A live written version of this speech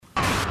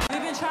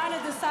trying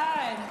to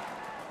decide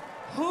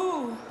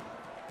who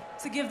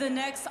to give the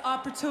next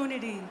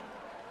opportunity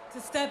to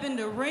step in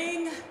the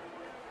ring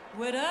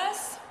with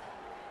us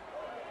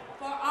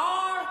for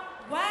our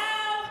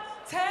WOW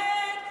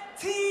Tag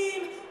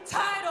Team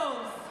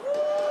titles.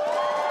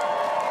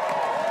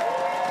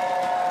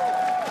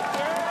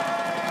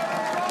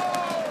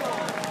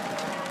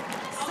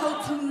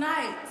 So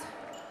tonight,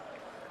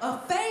 a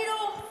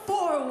fatal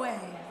four-way.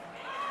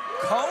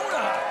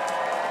 Kona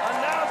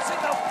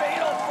announcing the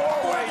fatal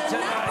four-way for the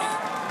tonight.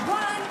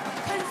 #1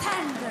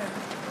 contender.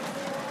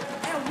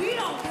 And we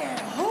don't care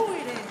who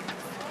it is.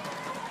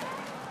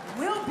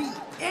 We'll beat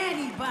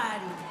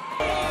anybody.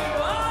 Oh,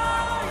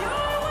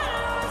 your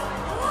winners,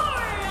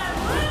 Lori and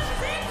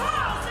Lindsay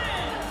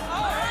Carlson.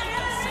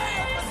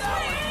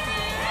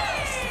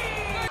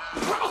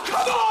 Oh,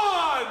 come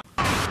on!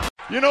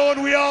 You know,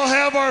 and we all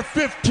have our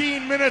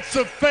 15 minutes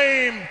of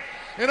fame,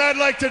 and I'd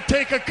like to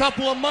take a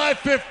couple of my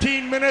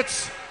 15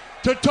 minutes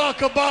to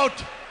talk about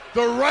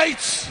the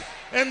rights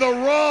and the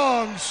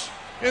wrongs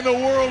in the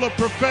world of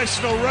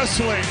professional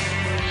wrestling.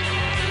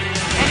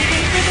 And it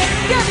is for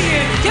the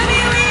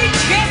WWE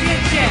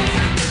Championship.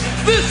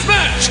 This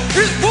match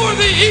is for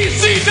the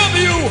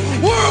ECW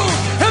World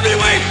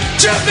Heavyweight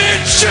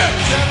Championship.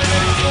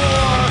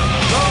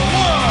 The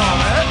World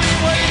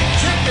Heavyweight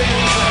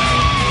Championship.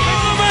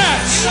 The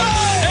match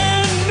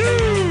and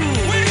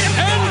new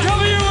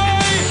NWA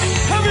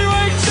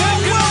Heavyweight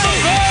Champion.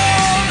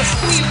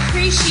 We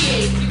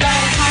appreciate you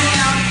guys coming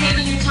out and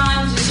taking your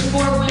time to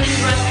support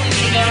women's wrestling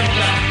in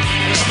America.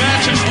 This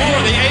match is for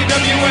the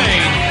AWA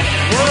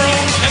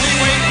World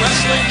Heavyweight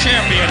Wrestling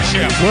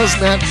Championship. It was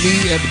not me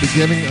at the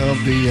beginning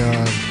of the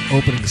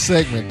opening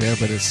segment there,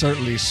 but it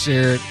certainly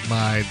shared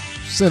my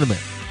sentiment.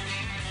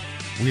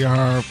 We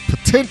are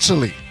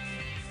potentially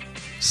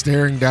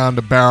staring down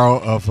the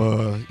barrel of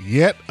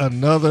yet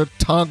another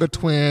Tonga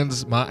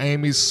Twins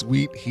Miami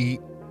Sweet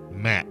Heat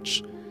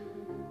match.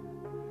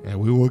 And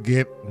we will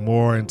get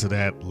more into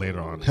that later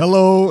on.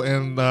 Hello,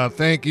 and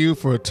thank you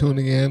for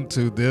tuning in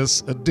to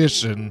this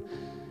edition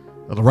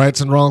of the Rights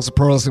and Wrongs of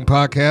Pro Wrestling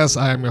Podcast.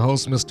 I am your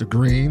host, Mr.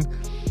 Green,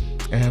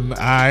 and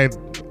I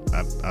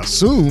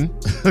assume,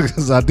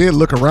 because I did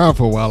look around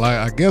for a while,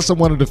 I guess I'm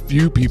one of the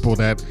few people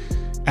that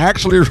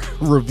actually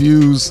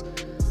reviews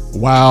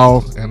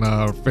WoW and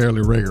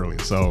fairly regularly.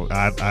 So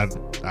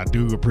I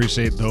do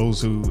appreciate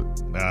those who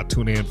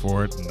tune in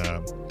for it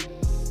and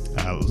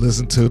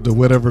listen to the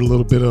whatever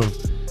little bit of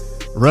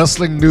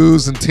wrestling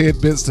news and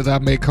tidbits that I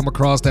may come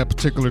across that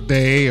particular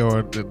day,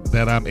 or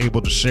that I'm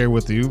able to share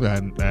with you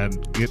and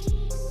get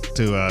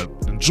to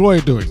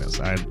enjoy doing this.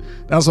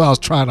 That's what I was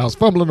trying. I was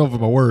fumbling over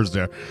my words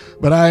there,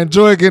 but I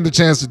enjoy getting the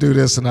chance to do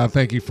this, and I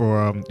thank you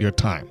for your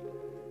time.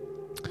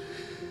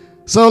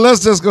 So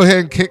let's just go ahead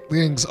and kick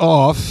things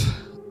off.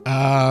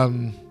 I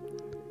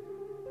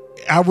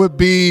would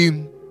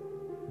be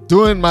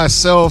doing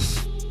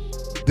myself,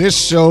 this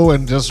show,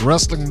 and just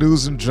wrestling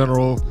news in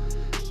general,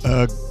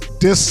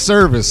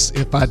 disservice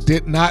if I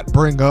did not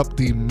bring up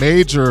the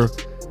major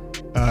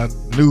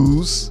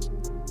news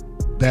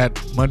that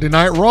Monday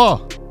Night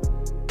Raw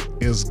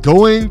is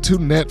going to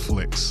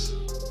Netflix.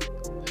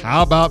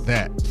 How about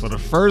that? For the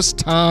first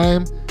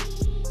time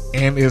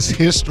in its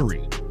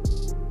history,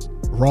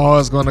 Raw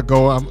is going to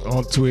go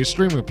onto a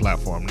streaming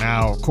platform.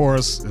 Now, of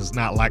course, it's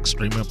not like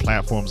streaming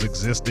platforms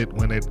existed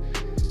when it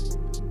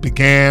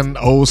began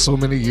so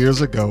many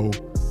years ago.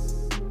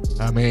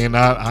 I mean,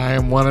 I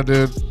am one of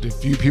the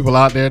few people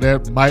out there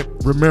that might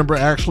remember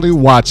actually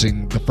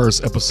watching the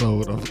first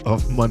episode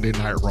of Monday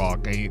Night Raw.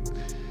 Damn.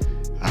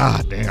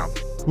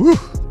 Whew.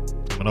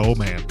 I'm an old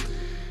man.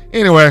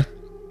 Anyway,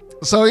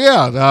 so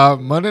yeah,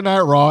 Monday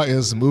Night Raw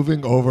is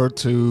moving over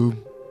to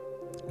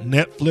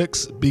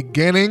Netflix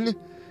beginning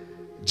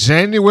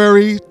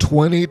January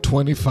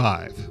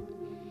 2025,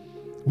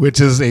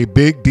 which is a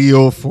big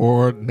deal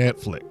for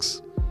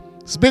Netflix.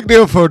 It's a big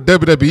deal for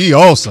WWE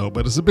also,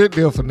 but it's a big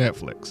deal for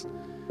Netflix.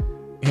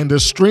 In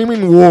the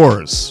streaming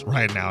wars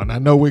right now, and I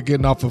know we're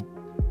getting off of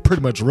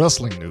pretty much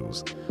wrestling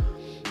news,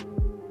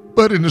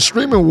 but in the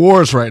streaming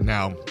wars right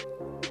now,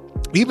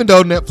 even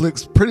though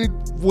Netflix pretty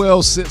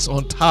well sits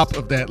on top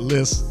of that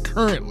list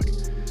currently,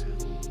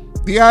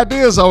 the idea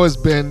has always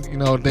been,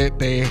 that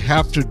they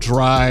have to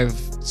drive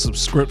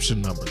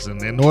subscription numbers,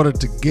 and in order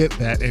to get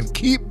that and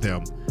keep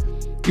them,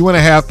 you want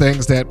to have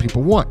things that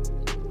people want.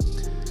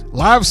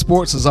 Live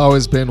sports has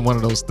always been one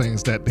of those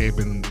things that they've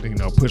been,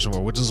 pushing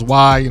for, which is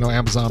why,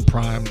 Amazon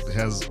Prime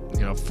has,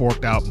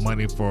 forked out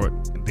money for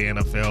the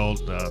NFL,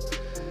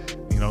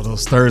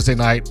 those Thursday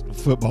night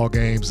football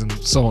games and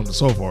so on and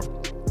so forth,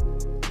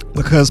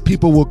 because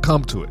people will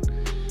come to it.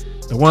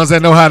 The ones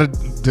that know how to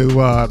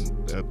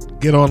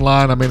get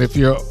online, I mean, if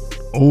you're an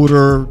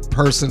older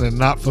person and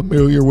not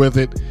familiar with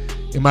it,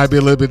 it might be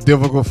a little bit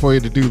difficult for you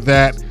to do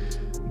that,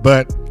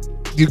 but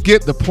you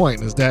get the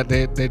point, is that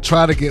they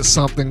try to get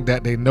something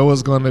that they know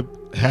is going to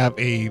have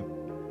a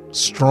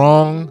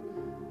strong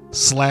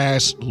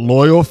 /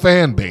 loyal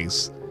fan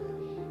base,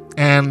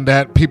 and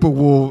that people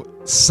will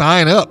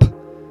sign up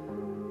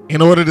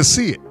in order to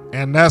see it.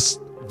 And that's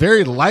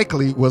very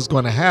likely was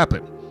going to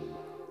happen.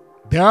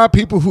 There are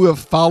people who have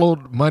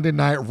followed Monday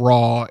Night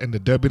Raw and the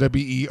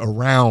WWE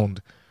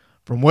around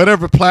from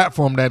whatever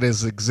platform that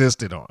has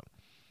existed on.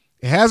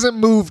 It hasn't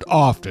moved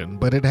often,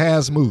 but it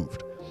has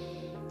moved.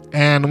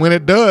 And when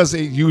it does,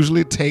 it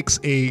usually takes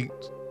a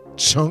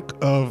chunk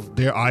of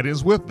their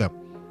audience with them.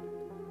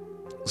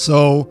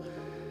 So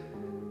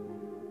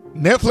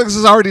Netflix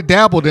has already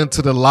dabbled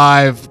into the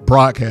live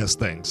broadcast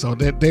thing. So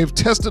they've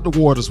tested the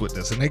waters with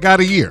this, and they got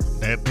a year.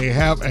 That they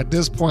have at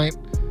this point,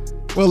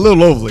 well, a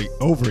little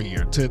over a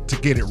year to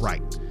get it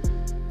right.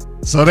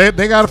 So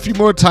they got a few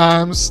more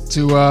times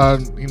to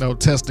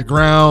test the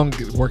ground,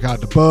 work out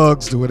the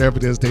bugs, do whatever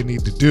it is they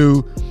need to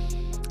do.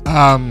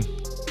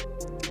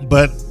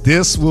 But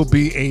this will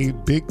be a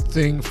big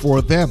thing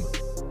for them.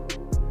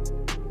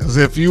 Because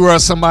if you are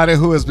somebody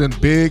who has been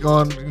big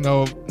on,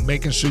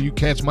 making sure you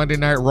catch Monday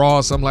Night Raw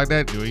or something like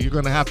that, you're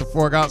going to have to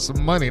fork out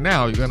some money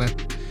now.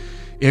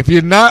 If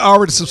you're not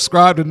already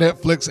subscribed to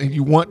Netflix and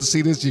you want to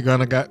see this, you're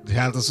going to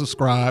have to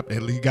subscribe.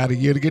 At least you got a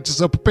year to get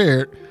yourself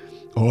prepared,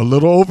 or a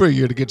little over a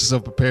year to get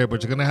yourself prepared,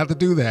 but you're going to have to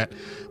do that.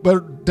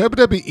 But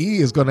WWE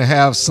is going to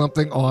have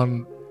something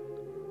on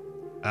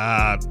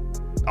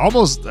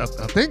almost, I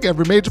think,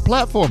 every major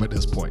platform at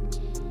this point.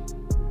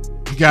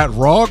 You got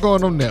Raw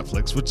going on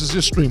Netflix, which is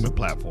your streaming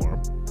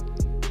platform.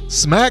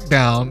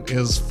 SmackDown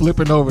is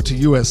flipping over to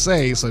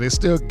USA, so they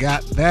still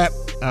got that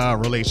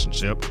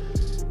relationship.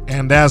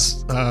 And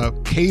that's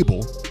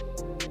cable.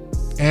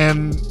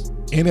 And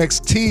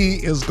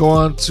NXT is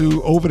going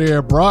to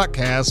over-the-air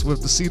broadcast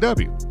with the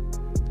CW.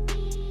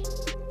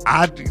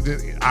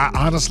 I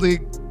honestly,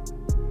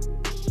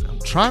 I'm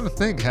trying to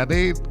think, had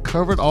they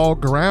covered all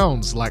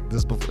grounds like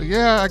this before?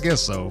 Yeah, I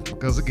guess so.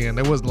 Because again,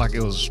 it wasn't like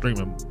it was a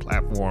streaming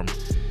platform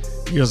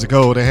years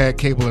ago. They had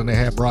cable and they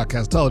had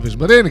broadcast television.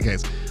 But in any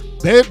case,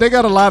 they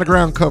got a lot of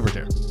ground covered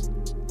there.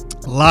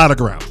 A lot of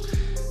ground.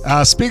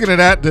 Speaking of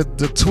that,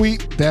 the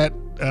tweet that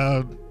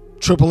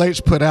Triple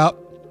H put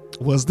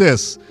out was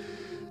this.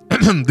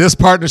 This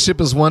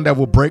partnership is one that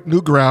will break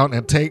new ground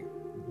and take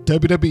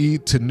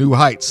WWE to new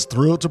heights.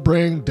 Thrilled to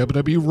bring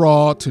WWE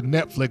Raw to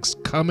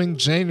Netflix coming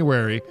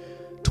January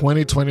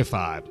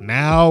 2025.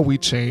 Now we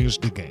change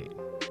the game.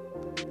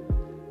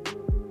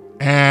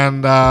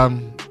 And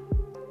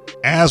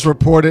as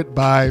reported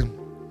by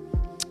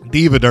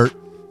Diva Dirt,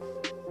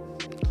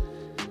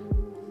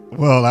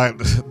 well,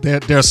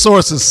 their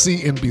source is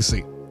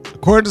CNBC.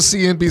 According to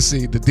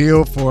CNBC, the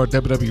deal for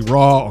WWE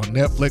Raw on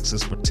Netflix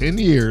is for 10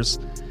 years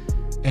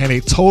and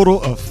a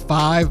total of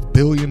 $5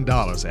 billion at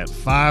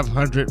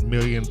 $500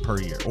 million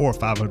per year, or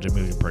 $500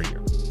 million per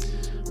year.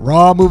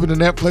 Raw moving to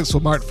Netflix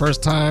will mark the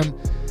first time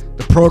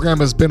the program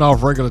has been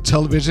off regular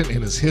television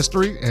in its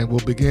history and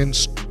will begin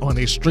on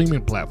a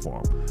streaming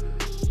platform.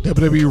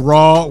 WWE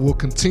Raw will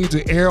continue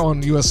to air on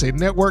the USA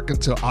Network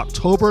until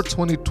October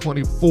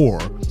 2024.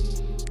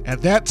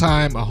 At that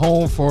time, a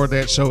home for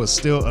that show is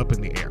still up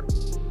in the air.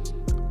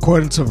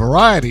 According to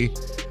Variety,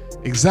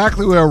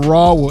 exactly where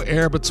Raw will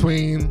air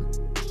between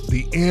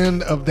the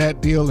end of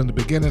that deal and the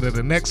beginning of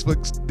the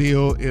Netflix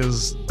deal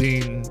is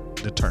being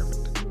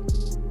determined.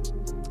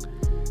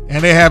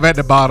 And they have at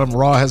the bottom,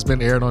 Raw has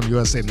been aired on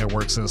USA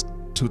Network since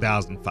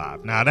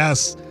 2005. Now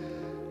that's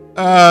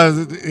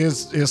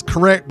is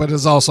correct, but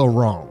it's also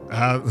wrong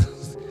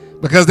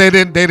because they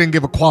didn't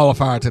give a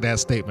qualifier to that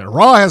statement.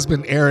 Raw has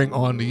been airing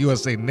on the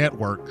USA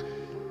Network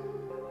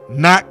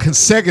not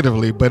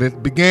consecutively, but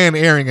it began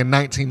airing in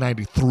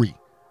 1993.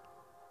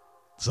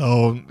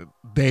 So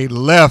they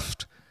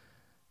left.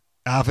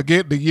 I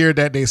forget the year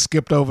that they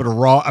skipped over to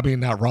Raw. I mean,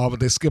 not Raw, but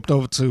they skipped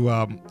over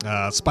to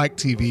Spike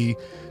TV.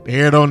 They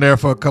aired on there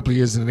for a couple of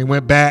years, and they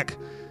went back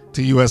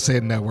to USA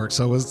Network.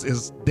 So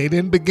they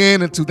didn't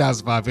begin in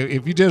 2005.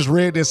 If you just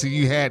read this and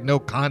you had no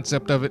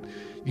concept of it,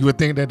 you would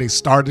think that they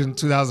started in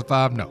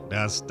 2005. No,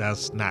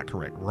 that's not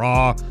correct.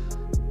 Raw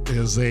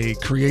is a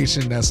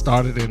creation that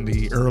started in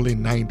the early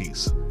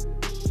 90s.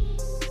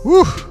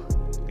 Whew.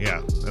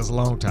 Yeah, that's a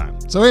long time.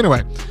 So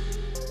anyway,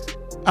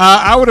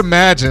 I would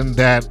imagine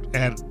that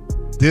at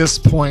this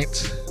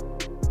point,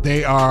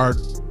 they are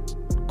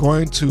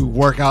going to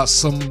work out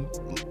some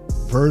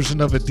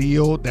version of a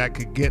deal that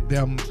could get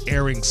them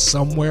airing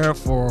somewhere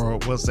for,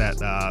 what's that,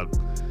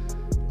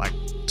 like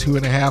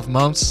 2.5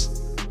 months?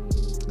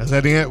 Is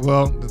that the end?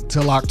 Well,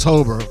 until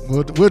October.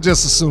 We'll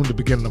just assume the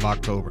beginning of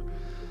October.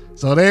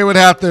 So they would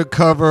have to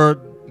cover,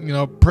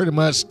 pretty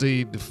much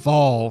the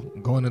fall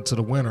going into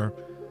the winter,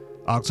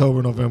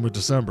 October, November,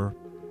 December.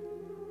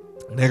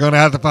 They're going to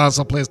have to find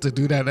some place to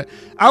do that.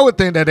 I would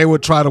think that they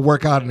would try to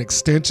work out an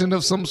extension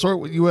of some sort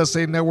with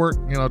USA Network.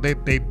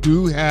 They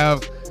do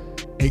have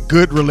a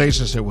good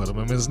relationship with them.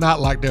 I mean, it's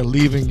not like they're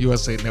leaving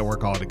USA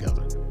Network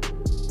altogether.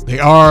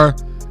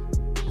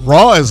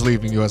 Raw is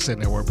leaving USA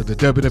Network, but the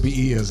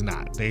WWE is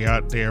not. They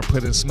are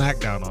putting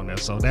SmackDown on there.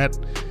 So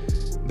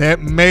that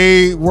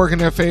may work in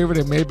their favor.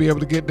 They may be able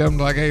to get them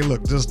like, hey,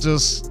 look,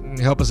 just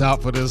help us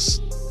out for this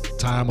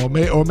time. Or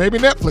maybe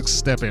Netflix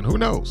step in. Who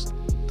knows?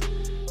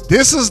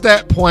 This is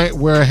that point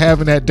where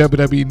having that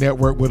WWE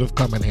Network would have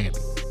come in handy.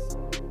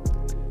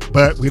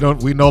 but we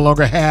no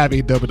longer have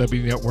a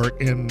WWE network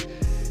in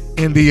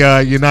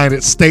the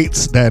United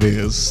States. That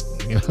is,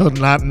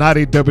 not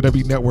a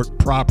WWE network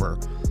proper.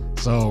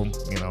 So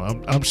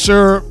I'm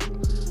sure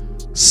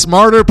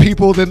smarter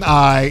people than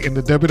I in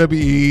the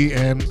WWE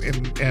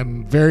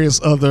and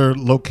various other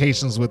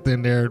locations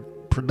within their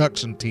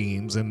production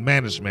teams and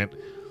management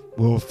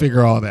will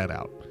figure all that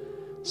out.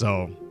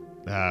 So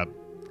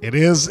it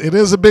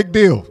is a big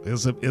deal.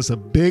 It's a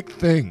big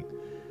thing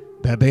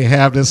that they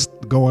have this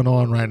going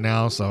on right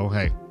now. So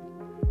hey,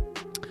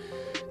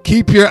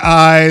 keep your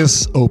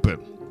eyes open.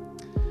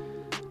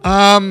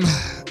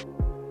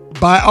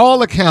 By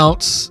all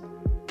accounts,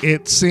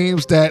 it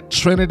seems that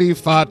Trinity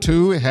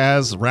Fatu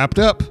has wrapped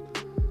up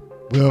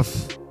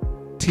with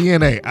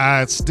TNA.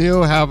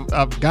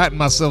 I've gotten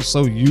myself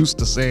so used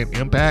to saying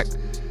Impact.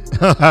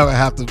 I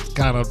have to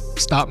kind of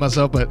stop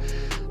myself, but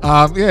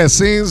it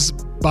seems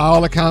by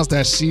all accounts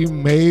that she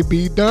may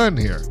be done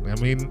here. I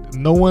mean,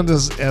 no one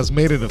has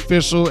made it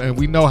official, and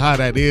we know how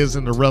that is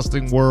in the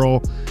wrestling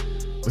world,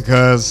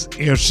 because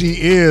if she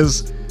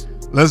is,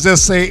 let's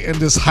just say in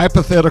this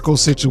hypothetical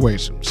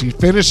situation, she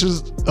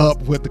finishes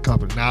up with the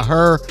company. Now,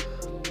 her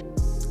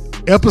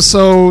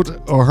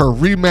episode or her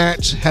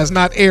rematch has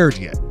not aired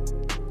yet.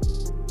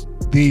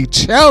 The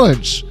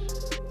challenge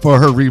for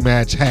her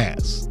rematch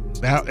has,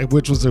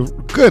 which was a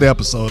good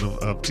episode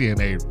of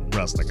TNA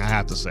Wrestling, I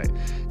have to say.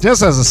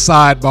 Just as a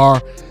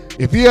sidebar,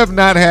 if you have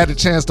not had a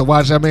chance to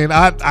watch, I mean,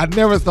 I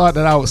never thought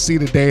that I would see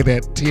the day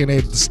that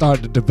TNA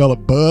started to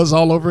develop buzz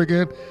all over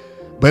again,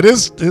 but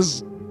it's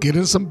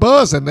getting some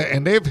buzz, and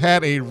they've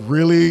had a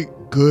really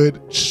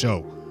good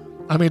show.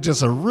 I mean,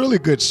 just a really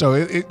good show.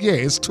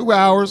 It's 2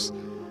 hours,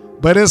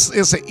 but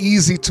it's an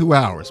easy 2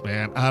 hours,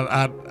 man.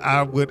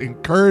 I would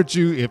encourage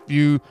you, if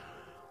you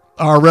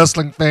are a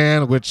wrestling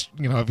fan, which,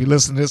 if you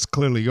listen to this,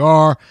 clearly you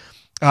are.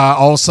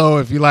 Also,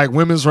 if you like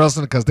women's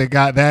wrestling, because they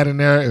got that in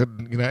there,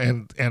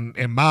 and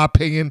in my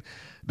opinion,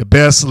 the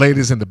best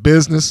ladies in the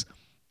business.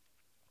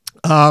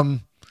 Go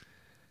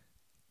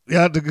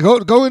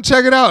and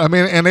check it out. I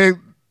mean, and they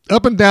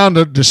up and down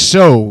the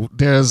show,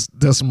 there's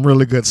some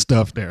really good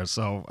stuff there.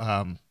 So,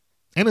 and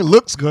it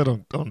looks good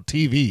on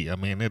TV. I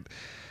mean,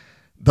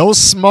 those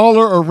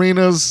smaller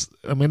arenas,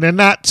 I mean, they're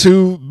not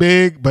too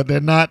big, but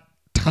they're not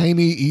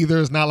tiny either.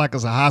 It's not like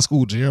it's a high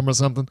school gym or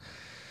something,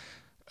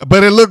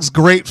 but it looks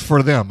great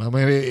for them. I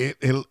mean,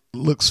 it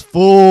looks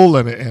full,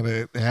 and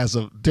it has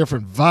a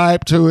different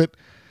vibe to it.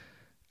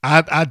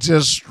 I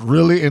just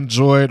really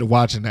enjoyed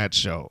watching that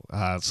show.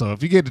 So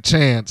if you get the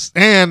chance,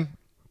 and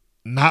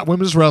not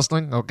women's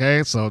wrestling,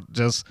 okay, so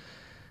just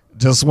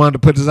wanted to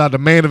put this out. The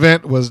main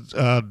event was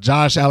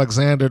Josh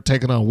Alexander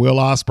taking on Will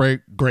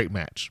Ospreay. Great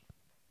match.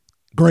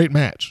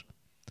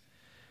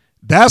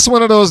 That's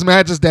one of those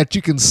matches that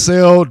you can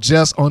sell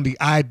just on the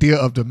idea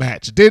of the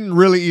match. It didn't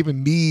really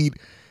even need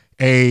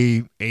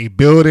a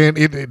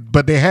build-in,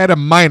 but they had a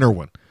minor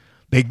one.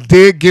 They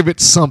did give it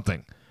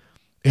something.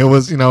 It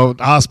was,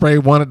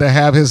 Ospreay wanted to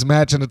have his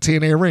match in the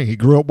TNA ring. He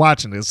grew up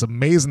watching it. It's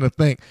amazing to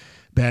think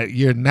that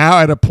you're now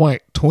at a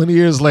point 20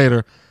 years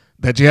later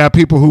that you have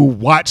people who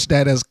watched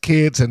that as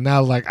kids and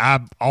now like,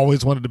 I've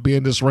always wanted to be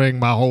in this ring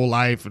my whole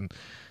life. And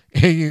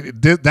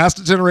that's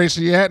the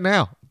generation you're at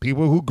now.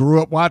 People who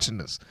grew up watching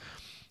this.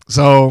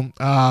 So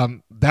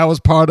that was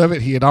part of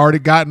it. He had already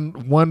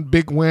gotten one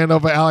big win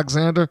over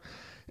Alexander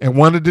and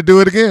wanted to do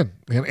it again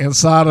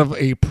inside of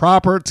a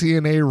proper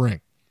TNA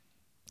ring.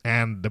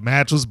 And the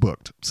match was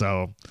booked.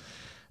 So,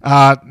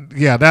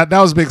 that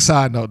was a big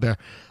side note there.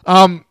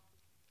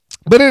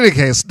 But in any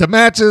case, the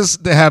matches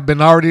that have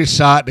been already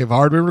shot, they've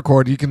already been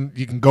recorded. You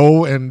can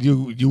go and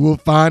you will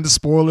find the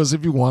spoilers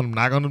if you want. I'm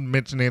not going to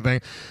mention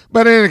anything.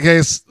 But in any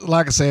case,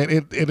 like I said,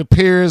 it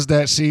appears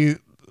that she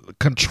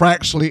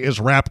contractually is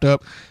wrapped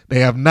up.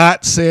 They have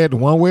not said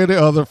one way or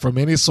the other from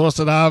any source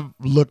that I've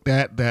looked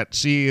at that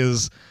she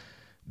is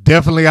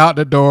definitely out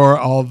the door,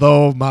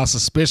 although my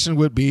suspicion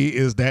would be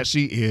is that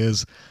she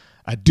is.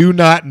 I do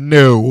not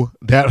know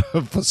that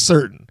for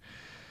certain.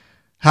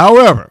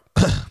 However,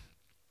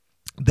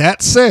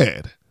 that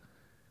said,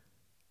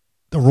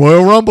 the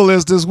Royal Rumble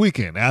is this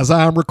weekend as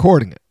I am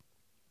recording it.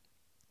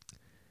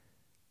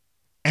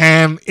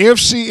 And if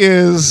she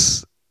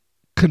is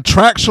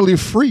contractually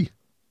free,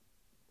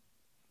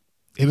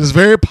 it is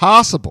very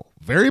possible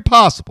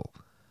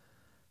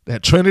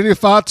that Trinity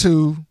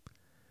Fatu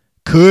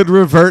could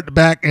revert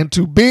back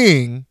into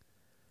being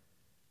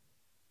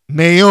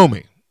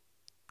Naomi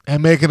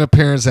and make an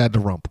appearance at the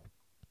Rumble.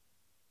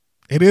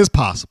 It is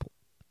possible.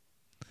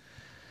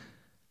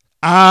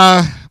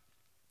 I'm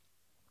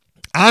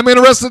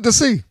interested to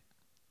see.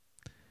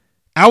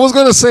 I was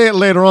going to say it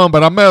later on,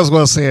 but I may as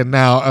well say it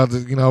now,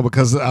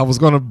 because I was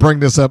going to bring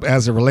this up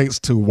as it relates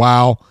to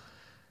WOW.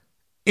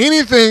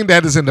 Anything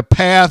that is in the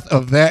path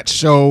of that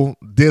show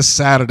this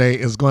Saturday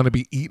is going to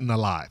be eaten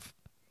alive.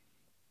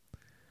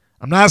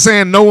 I'm not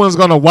saying no one's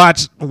going to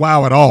watch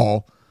WOW at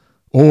all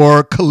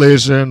or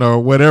Collision or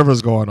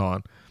whatever's going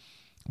on.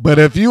 But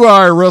if you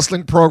are a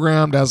wrestling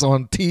program that's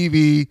on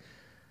TV,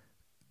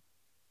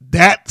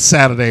 that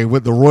Saturday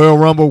with the Royal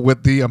Rumble,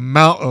 with the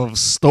amount of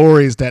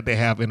stories that they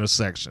have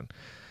intersecting,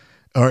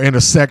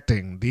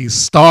 the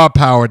star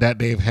power that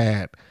they've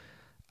had,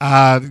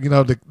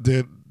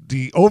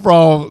 the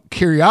overall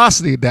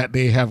curiosity that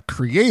they have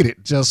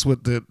created just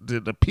with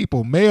the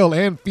people, male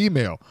and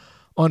female,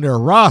 on their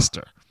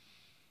roster.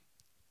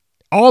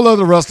 All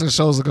other wrestling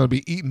shows are going to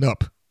be eaten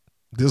up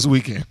this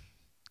weekend.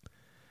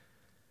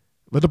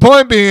 But the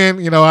point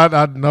being,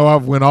 I know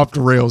I've went off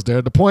the rails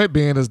there. The point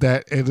being is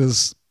that it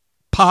is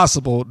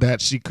possible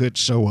that she could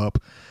show up.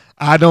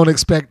 I don't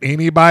expect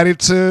anybody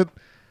to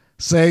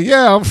say,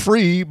 yeah, I'm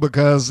free,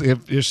 because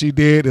if she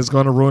did, it's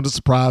going to ruin the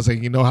surprise.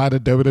 And you know how the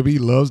WWE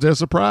loves their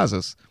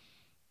surprises.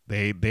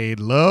 They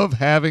love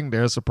having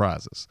their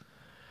surprises.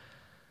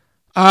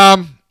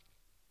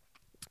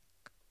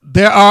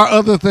 There are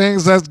other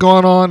things that's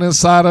going on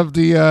inside of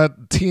the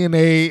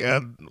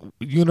TNA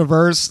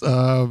universe.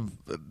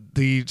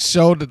 The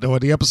show or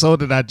the episode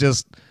that I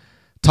just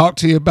talked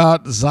to you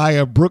about,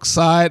 Zaya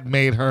Brookside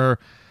made her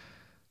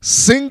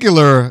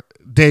singular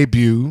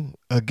debut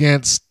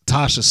against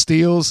Tasha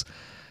Steelz.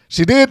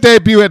 She did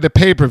debut at the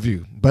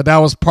pay-per-view, but that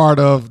was part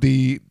of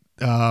the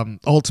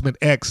Ultimate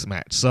X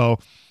match. So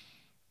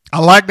I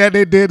like that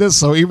they did this.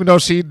 So even though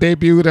she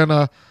debuted in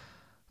a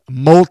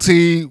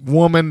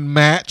multi-woman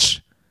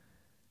match,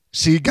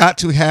 she got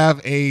to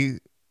have a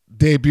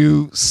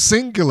debut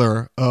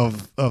singular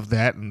of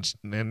that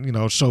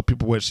and show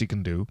people what she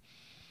can do.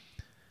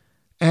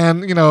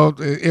 And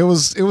it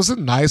was a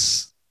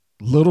nice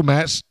little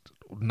match,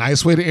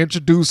 nice way to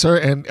introduce her.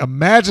 And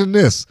imagine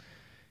this,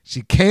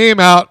 she came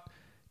out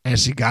and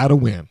she got a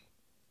win.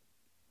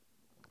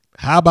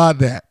 How about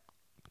that?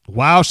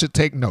 Wow should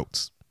take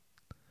notes.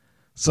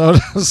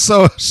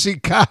 So she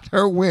got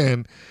her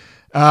win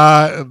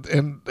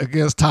and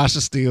against Tasha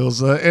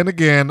Steelz. And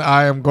again,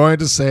 I am going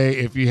to say,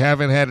 if you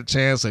haven't had a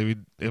chance,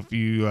 if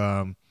you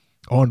on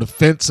the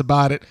fence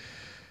about it,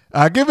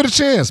 give it a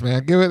chance,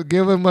 man.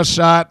 Give them a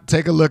shot.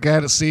 Take a look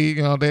at it. See,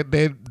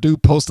 they do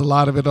post a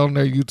lot of it on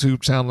their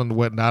YouTube channel and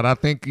whatnot. I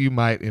think you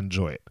might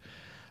enjoy it.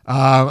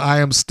 I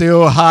am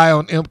still high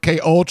on MK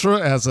Ultra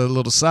as a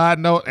little side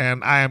note,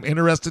 and I am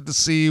interested to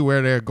see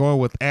where they're going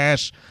with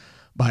Ash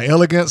by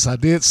Elegance. I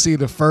did see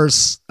the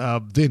first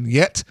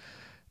vignette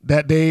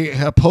that they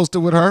have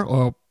posted with her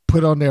or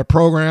put on their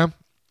program.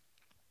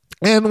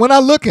 And when I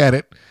look at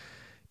it,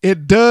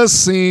 it does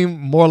seem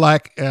more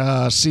like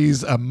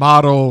she's a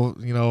model,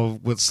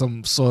 with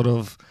some sort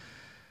of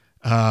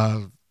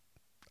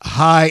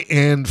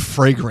high-end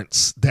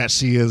fragrance that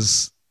she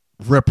is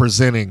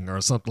representing or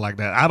something like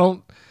that. I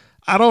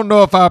don't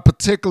know if I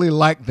particularly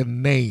like the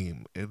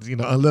name,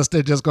 unless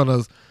they're just going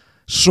to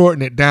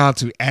shorten it down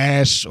to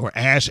Ash or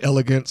Ash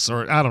Elegance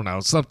or I don't know,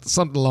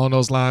 something along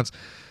those lines.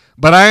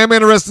 But I am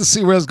interested to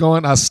see where it's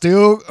going. I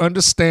still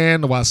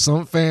understand why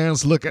some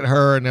fans look at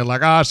her and they're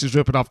like, she's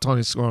ripping off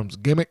Tony Storm's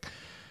gimmick.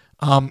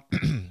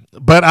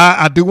 But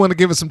I do want to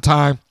give it some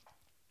time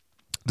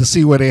to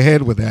see where they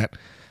head with that.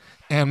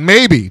 And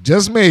maybe,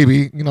 just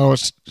maybe,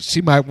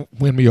 she might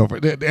win me over.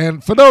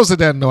 And for those that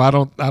don't know, I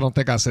don't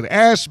think I said it.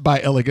 Ash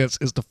by Elegance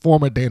is the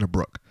former Dana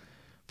Brooke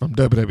from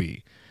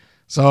WWE.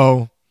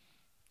 So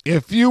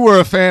if you were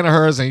a fan of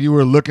hers and you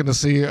were looking to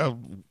see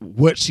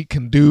what she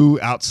can do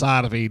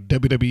outside of a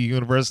WWE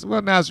universe,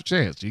 well, now's your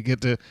chance. You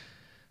get to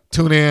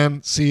tune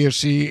in, see if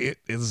she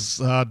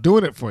is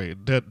doing it for you.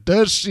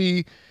 Does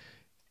she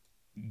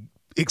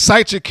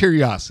excite your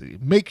curiosity,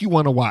 make you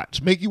want to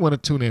watch, make you want to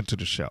tune into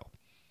the show?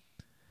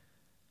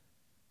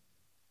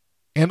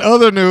 In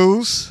other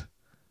news,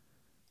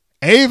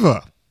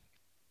 Ava,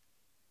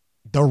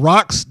 The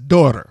Rock's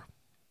daughter,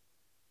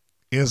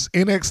 is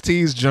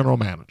NXT's general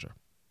manager.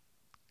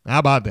 How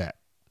about that?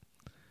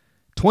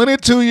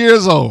 22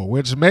 years old,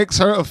 which makes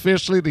her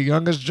officially the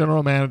youngest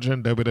general manager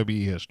in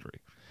WWE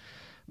history.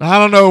 Now, I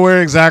don't know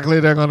where exactly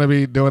they're going to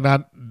be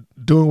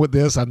doing with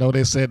this. I know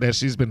they said that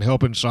she's been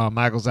helping Shawn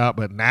Michaels out,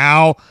 but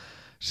now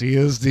she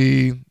is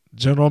the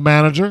general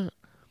manager.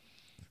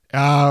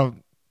 It'll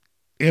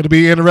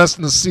be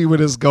interesting to see where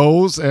this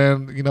goes.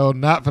 And,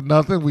 not for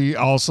nothing, we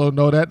also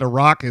know that The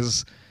Rock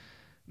is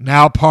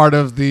now part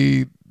of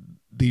the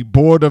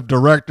board of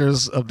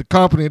directors of the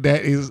company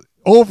that is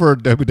over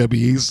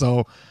WWE.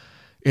 So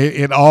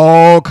it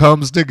all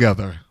comes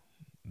together.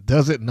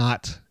 Does it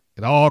not?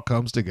 It all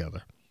comes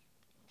together.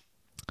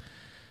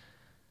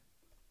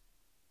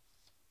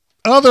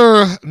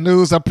 Other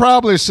news, I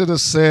probably should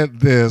have said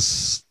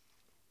this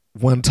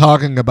when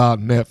talking about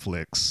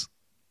Netflix,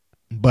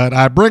 but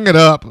I bring it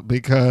up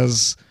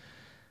because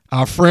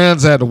our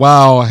friends at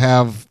WOW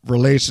have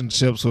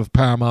relationships with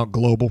Paramount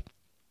Global.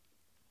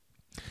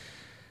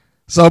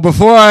 So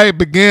before I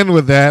begin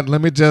with that,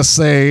 let me just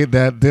say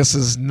that this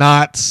is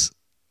not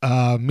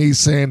me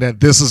saying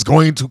that this is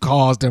going to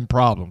cause them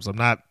problems. I'm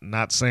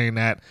not saying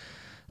that.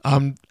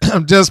 I'm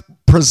just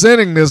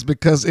presenting this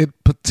because it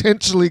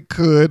potentially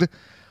could,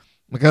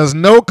 because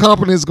no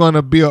company is going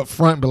to be up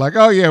front and be like,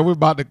 oh yeah, we're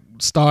about to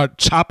start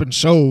chopping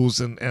shows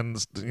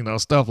and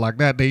stuff like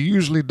that. They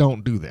usually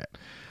don't do that.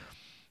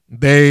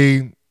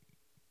 They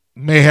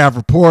may have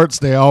reports.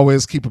 They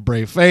always keep a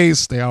brave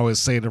face. They always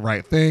say the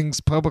right things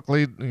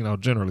publicly,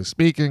 generally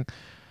speaking.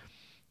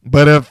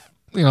 But if,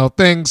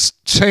 things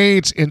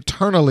change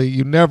internally,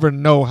 you never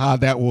know how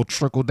that will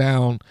trickle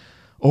down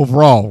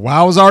overall.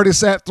 Well, I was already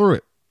sat through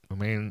it. I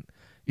mean,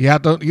 you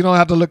don't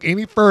have to look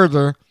any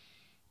further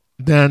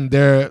than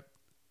their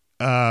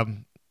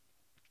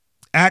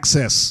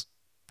access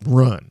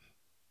run.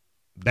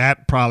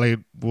 That probably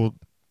will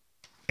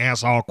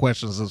answer all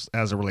questions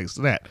as it relates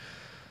to that.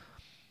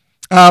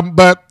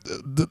 But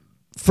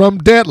from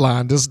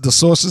Deadline, the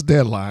source is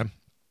Deadline,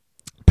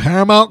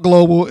 Paramount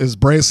Global is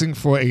bracing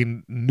for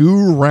a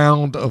new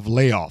round of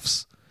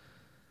layoffs.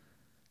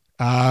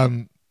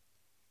 Paramount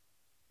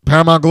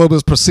Global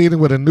is proceeding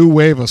with a new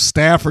wave of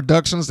staff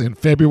reductions in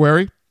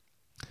February,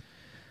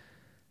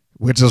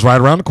 which is right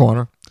around the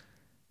corner.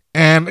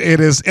 And it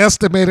is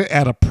estimated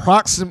at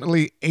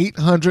approximately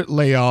 800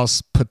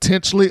 layoffs,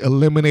 potentially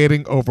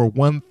eliminating over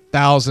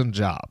 1,000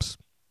 jobs.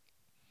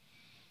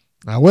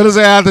 Now, what does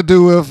it have to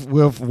do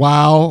with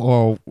WOW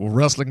or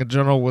wrestling in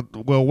general?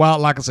 Well, WOW,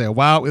 like I said,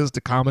 WOW is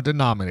the common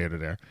denominator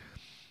there.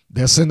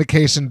 Their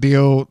syndication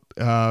deal,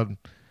 as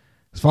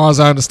far as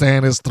I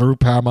understand, is through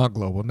Paramount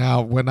Global.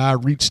 Now, when I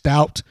reached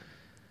out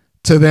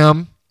to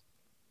them,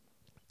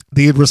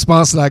 the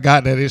response that I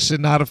got that it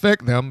should not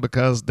affect them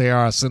because they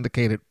are a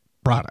syndicated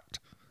product.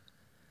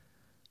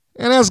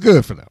 And that's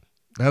good for them.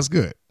 That's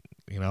good.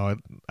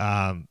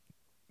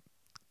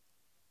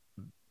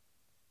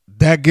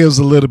 That gives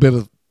a little bit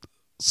of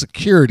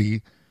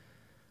security,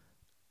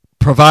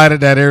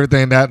 provided that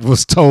everything that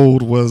was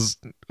told was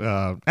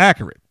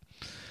accurate.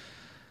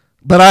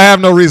 But I have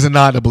no reason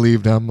not to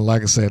believe them.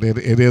 Like I said,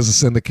 it is a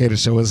syndicated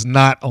show. It's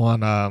not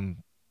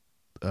on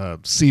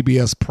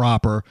CBS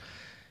proper,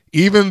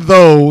 even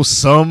though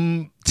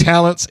some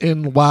talents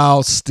in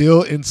WOW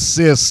still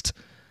insist,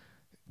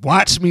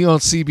 watch me on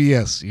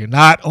CBS. You're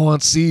not on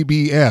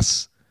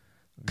CBS.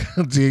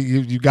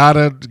 you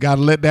gotta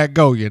let that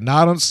go. You're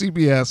not on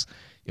CBS.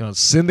 You're on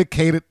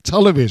syndicated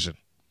television.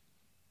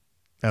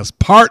 As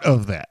part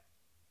of that,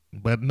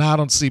 but not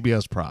on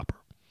CBS proper.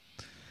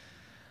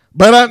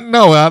 But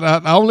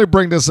I only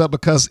bring this up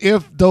because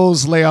if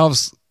those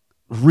layoffs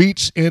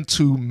reach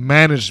into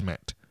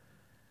management,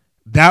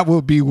 that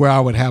would be where I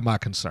would have my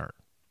concern.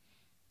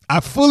 I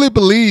fully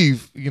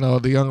believe,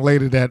 the young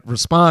lady that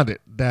responded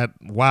that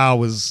WOW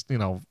was,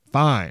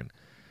 fine.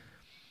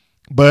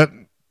 But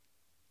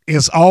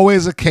it's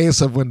always a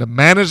case of when the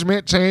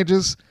management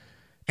changes,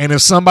 and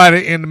if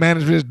somebody in the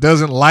management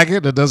doesn't like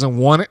it or doesn't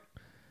want it,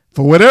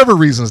 for whatever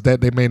reasons that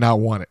they may not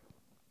want it,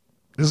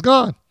 it's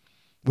gone.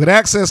 With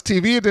Access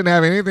TV, it didn't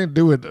have anything to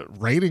do with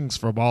ratings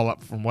from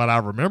what I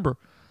remember.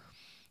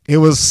 It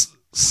was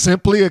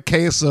simply a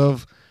case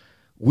of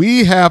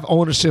we have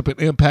ownership in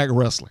Impact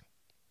Wrestling.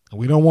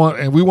 We want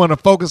to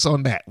focus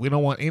on that. We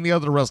don't want any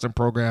other wrestling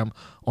program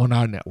on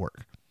our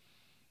network.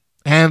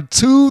 And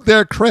to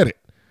their credit,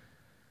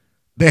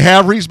 they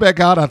have reached back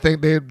out. I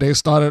think they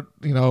started,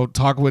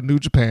 talking with New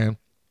Japan.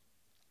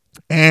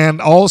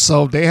 And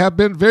also, they have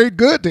been very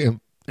good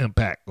to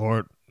Impact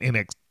or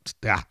NXT,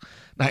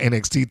 not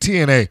NXT,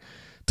 TNA.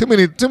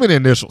 Too many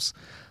initials.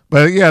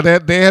 But yeah,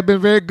 they have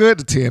been very good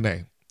to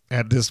TNA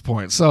at this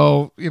point.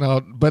 So,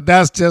 but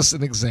that's just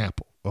an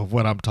example of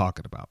what I'm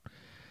talking about.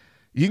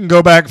 You can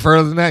go back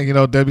further than that.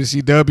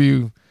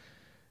 WCW,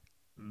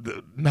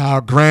 now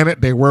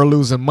granted, they were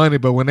losing money,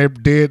 but when they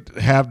did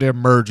have their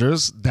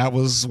mergers, that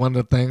was one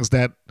of the things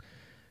that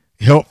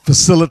helped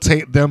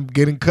facilitate them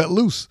getting cut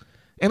loose.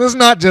 And it's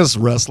not just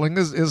wrestling.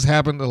 It's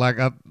happened to,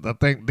 I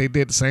think they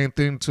did the same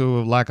thing to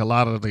a lot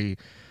of the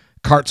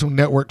Cartoon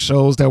Network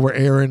shows that were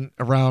airing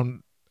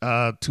around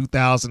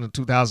 2000 and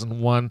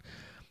 2001.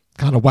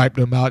 Kind of wiped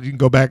them out. You can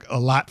go back a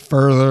lot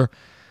further.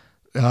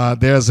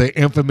 There's an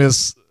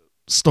infamous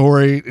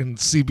story in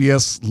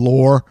CBS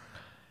lore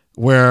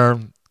where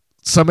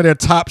some of their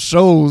top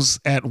shows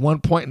at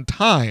one point in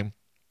time,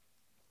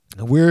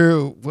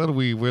 we're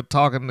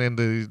talking in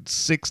the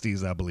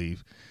 60s, I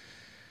believe.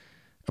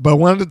 But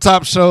one of the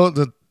top shows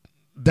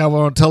that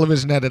were on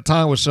television at the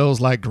time was shows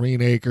like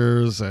Green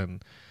Acres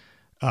and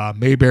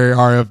Mayberry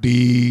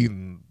RFD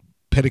and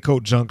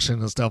Petticoat Junction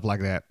and stuff like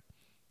that.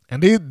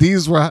 And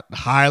these were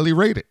highly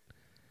rated.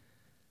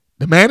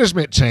 The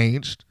management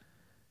changed,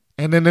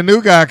 and then the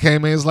new guy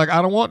came in. He's like,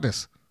 I don't want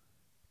this.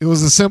 It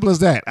was as simple as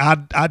that.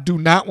 I do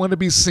not want to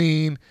be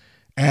seen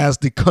as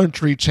the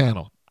country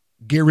channel.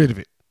 Get rid of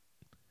it.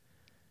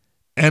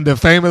 And the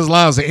famous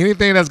line was,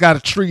 anything that's got a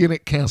tree in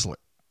it, cancel it.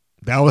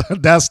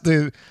 That's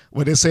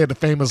what they said the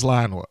famous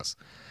line was.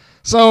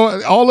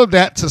 So all of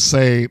that to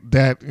say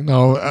that,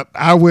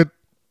 I would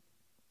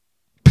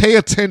pay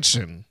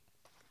attention.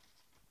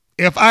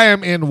 If I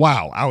am in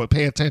WOW, I would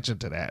pay attention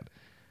to that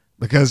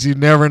because you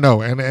never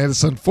know. And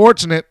it's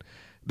unfortunate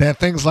that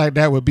things like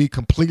that would be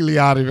completely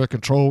out of your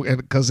control, and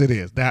because it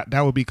is. That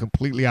would be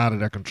completely out of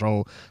their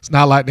control. It's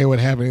not like they would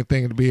have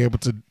anything to be able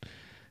to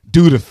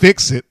do to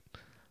fix it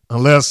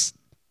unless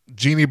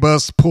Genie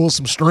Bus pulls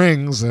some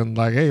strings and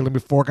hey, let me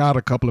fork out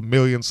a couple of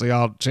million so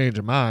y'all change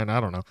your mind.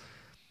 I don't know.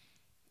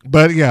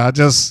 But yeah, I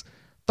just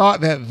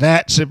thought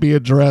that should be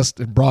addressed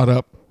and brought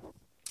up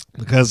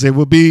because it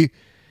would be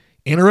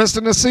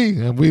interesting to see.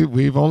 And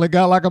we've only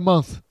got like a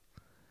month.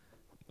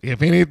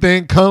 If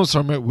anything comes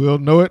from it, we'll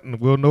know it,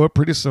 and we'll know it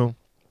pretty soon.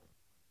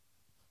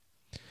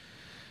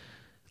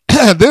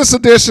 This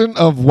edition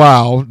of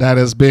WOW that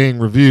is being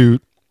reviewed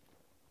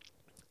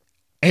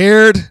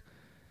aired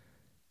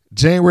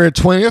January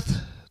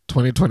 20th,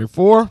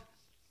 2024.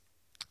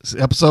 It's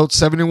episode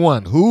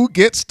 71. Who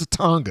gets the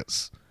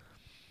Tongas?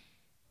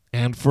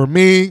 And for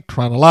me,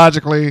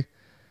 chronologically,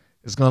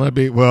 it's going to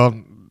be, well,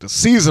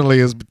 seasonally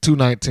is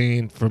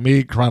 219. For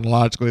me,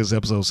 chronologically, is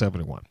episode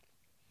 71.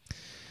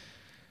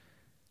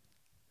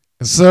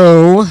 And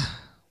so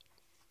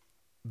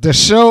the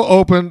show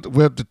opened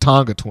with the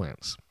Tonga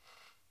twins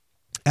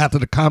after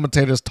the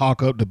commentators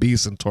talk up the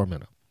Beast and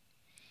Tormentor.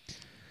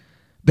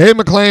 Dave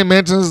McClain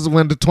mentions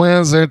when the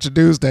twins are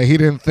introduced that he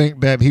didn't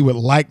think that he would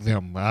like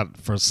them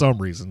for some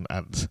reason.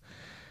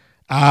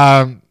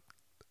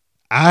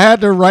 I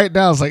had to write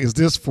down, I was like, is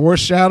this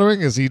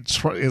foreshadowing? Is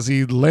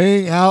he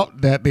laying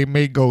out that they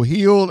may go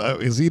heel?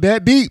 Is he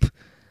that deep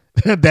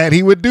that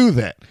he would do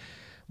that?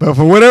 But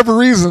for whatever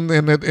reason,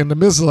 in the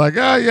midst of like,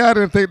 I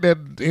didn't think that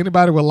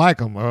anybody would like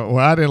him,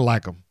 or I didn't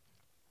like him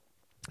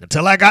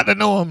until I got to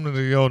know him,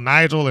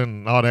 Nigel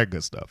and all that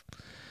good stuff.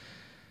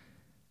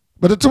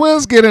 But the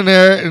twins get in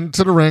there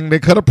into the ring. They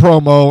cut a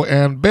promo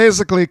and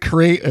basically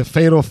create a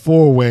fatal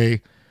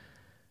four-way,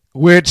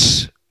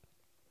 which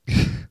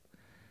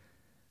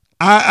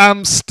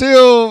I'm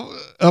still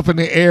up in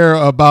the air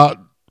about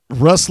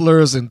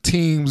wrestlers and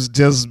teams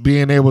just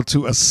being able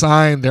to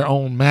assign their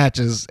own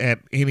matches at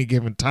any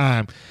given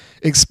time,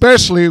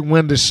 especially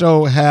when the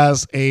show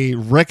has a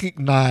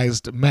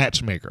recognized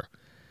matchmaker.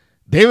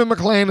 David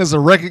McClain is a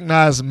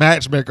recognized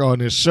matchmaker on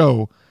this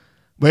show,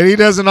 but he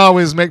doesn't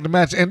always make the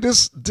match. And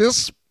this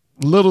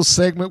little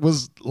segment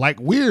was like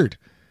weird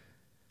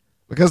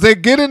because they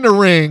get in the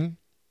ring,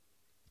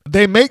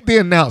 they make the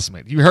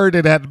announcement. You heard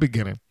it at the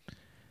beginning.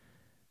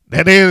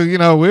 That they,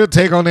 we'll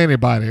take on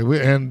anybody.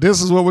 And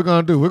this is what we're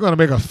going to do. We're going to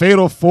make a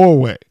fatal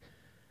four-way.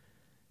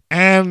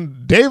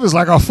 And Dave is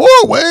like, a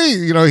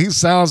four-way? He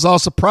sounds all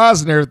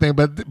surprised and everything.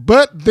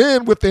 But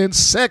then within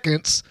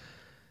seconds,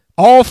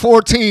 all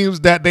four teams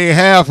that they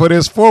have for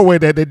this four-way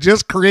that they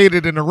just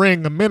created in the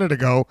ring a minute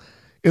ago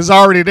is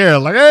already there.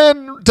 Like,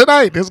 and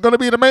tonight is going to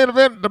be the main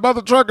event. The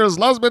Mother Truckers,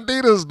 Las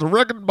Banditas, the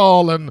Wrecking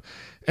Ball, and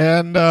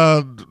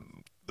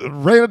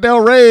Reina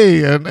Del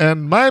Rey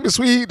and Miami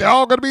Sweet, they're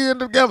all going to be in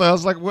together. I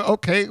was like, well,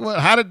 okay,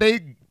 how did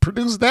they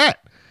produce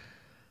that?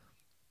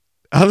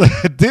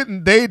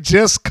 Didn't they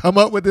just come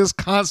up with this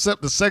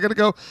concept a second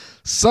ago?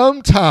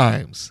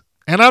 Sometimes,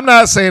 and I'm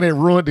not saying it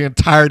ruined the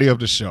entirety of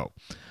the show,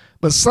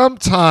 but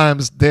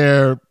sometimes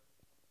their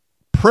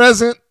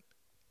present,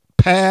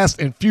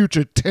 past, and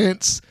future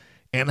tense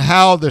and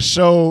how the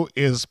show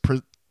is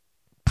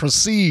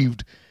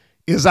perceived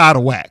is out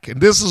of whack.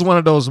 And this is one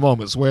of those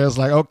moments where it's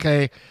like,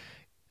 okay,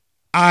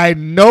 I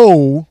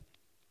know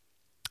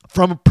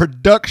from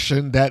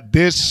production that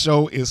this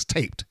show is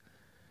taped.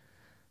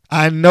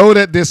 I know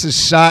that this is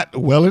shot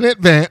well in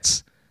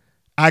advance.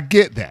 I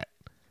get that.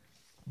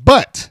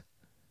 But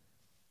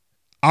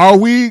are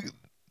we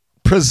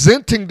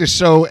presenting the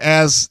show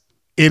as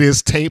it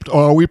is taped,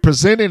 or are we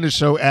presenting the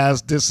show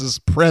as this is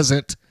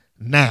present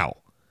now?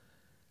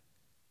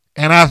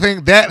 And I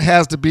think that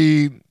has to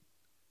be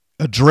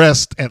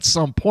addressed at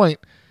some point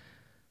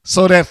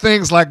so that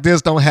things like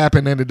this don't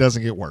happen and it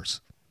doesn't get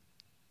worse.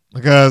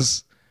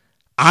 Because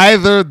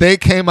either they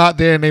came out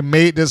there and they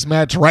made this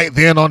match right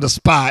then on the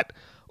spot,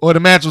 or the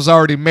match was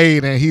already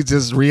made and he's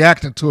just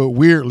reacting to it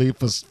weirdly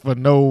for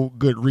no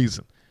good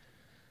reason.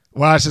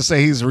 Well, I should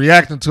say he's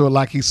reacting to it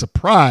like he's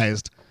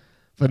surprised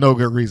for no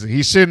good reason.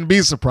 He shouldn't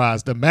be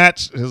surprised. The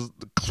match is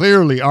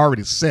clearly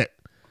already set.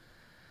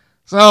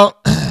 So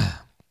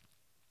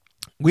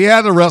we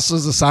had the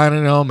wrestlers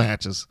assigning their own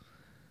matches.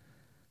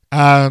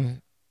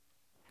 I'm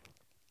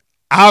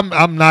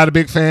not a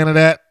big fan of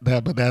that,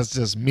 but that's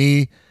just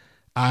me.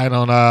 I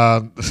don't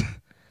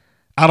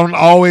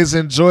always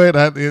enjoy it.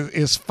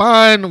 It's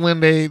fine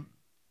when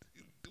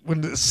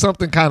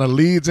something kind of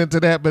leads into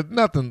that, but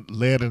nothing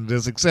led into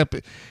this except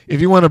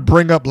if you want to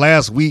bring up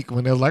last week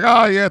when they're like,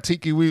 oh yeah,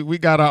 Tiki, we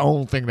got our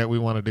own thing that we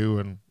want to do,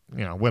 and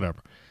whatever.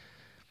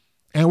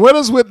 And what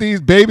is with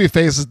these baby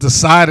faces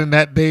deciding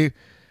that they,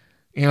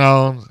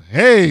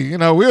 hey,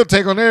 we'll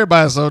take on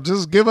everybody, so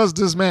just give us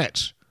this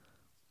match.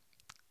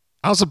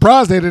 I'm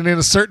surprised they didn't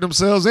insert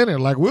themselves in it.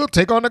 Like, we'll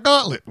take on the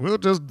gauntlet. We'll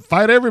just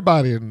fight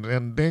everybody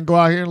and then go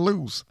out here and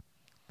lose.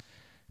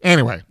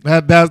 Anyway,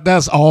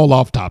 that's all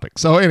off topic.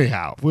 So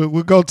anyhow,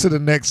 we'll go to the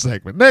next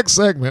segment. Next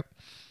segment,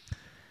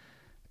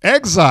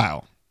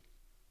 Exile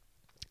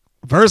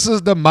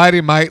versus the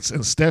Mighty Mites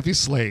and Steffi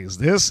Slays.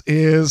 This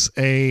is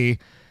a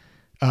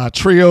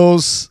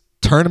trios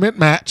tournament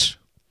match.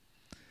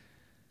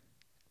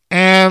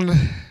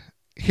 And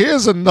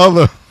here's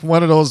another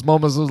one of those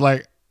moments was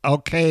like,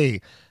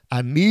 okay,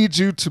 I need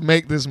you to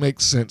make this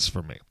make sense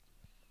for me.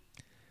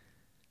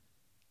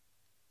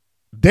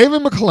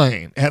 David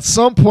McClain, at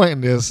some point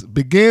in this,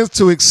 begins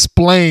to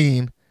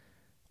explain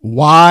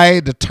why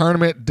the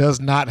tournament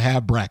does not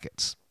have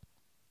brackets.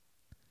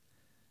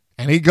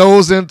 And he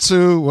goes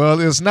into, well,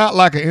 it's not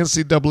like an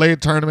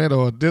NCAA tournament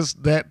or this,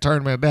 that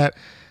tournament, that.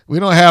 We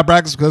don't have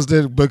brackets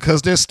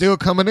because they're still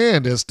coming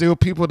in. There's still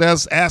people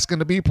that's asking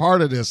to be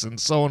part of this and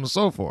so on and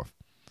so forth.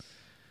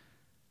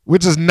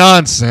 Which is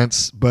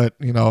nonsense, but,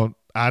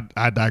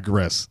 I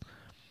digress.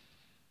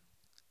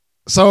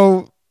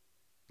 So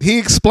he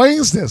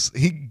explains this.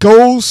 He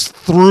goes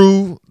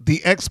through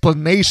the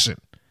explanation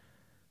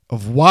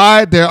of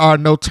why there are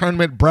no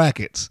tournament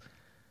brackets,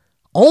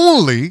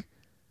 only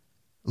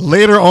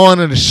later on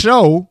in the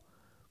show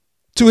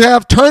to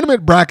have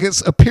tournament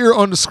brackets appear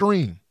on the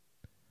screen.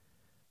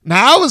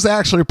 Now, I was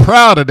actually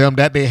proud of them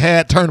that they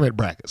had tournament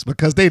brackets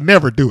because they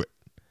never do it.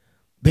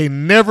 They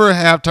never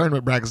have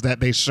tournament brackets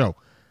that they show.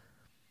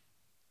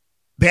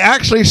 They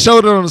actually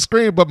showed it on the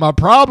screen, but my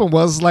problem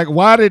was,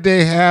 why did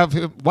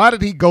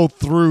he go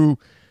through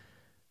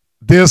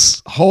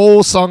this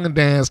whole song and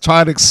dance,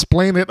 try to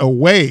explain it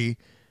away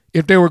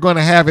if they were going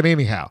to have it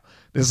anyhow?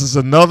 This is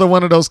another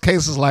one of those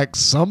cases like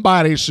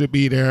somebody should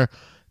be there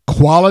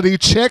quality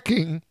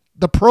checking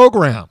the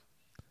program.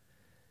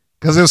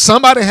 Because if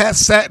somebody had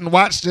sat and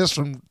watched this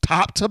from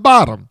top to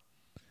bottom,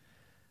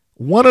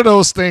 one of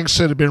those things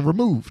should have been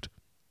removed.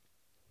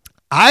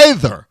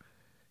 Either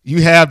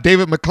you have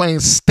David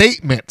McClain's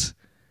statement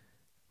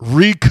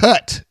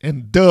recut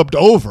and dubbed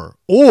over,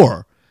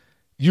 or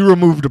you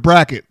remove the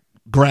bracket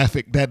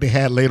graphic that they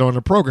had later on in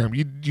the program.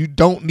 You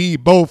don't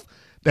need both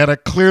that are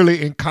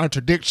clearly in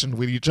contradiction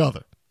with each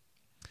other.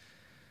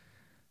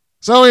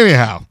 So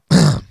anyhow,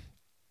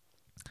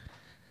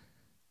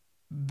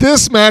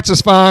 this match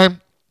is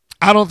fine.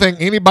 I don't think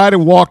anybody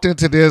walked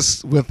into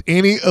this with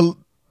any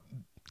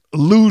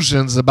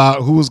illusions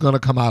about who was going to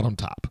come out on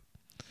top.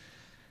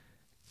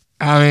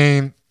 I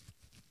mean,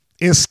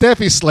 it's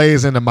Steffi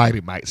Slays and the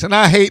Mighty Mites. And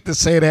I hate to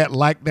say that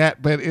like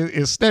that, but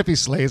it's Steffi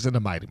Slays and the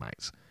Mighty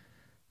Mites.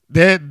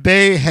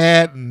 They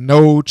had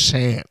no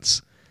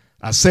chance.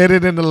 I said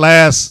it in the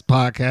last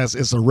podcast.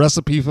 It's a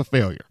recipe for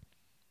failure.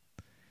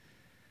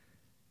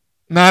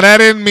 Now, that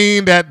didn't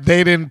mean that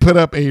they didn't put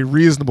up a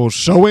reasonable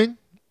showing.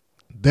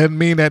 Doesn't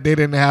mean that they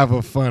didn't have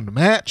a fun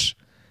match.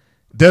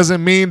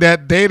 Doesn't mean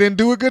that they didn't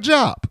do a good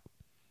job.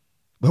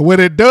 But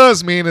what it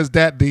does mean is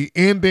that the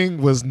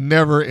ending was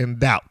never in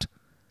doubt.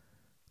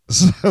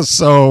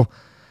 So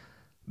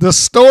the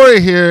story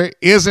here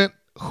isn't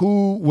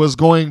who was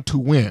going to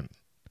win.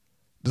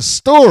 The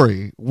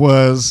story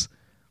was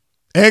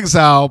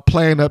Exile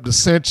playing up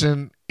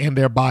dissension in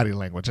their body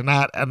language.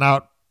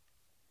 And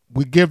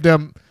we give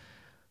them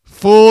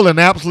full and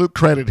absolute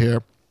credit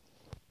here.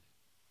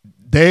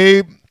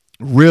 They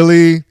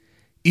really,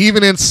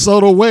 even in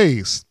subtle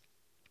ways,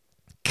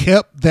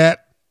 kept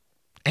that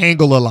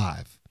angle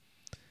alive.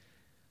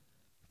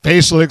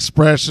 Facial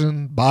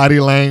expression, body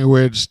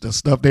language, the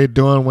stuff they're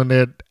doing when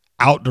they're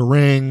out the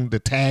ring, the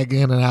tag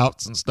in and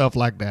outs and stuff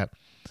like that.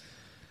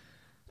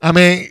 I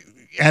mean,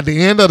 at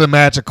the end of the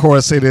match, of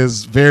course, it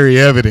is very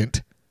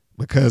evident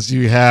because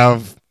you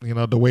have,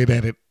 the way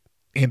that it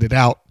ended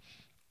out.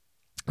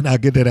 And I'll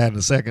get to that in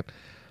a second.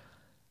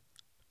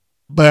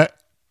 But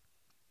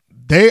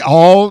they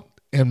all,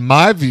 in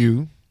my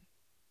view,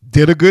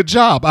 did a good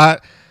job. I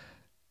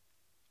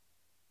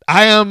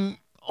am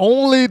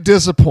only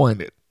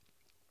disappointed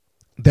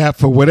that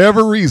for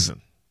whatever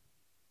reason,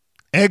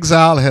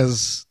 Exile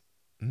has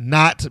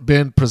not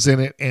been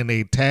presented in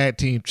a tag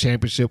team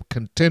championship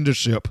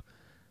contendership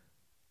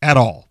at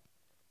all.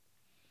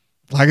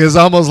 Like, it's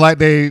almost like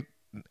they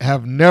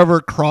have never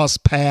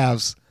crossed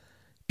paths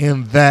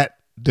in that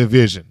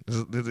division.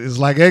 It's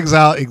like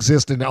Exile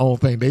exists in their own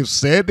thing. They've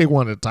said they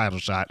wanted a title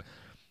shot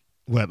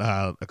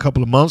a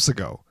couple of months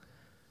ago,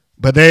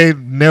 but they've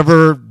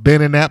never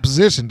been in that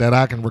position that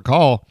I can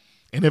recall.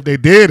 And if they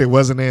did, it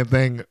wasn't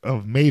anything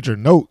of major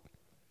note.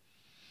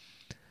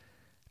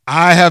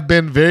 I have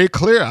been very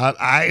clear.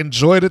 I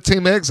enjoy the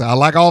Team Exile. I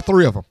like all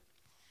three of them.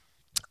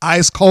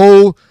 Ice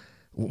Cold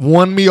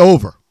won me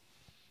over.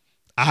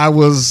 I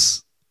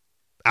was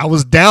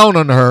down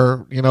on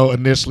her,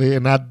 initially,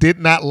 and I did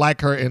not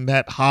like her in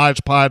that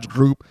hodgepodge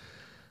group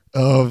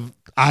of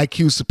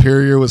IQ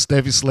Superior with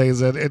Steffi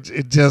Slays.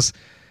 It just,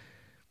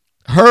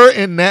 her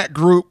in that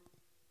group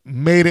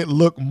made it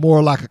look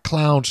more like a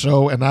clown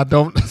show, and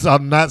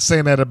I'm not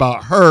saying that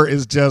about her.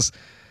 It's just,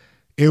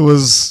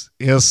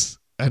 it's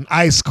an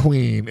ice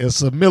queen.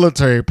 It's a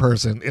military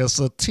person. It's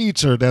a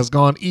teacher that's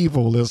gone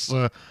evil. It's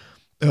a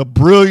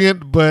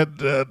brilliant but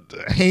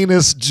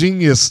heinous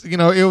genius.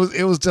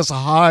 It was just a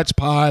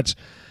hodgepodge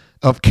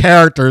of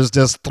characters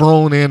just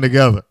thrown in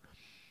together.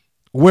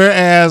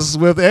 Whereas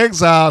with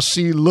Exile,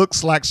 she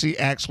looks like she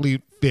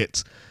actually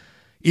fits.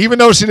 Even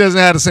though she doesn't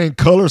have the same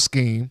color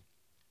scheme,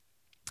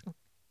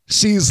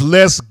 she's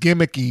less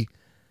gimmicky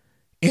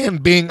in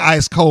being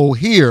ice cold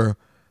here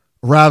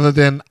rather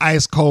than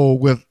ice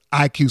cold with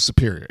IQ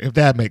Superior, if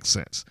that makes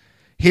sense.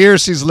 Here,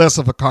 she's less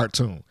of a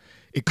cartoon.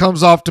 It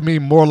comes off to me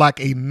more like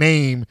a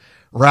name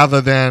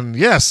rather than,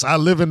 yes, I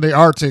live in the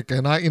Arctic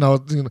and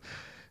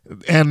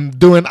and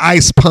doing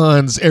ice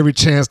puns every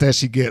chance that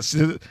she gets.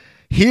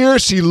 Here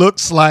she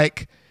looks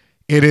like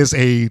it is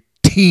a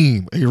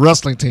team, a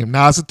wrestling team.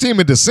 Now, it's a team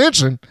in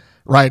dissension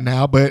right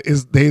now, but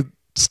they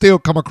still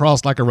come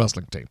across like a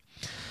wrestling team.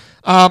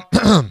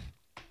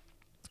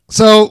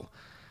 So,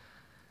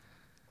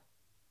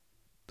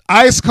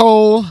 Ice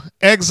Cold,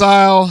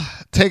 Exile,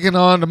 taking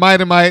on the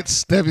Mighty Mites,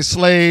 Stevie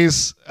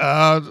Slays.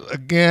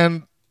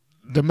 Again,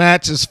 the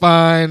match is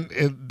fine.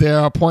 There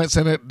are points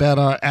in it that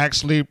are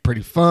actually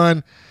pretty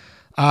fun.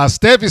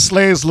 Stevie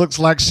Slays looks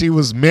like she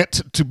was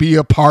meant to be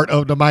a part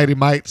of the Mighty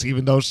Mites,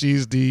 even though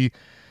she's the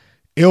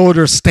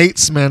elder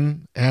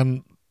statesman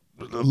and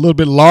a little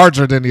bit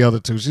larger than the other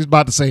two. She's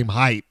about the same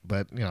height,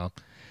 but,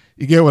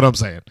 you get what I'm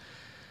saying.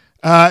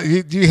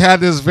 You had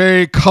this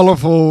very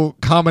colorful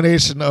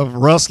combination of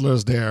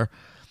wrestlers there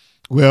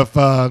with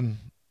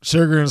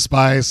Sugar and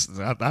Spice.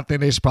 I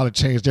think they should probably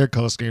change their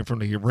color scheme from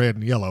the red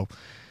and yellow.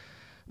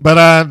 But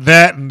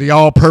that and the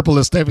all purple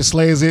and Stevie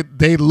Slays,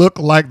 they look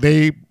like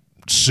they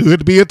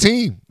should be a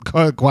team,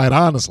 quite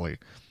honestly,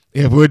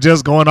 if we're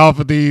just going off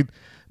of the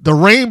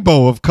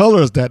rainbow of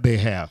colors that they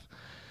have.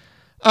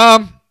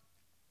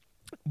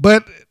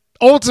 But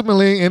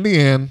ultimately, in the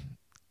end,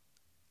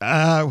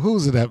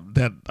 who's it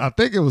that I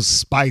think it was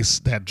Spice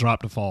that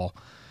dropped the fall.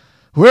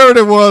 Whoever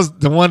it was,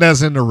 the one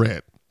that's in the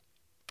red.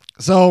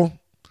 So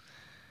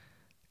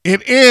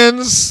it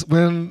ends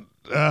when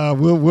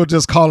we'll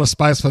just call her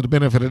Spice for the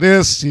benefit of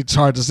this. She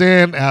charges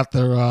in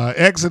after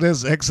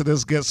Exodus.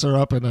 Exodus gets her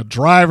up in a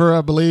driver,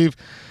 I believe.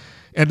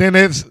 And then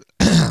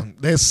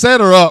they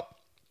set her up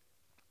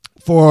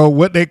for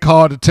what they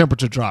call the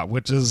temperature drop,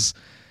 which is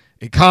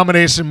a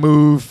combination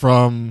move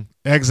from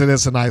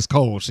Exodus and Ice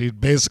Cold. She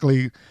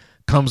basically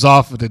comes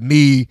off of the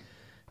knee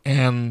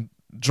and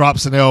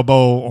drops an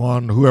elbow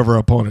on whoever her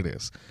opponent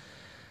is.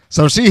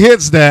 So she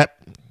hits that,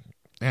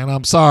 and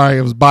I'm sorry,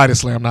 it was body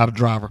slam, not a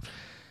driver.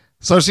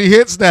 So she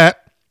hits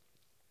that,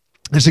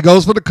 and she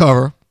goes for the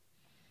cover.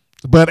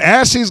 But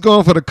as she's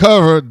going for the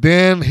cover,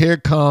 then here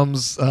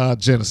comes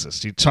Genesis.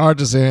 She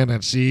charges in,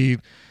 and she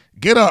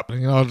get up.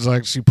 It's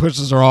like she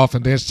pushes her off,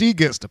 and then she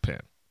gets the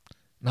pin.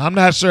 Now, I'm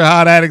not sure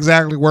how that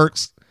exactly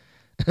works.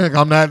 I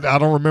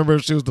don't remember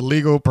if she was the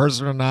legal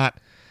person or not.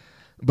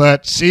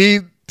 But she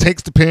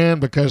takes the pin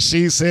because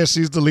she says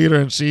she's the leader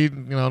and she's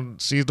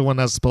the one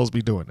that's supposed to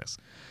be doing this.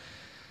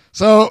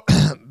 So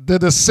the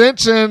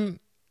dissension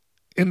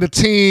in the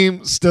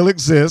team still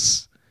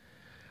exists.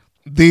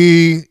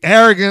 The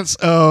arrogance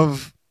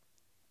of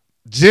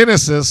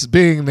Genesis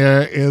being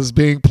there is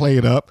being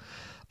played up.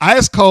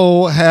 Ice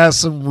Cold has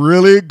some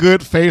really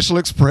good facial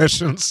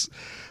expressions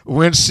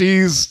when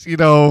she's,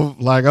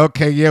 like,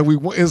 okay, yeah,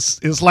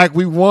 it's like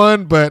we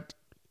won, but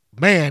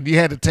man, you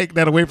had to take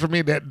that away from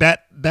me,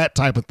 that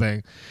type of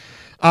thing.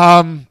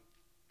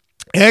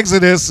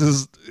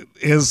 Exodus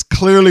is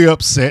clearly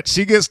upset.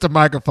 She gets the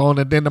microphone,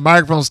 and then the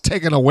microphone's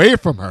taken away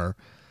from her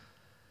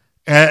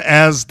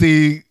as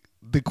the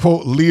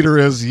quote leader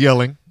is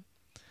yelling.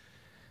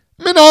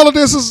 I mean, all of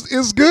this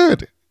is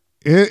good.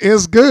 It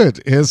is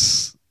good.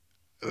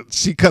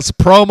 She cuts a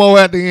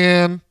promo at the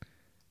end.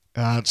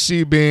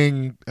 She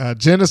being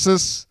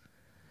Genesis,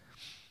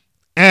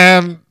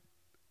 and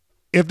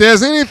if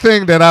there's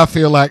anything that I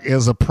feel like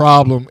is a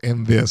problem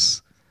in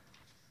this,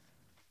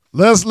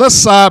 let's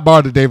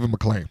sidebar to David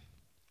McClain.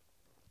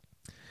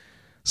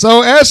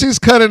 So as she's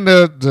cutting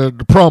the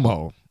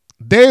promo,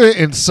 David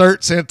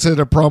inserts into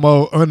the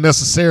promo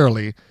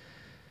unnecessarily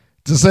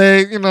to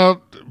say,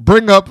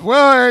 bring up,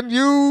 well, and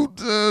you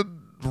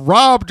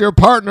robbed your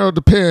partner of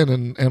the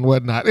pin and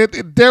whatnot.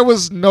 There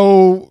was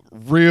no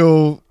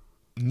real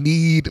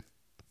need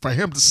for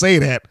him to say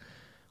that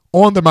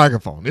on the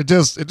microphone. It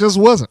just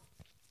wasn't.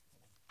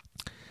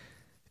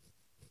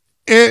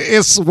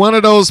 It's one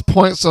of those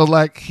points of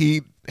like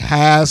he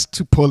has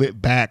to pull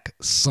it back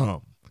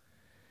some.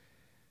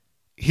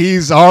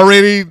 He's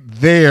already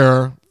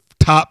there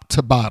top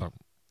to bottom,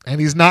 and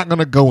he's not going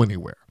to go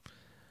anywhere.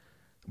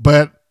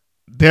 But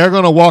they're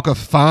going to walk a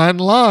fine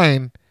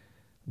line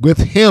with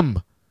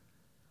him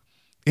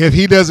if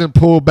he doesn't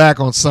pull back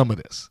on some of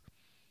this.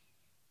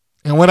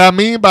 And what I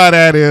mean by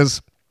that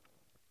is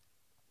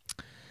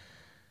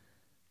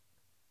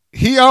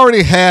he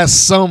already has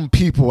some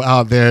people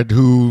out there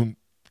who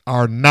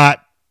are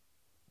not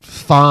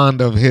fond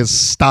of his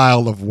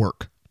style of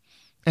work.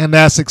 And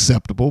that's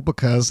acceptable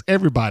because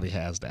everybody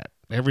has that.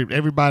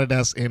 Everybody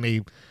that's in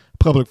a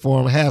public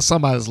forum has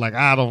somebody that's like,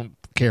 I don't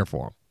care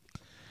for him.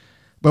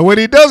 But what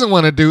he doesn't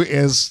want to do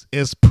is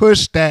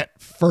push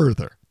that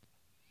further.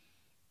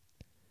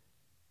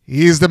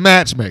 He's the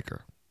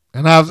matchmaker.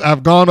 And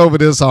I've gone over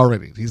this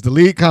already. He's the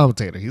lead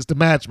commentator. He's the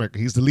matchmaker.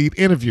 He's the lead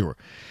interviewer.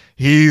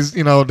 He's,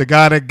 the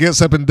guy that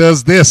gets up and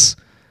does this.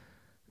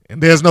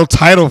 And there's no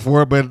title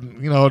for it,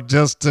 but,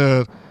 just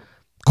to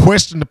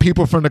question the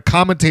people from the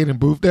commentating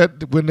booth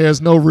that when there's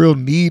no real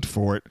need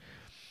for it.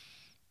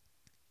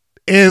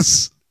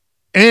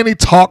 And he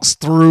talks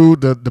through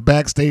the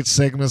backstage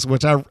segments,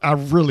 which I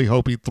really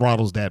hope he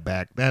throttles that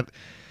back.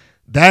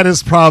 That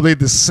is probably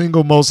the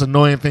single most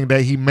annoying thing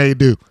that he may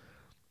do,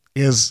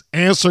 is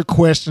answer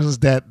questions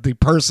that the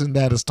person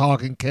that is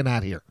talking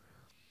cannot hear.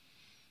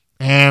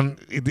 And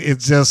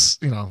it's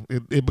just,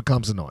 it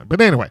becomes annoying.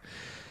 But anyway,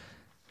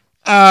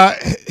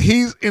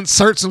 he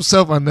inserts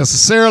himself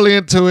unnecessarily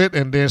into it,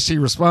 and then she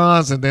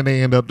responds, and then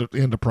they end up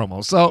in the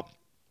promo. So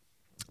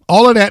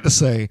all of that to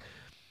say,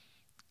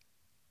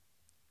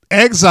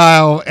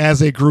 Exile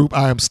as a group,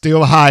 I am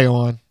still high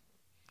on.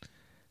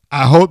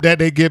 I hope that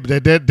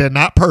they're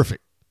not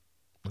perfect.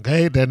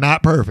 Okay, they're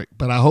not perfect,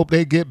 but I hope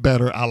they get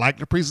better. I like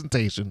the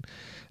presentation.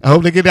 I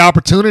hope they get the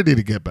opportunity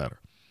to get better.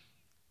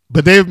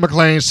 But Dave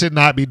McClain should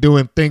not be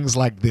doing things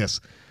like this.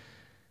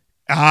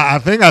 I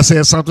think I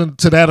said something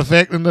to that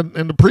effect in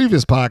the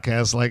previous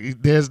podcast.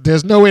 Like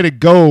there's no way to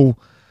go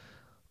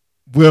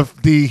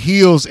with the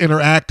heels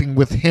interacting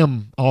with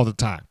him all the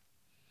time.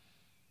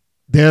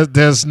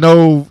 There's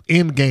no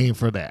end game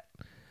for that,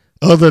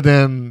 other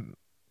than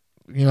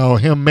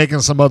him making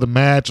some other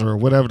match or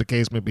whatever the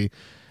case may be.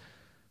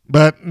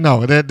 But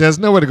no, there's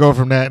no way to go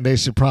from that, and they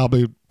should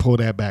probably pull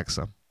that back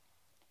some.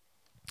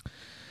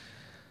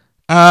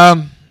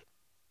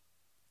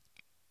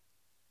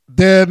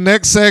 The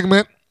next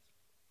segment,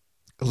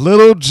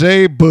 Little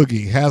J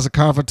Boogie has a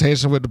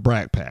confrontation with the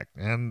Brat Pack.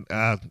 And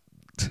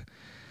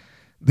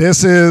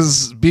this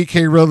is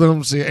BK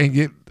Rhythms, and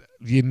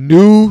you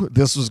knew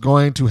this was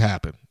going to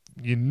happen.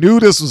 You knew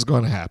this was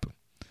going to happen.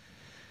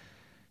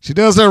 She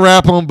does her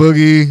rap on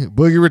Boogie.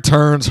 Boogie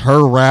returns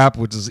her rap,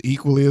 which is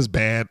equally as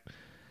bad.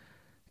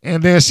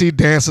 And then she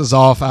dances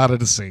off out of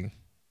the scene.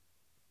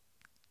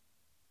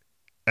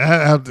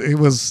 It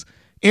was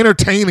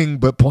entertaining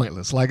but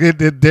pointless. Like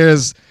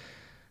this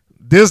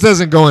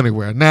doesn't go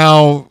anywhere.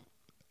 Now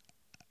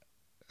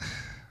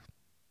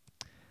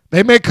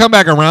they may come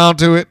back around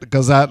to it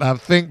because I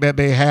think that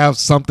they have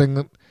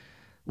something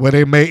where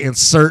they may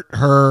insert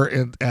her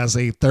as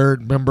a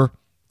third member.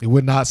 It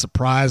would not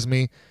surprise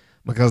me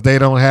because they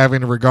don't have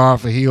any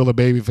regard for heel or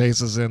baby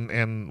faces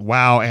and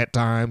wow at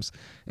times,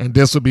 and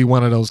this would be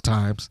one of those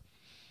times.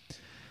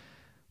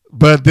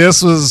 But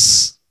this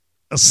was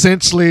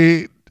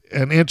essentially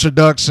an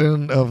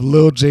introduction of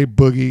Lil J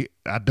Boogie,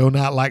 I do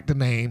not like the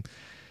name,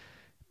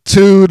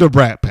 to the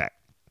Brat Pack.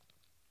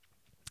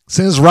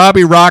 Since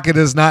Robbie Rocket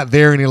is not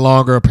there any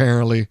longer,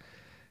 apparently,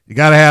 you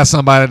got to have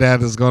somebody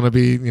that is going to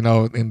be,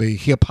 in the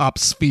hip-hop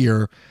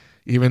sphere,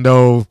 even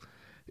though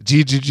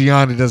Gigi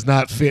Gianni does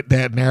not fit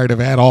that narrative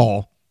at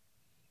all.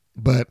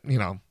 But,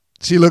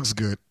 she looks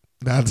good.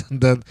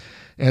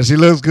 And she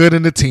looks good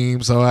in the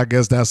team, so I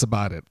guess that's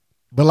about it.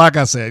 But like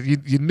I said,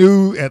 you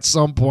knew at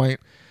some point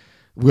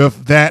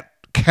with that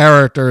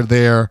character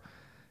there,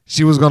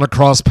 she was going to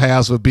cross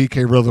paths with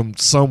BK Rhythm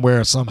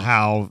somewhere,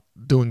 somehow,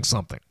 doing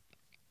something.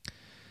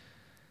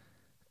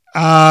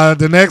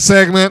 The next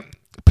segment,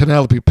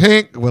 Penelope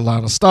Pink with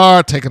Lana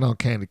Starr taking on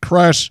Candy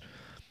Crush.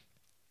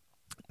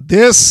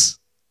 This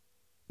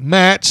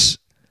match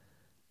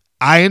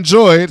I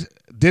enjoyed.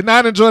 Did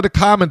not enjoy the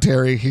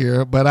commentary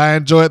here, but I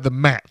enjoyed the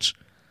match.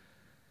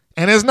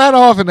 And it's not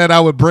often that I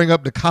would bring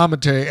up the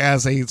commentary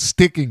as a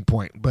sticking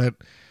point, but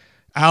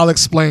I'll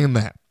explain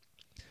that.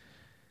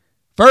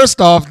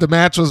 First off, the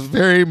match was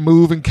very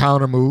move and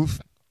counter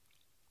move.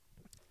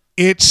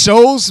 It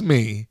shows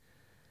me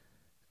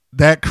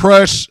that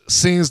Crush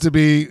seems to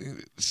be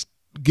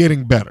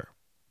getting better.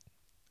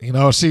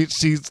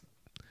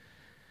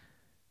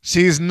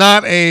 She's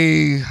not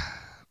a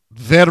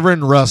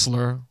veteran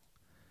wrestler.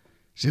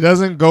 She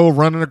doesn't go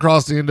running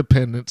across the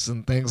independents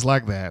and things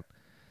like that.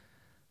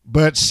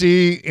 But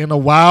she, in a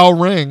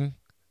wild ring,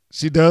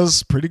 she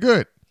does pretty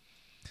good.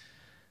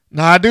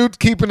 Now, I do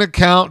keep in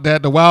account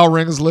that the wild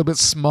ring is a little bit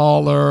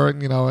smaller,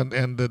 and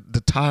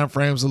the time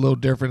frame's a little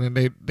different,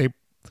 and they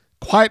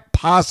quite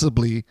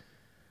possibly,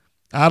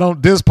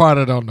 this part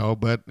I don't know,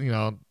 but,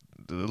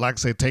 like I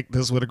say, take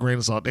this with a grain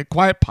of salt. They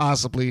quite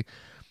possibly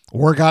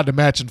work out the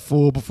match in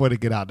full before they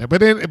get out there.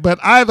 But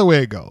either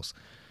way it goes,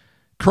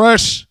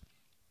 Crush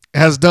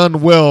has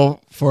done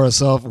well for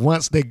herself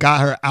once they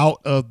got her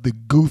out of the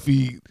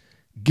goofy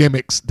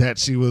gimmicks that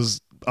she was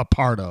a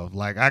part of.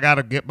 Like, I got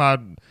to get my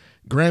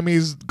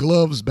Grammy's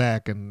gloves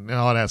back and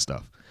all that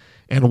stuff.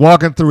 And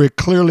walking through a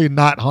clearly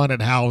not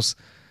haunted house,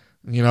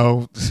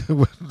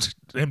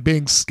 and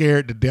being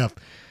scared to death.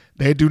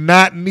 They do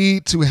not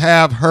need to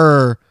have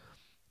her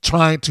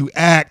trying to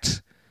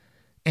act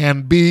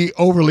and be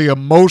overly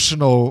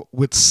emotional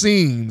with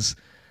scenes.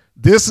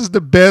 This is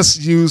the best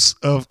use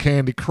of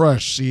Candy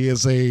Crush. She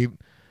is a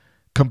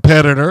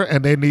competitor,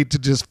 and they need to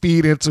just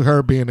feed into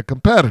her being a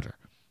competitor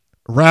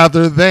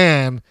rather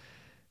than,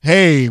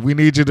 hey, we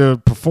need you to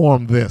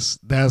perform this.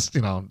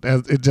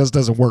 It just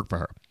doesn't work for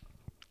her.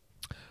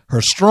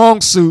 Her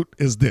strong suit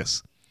is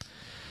this.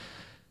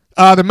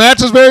 The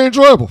match is very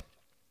enjoyable,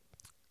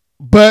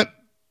 but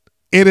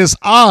it is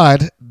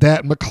odd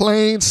that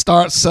McClain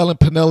starts selling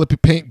Penelope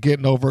Pink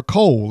getting over a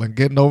cold and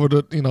getting over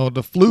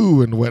the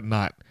flu and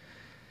whatnot.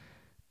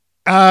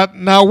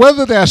 Now,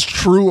 whether that's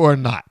true or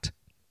not,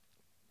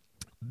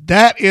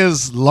 that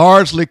is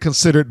largely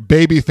considered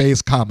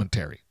babyface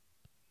commentary.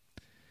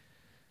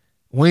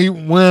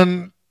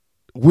 When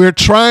we're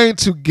trying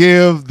to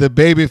give the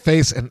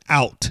babyface an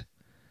out,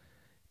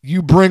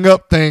 you bring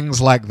up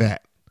things like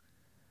that.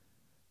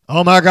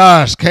 oh my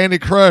gosh, Candy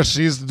Crush,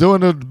 she's doing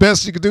the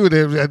best she could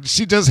do.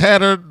 She just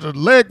had her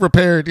leg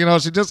repaired.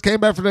 She just came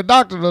back from the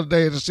doctor the other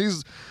day, and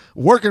she's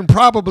working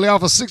probably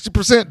off of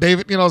 60%,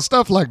 David,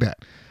 stuff like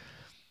that.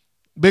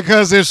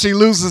 Because if she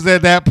loses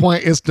at that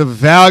point, it's the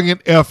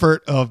valiant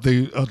effort of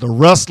the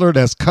wrestler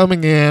that's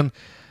coming in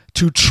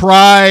to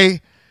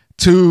try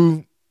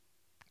to,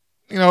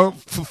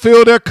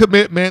 fulfill their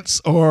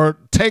commitments or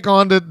take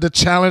on the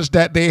challenge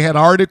that they had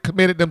already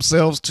committed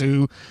themselves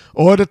to,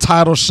 or the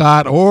title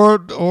shot,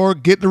 or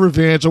get the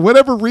revenge, or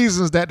whatever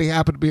reasons that they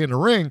happen to be in the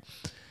ring.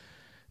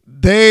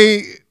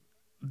 They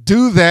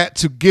do that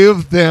to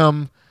give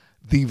them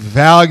the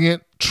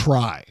valiant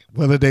try,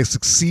 whether they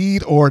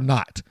succeed or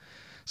not.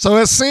 So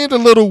it seemed a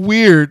little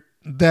weird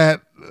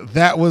that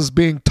was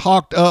being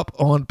talked up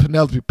on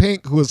Penelope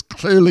Pink, who is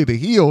clearly the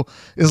heel.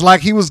 It's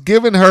like he was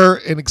giving her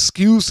an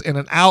excuse and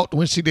an out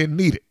when she didn't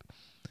need it.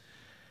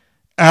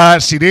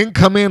 She didn't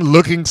come in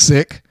looking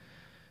sick.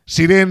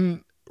 She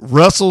didn't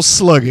wrestle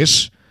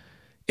sluggish.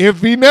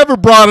 If he never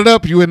brought it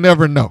up, you would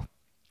never know.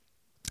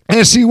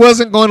 And she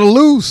wasn't going to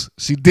lose.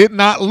 She did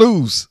not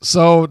lose.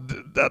 So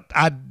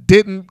I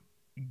didn't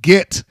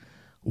get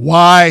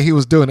why he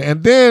was doing it.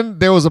 And then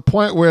there was a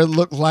point where it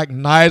looked like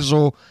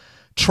Nigel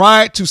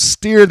tried to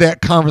steer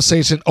that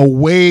conversation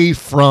away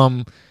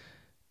from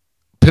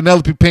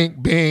Penelope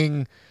Pink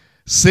being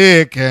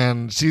sick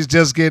and she's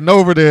just getting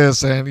over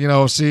this, and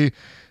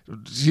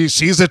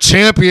she's a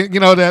champion.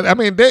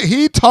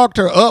 He talked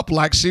her up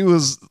like she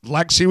was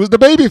the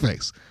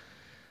babyface.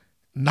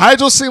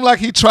 Nigel seemed like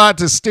he tried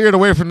to steer it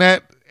away from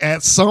that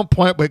at some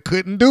point, but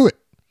couldn't do it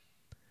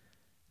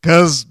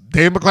because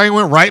Dave McClain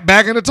went right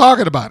back into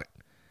talking about it.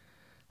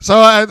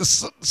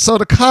 So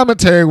the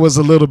commentary was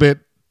a little bit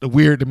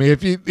weird to me.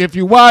 If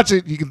you watch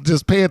it, you can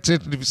just pay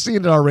attention. If you've seen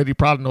it already, you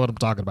probably know what I'm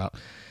talking about.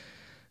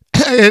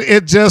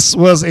 It just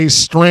was a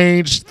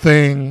strange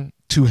thing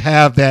to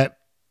have that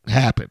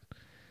happen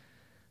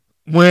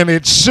when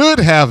it should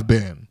have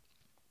been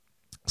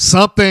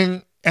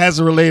something as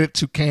it related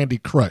to Candy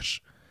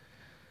Crush.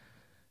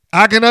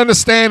 I can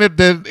understand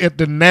if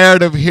the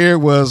narrative here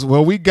was,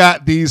 well, we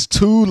got these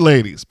two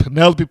ladies.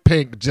 Penelope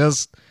Pink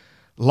just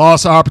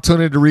lost the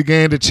opportunity to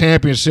regain the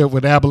championship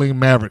with Abilene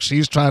Maverick.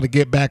 She's trying to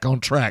get back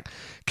on track.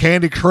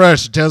 Candy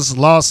Crush just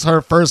lost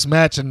her first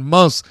match in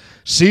months.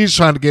 She's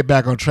trying to get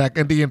back on track.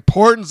 And the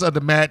importance of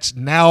the match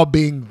now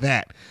being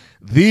that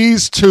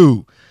these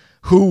two,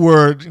 who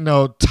were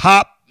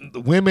top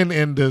women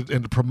in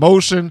the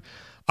promotion,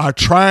 are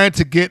trying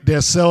to get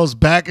themselves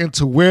back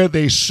into where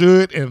they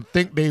should and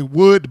think they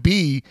would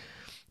be,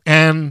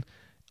 and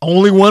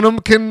only one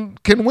of them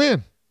can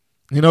win.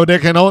 There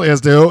can only, as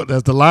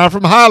the line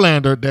from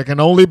Highlander, there can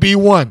only be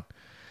one.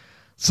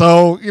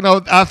 So,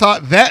 I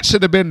thought that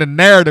should have been the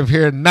narrative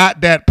here,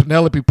 not that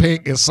Penelope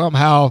Pink is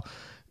somehow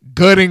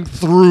gutting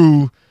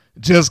through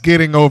just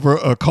getting over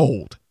a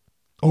cold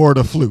or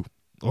the flu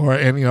or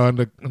and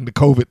the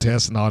COVID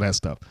test and all that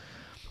stuff.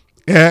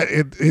 Yeah,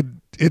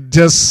 it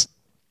just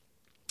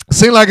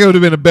seemed like it would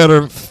have been a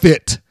better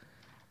fit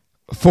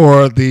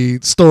for the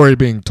story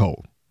being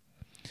told.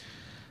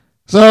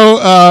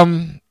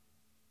 So,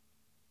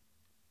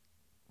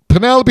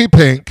 Penelope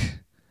Pink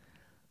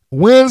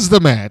wins the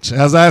match,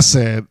 as I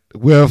said,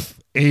 with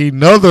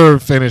another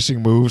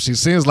finishing move. She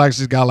seems like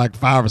she's got like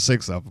 5 or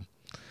 6 of them.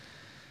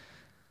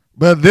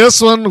 But this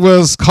one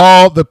was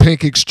called the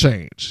Pink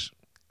Exchange.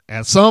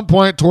 At some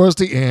point towards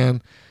the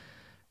end,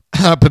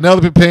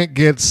 Penelope Pink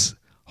gets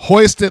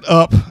hoisted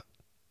up.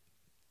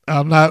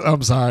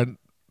 I'm sorry.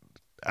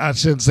 I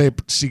shouldn't say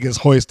she gets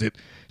hoisted.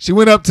 She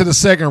went up to the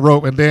second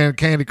rope, and then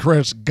Candy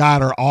Crush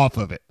got her off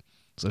of it.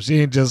 So she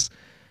didn't just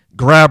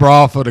grab her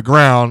off of the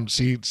ground.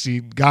 She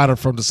got her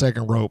from the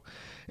second rope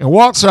and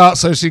walks her out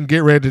so she can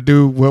get ready to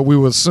do what we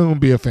would soon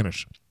be a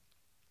finish.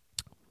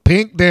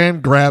 Pink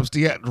then rakes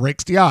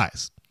the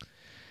eyes.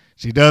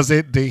 She does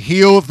the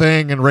heel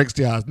thing and rakes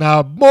the eyes.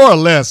 Now, more or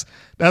less,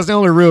 that's the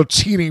only real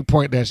cheating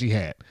point that she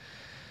had.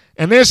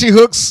 And then she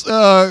hooks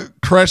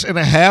Crush in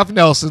a half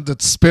Nelson to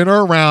spin her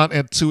around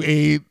into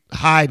a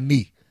high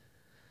knee.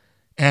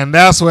 And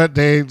that's what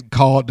they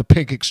called the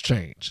Pink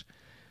Exchange.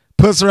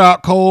 Puts her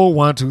out cold,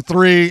 1, 2,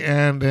 3,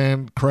 and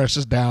then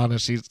crashes down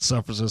and she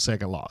suffers her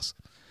second loss.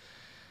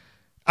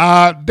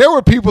 There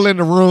were people in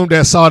the room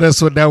that saw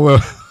this one that were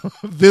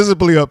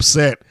visibly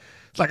upset.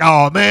 It's like,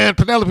 oh man,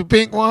 Penelope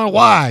Pink won.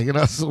 Why?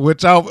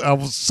 Which I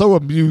was so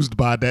amused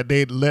by that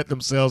they let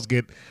themselves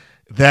get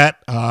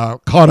that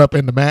caught up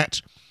in the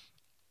match.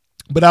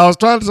 But I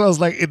was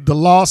like, the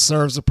loss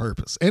serves a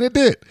purpose. And it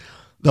did.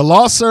 The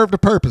loss served a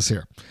purpose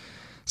here.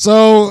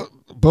 So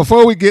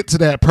before we get to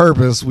that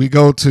purpose, we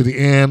go to the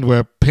end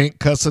where Pink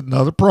cuts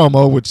another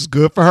promo, which is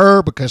good for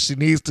her because she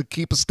needs to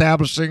keep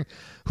establishing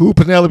who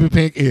Penelope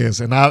Pink is.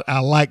 And I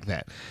like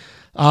that.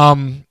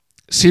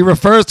 She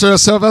refers to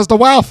herself as the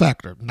Wow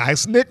Factor.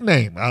 Nice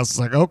nickname. I was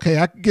like, okay,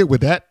 I can get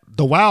with that.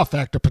 The Wow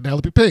Factor,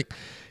 Penelope Pink.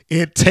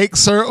 It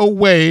takes her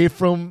away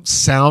from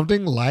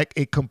sounding like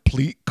a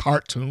complete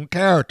cartoon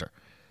character.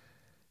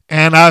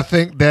 And I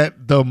think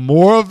that the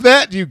more of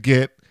that you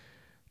get,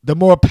 the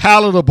more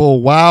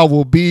palatable WoW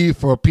will be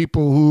for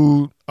people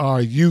who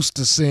are used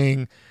to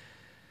seeing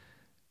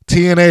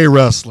TNA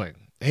wrestling,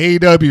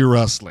 AEW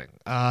wrestling,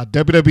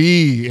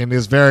 WWE in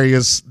its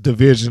various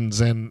divisions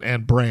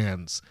and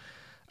brands,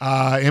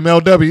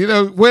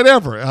 MLW,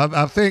 whatever.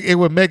 I think it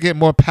would make it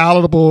more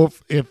palatable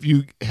if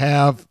you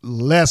have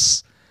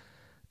less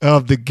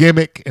of the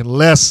gimmick and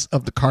less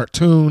of the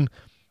cartoon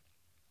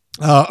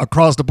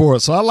across the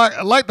board. So I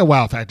like the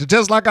wow factor.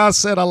 Just like I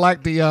said, I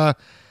like the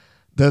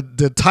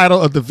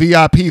title of the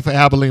VIP for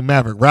Abilene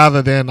Maverick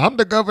rather than I'm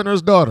the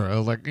governor's daughter. I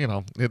was like,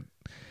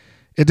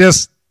 it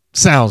just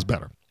sounds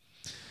better.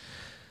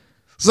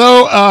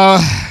 So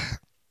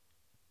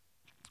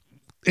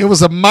it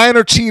was a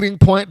minor cheating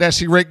point that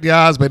she raked the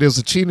odds, but it was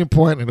a cheating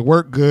point and it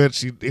worked good.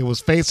 It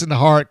was facing the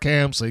hard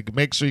cam, so you could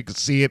make sure you could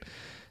see it.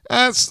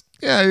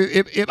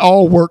 It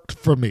all worked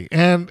for me.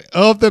 And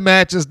of the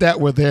matches that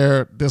were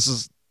there, this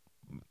is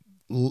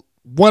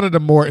one of the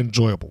more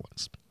enjoyable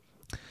ones.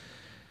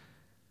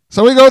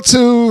 So we go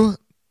to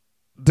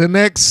the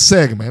next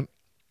segment,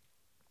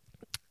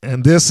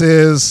 and this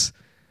is,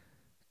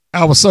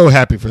 I was so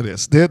happy for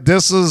this.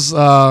 This is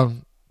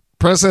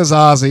Princess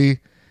Ozzy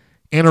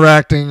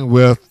interacting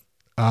with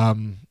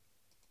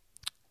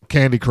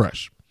Candy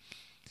Crush.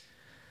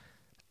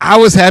 I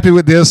was happy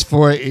with this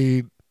for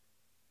a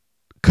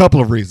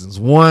couple of reasons.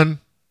 One,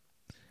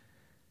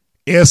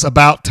 it's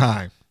about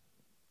time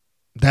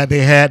that they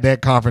had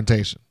that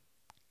confrontation.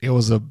 It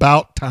was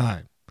about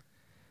time.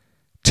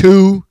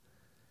 Two,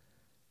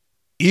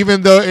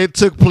 even though it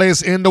took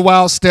place in the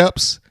Wild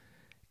Steps,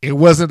 it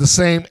wasn't the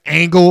same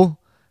angle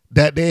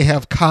that they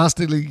have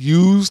constantly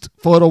used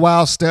for the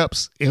Wild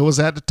Steps. It was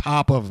at the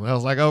top of them. I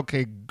was like,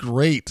 okay,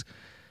 great.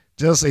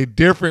 Just a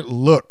different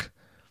look.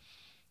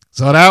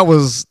 So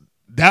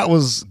that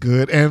was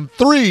good. And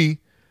three,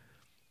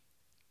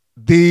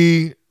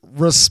 the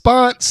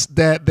response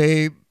that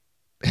they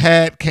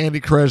had Candy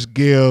Crush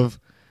give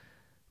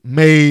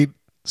made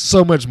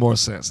so much more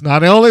sense. Now,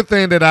 the only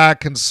thing that I'm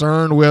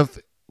concerned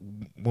with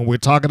when we're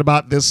talking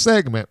about this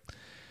segment,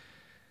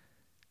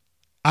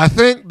 I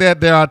think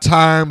that there are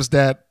times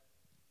that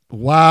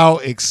WoW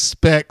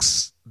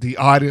expects the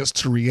audience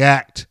to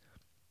react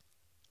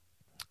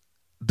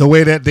the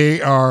way that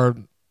they are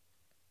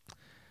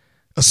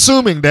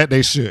assuming that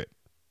they should.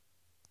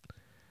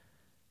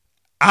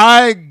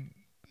 I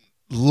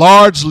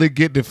largely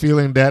get the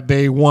feeling that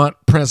they want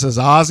Princess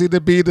Ozzy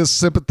to be the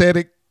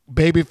sympathetic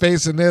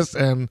babyface in this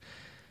and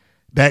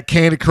that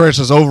Candy Crush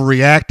is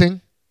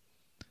overreacting.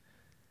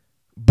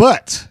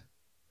 But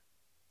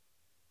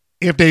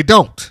if they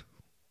don't,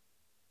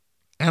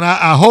 and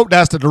I hope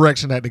that's the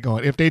direction that they're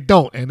going. If they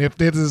don't, and if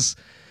this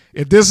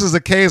is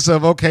a case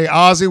of, okay,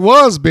 Ozzy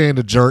was being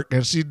a jerk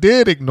and she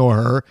did ignore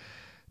her,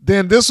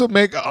 then this would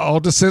make all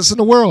the sense in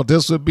the world.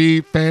 This would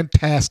be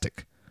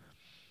fantastic.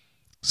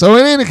 So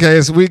in any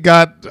case, we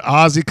got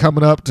Ozzy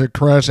coming up to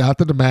Crush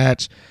after the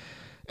match,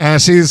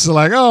 and she's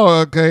like,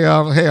 "Oh, okay,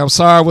 hey, I'm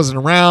sorry I wasn't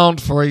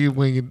around for you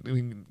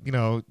when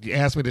you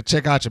asked me to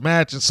check out your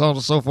match and so on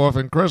and so forth."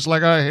 And Crush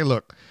like, "All right, hey,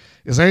 look,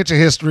 it's ancient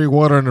history,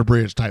 water under the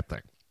bridge type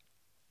thing."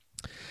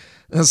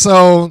 And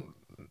so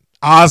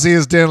Ozzy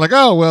is then like,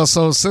 "Oh, well,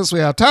 so since we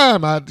have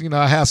time, I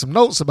have some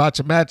notes about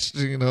your match,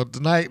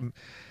 tonight,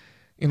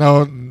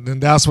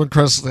 and that's when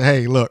Crush said,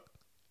 hey, look,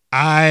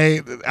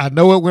 I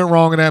know what went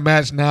wrong in that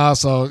match now,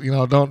 so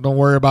don't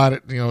worry about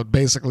it.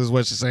 Basically is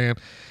what she's saying."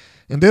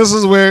 And this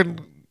is where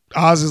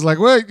Ozzy's like,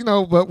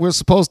 "Well, but we're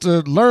supposed to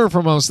learn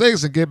from our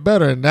mistakes and get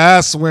better." And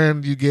that's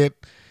when you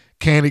get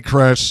Candy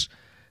Crush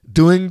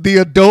doing the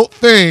adult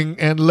thing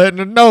and letting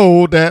her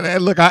know that, hey,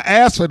 look, I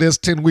asked for this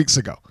 10 weeks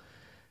ago.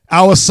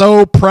 I was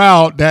so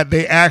proud that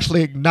they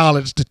actually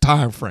acknowledged the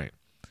time frame.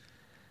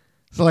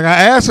 So I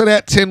asked for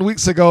that 10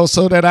 weeks ago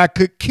so that I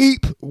could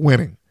keep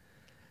winning.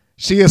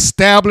 She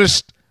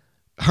established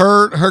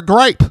her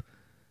gripe.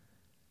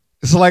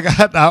 It's like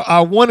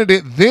I wanted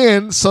it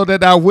then so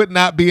that I would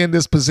not be in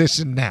this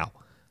position now,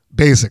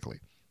 basically.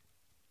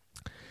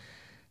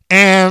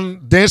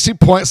 And then she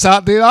points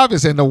out the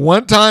obvious. And the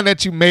one time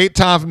that you made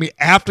time for me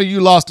after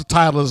you lost the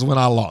title is when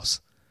I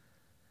lost.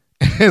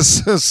 And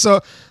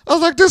so I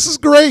was like, this is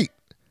great.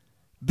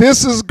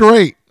 This is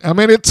great. I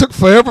mean, it took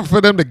forever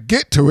for them to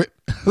get to it.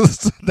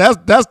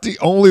 That's the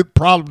only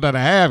problem that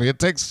I have. It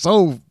takes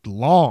so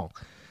long.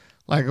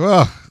 Like,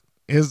 well,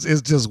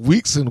 it's just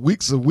weeks and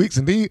weeks and weeks.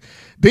 And then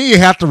you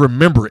have to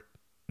remember it.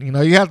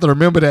 You have to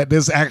remember that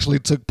this actually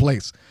took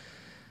place.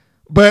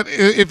 But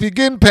if you're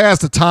getting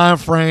past the time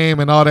frame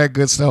and all that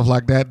good stuff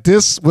like that,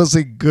 this was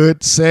a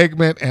good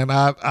segment. And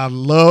I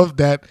love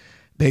that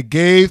they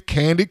gave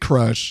Candy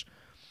Crush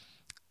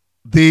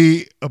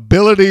the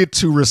ability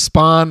to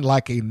respond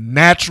like a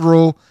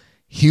natural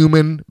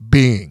human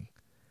being.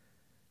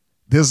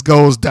 This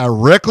goes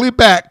directly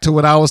back to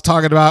what I was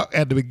talking about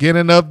at the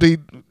beginning of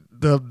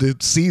the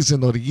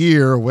season or the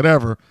year or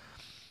whatever,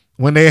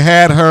 when they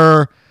had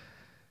her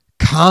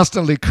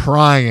constantly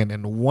crying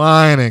and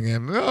whining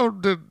and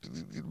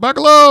my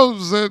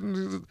gloves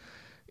and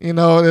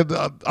all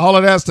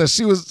of that stuff.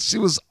 She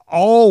was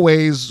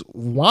always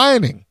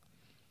whining.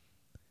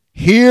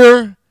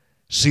 Here,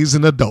 she's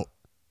an adult.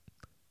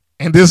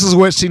 And this is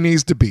what she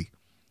needs to be.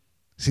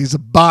 She's a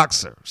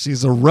boxer.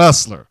 She's a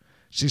wrestler.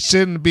 She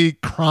shouldn't be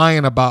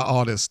crying about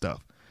all this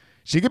stuff.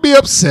 She could be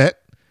upset.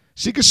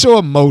 She could show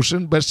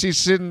emotion, but she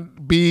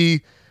shouldn't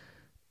be,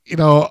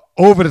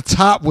 over the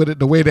top with it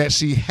the way that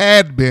she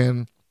had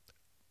been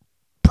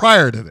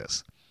prior to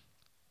this.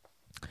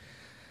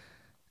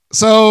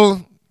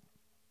 So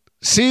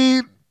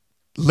she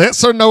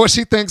lets her know what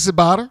she thinks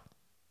about her.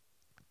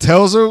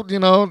 Tells her,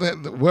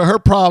 that what her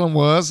problem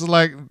was.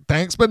 Like,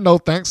 thanks, but no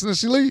thanks. And then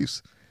she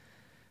leaves.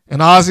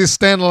 And Ozzy's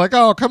standing like,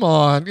 oh, come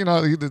on.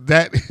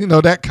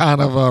 That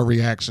kind of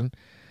reaction.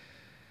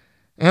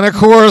 And of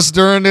course,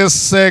 during this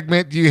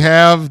segment, you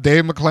have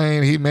Dave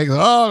McClain. He makes,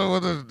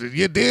 oh,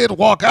 you did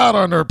walk out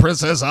on her,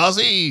 Princess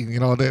Ozzy.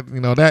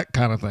 That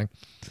kind of thing.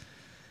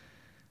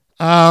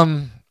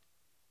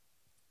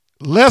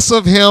 Less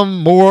of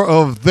him, more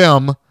of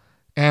them.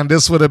 And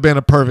this would have been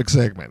a perfect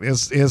segment.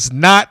 It's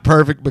not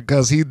perfect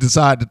because he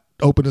decided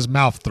to open his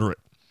mouth through it.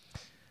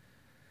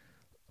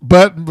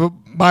 But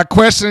my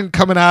question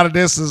coming out of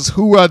this is,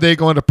 who are they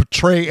going to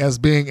portray as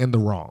being in the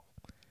wrong?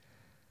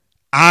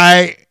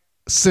 I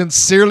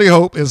sincerely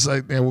hope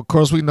and of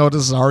course we know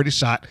this is already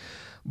shot,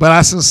 but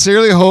I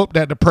sincerely hope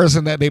that the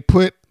person that they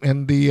put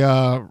in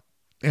the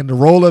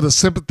role of the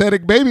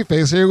sympathetic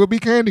babyface here will be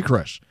Candy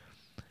Crush.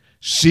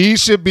 She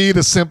should be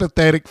the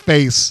sympathetic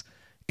face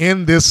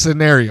in this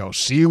scenario.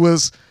 She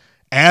was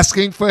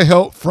asking for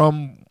help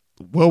from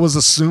what was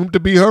assumed to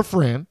be her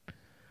friend,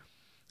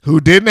 who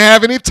didn't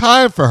have any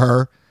time for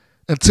her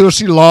until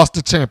she lost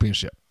the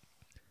championship.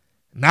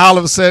 Now all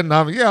of a sudden,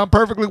 I'm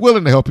perfectly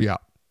willing to help you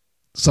out.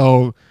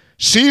 So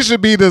she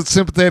should be the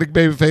sympathetic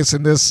babyface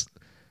in this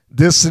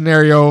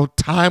scenario.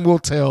 Time will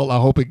tell. I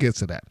hope it gets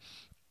to that.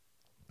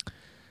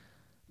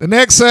 The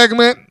next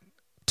segment,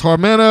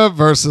 Tormenta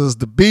versus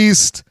the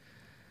Beast.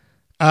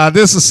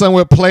 This is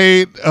somewhat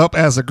played up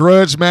as a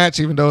grudge match,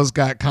 even though it's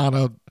got kind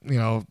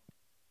of,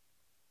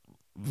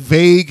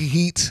 vague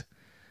heat.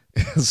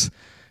 is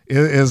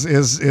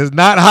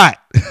not hot.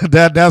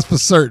 That's for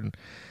certain.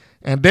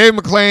 And Dave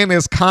McClain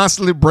is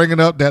constantly bringing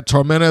up that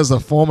Tormenta is a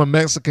former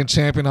Mexican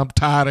champion. I'm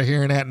tired of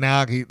hearing that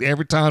now.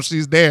 Every time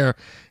she's there,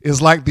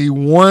 is like the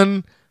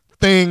one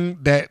thing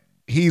that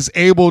he's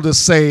able to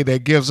say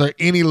that gives her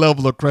any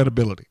level of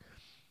credibility.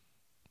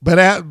 But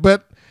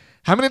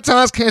how many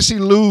times can she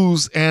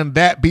lose and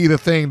that be the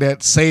thing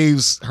that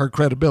saves her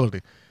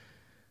credibility?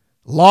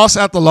 Loss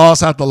after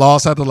loss after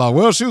loss after loss.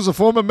 Well, she was a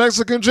former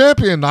Mexican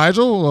champion,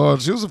 Nigel. Or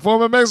she was a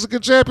former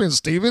Mexican champion,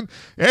 Steven.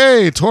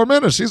 Hey,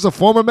 Tormenta, she's a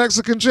former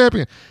Mexican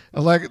champion.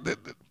 Like,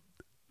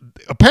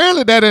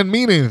 apparently that didn't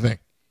mean anything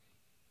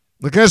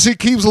because she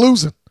keeps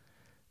losing.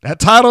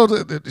 That title,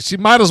 she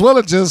might as well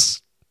have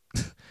just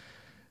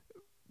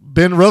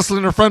been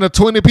wrestling in front of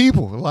 20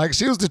 people. Like,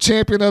 she was the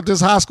champion of this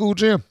high school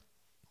gym.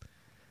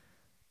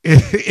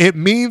 It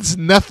means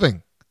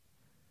nothing.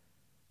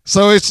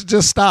 So it should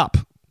just stop.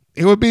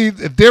 It would be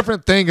a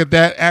different thing if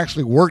that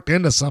actually worked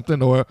into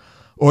something, or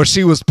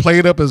she was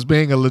played up as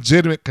being a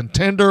legitimate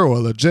contender or a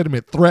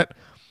legitimate threat.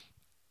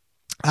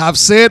 I've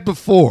said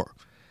before,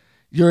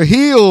 your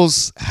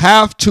heels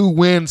have to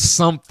win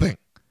something.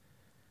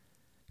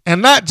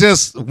 And not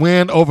just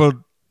win over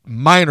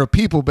minor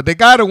people, but they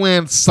got to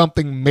win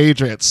something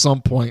major at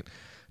some point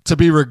to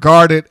be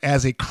regarded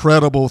as a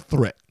credible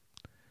threat.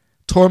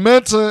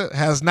 Tormenta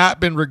has not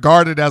been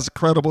regarded as a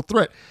credible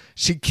threat.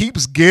 She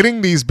keeps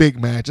getting these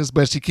big matches,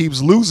 but she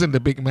keeps losing the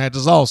big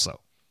matches also.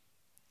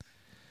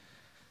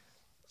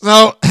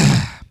 So,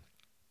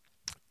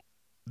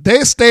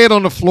 they stayed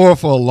on the floor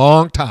for a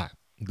long time,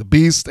 the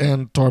Beast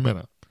and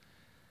Tormenta,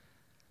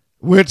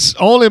 which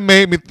only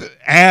made me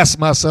ask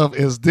myself,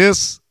 is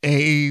this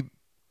a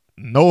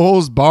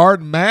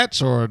no-holds-barred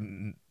match or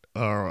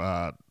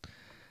no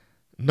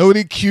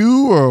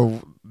DQ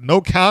or no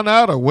count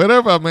out or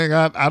whatever? I mean,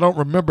 I don't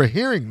remember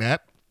hearing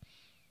that.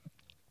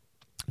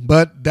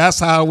 But that's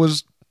how it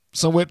was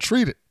somewhat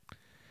treated.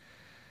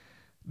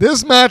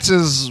 This match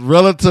is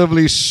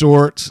relatively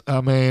short.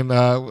 I mean,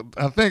 I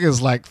think it's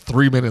like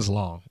 3 minutes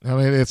long. I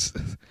mean, it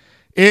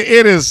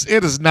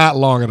is not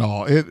long at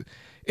all.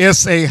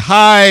 It's a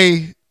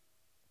high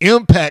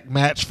impact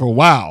match for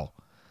WoW,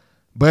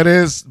 but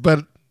it's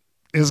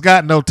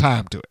got no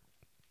time to it.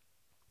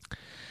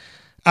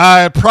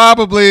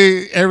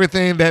 Probably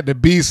everything that the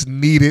Beast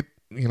needed,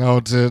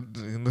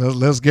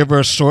 let's give her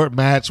a short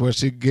match where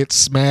she gets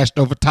smashed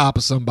over top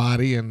of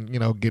somebody and,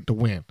 get the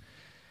win,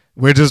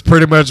 which is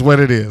pretty much what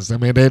it is. I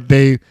mean,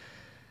 they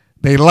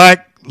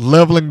like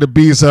leveling the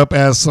Beast up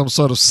as some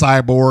sort of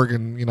cyborg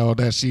and,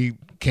 that she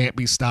can't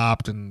be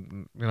stopped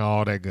and,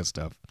 all that good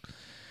stuff.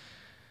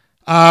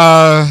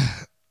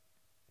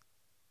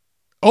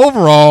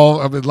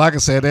 Overall, I mean, like I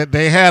said,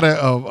 they had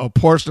a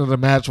portion of the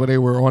match where they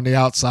were on the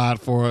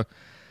outside for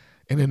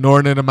an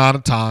inordinate amount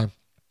of time.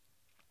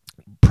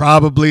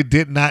 Probably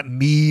did not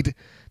need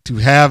to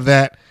have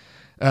that.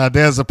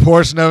 There's a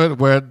portion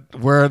of it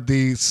where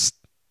the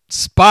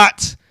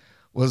spot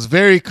was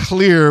very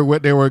clear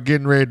what they were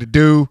getting ready to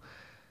do,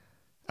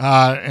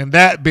 and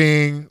that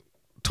being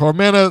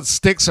Tormenta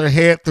sticks her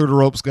head through the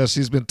ropes because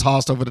she's been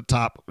tossed over the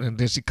top, and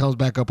then she comes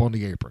back up on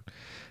the apron.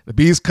 The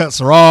Beast cuts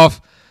her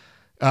off.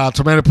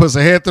 Tormenta puts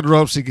her head through the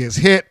ropes. She gets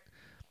hit,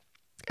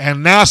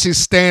 and now she's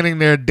standing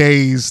there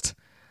dazed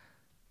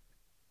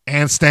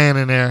and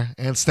standing there,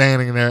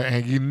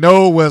 and you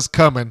know what's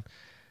coming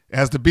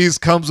as the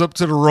Beast comes up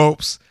to the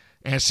ropes,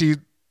 and she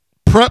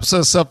preps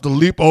herself to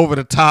leap over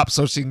the top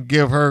so she can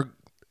give her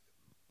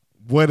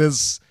what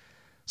is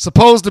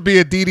supposed to be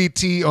a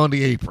DDT on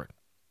the apron.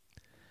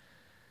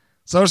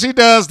 So she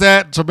does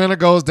that. Tormenta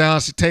goes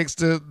down. She takes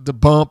the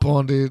bump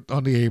on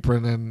the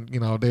apron, and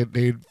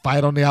they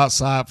fight on the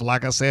outside for,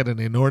 like I said, an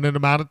inordinate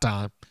amount of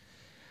time.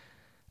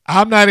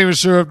 I'm not even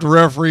sure if the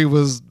referee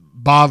was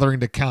bothering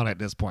to count at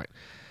this point.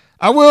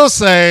 I will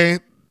say,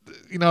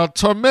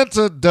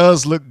 Tormenta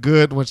does look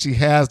good when she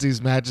has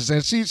these matches,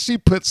 and she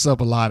puts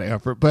up a lot of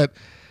effort, but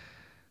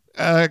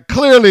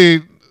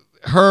clearly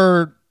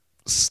her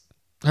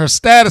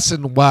status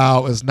in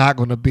WoW is not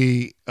going to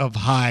be of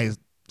high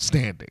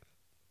standing.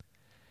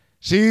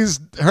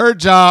 Her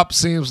job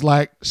seems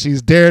like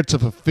she's there to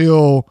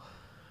fulfill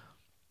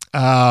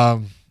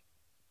the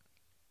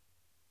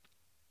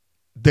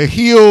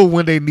heel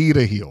when they need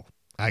a heel,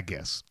 I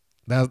guess.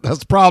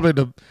 That's probably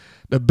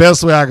the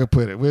best way I could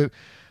put it. We're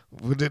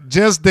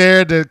just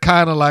there to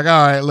kind of like,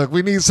 all right, look,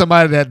 we need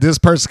somebody that this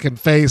person can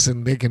face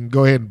and they can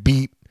go ahead and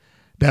beat.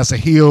 That's a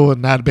heel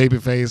and not a baby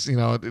face.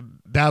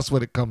 That's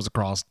what it comes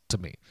across to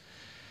me.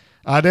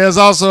 There's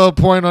also a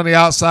point on the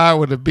outside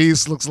where the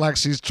Beast looks like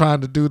she's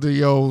trying to do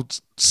the old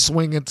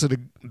swing into the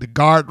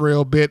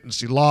guardrail bit, and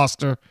she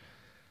lost her.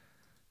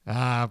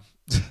 I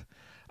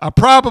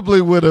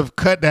probably would have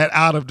cut that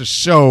out of the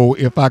show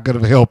if I could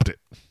have helped it.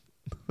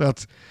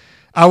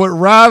 I would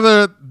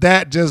rather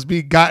that just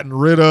be gotten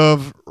rid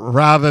of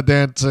rather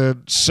than to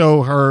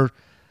show her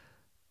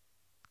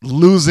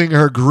losing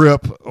her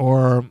grip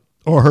or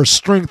her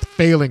strength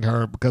failing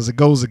her, because it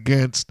goes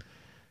against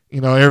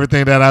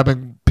everything that I've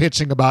been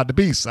pitching about the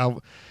Beast.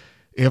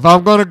 If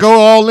I'm going to go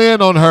all in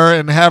on her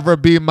and have her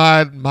be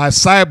my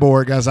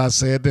cyborg, as I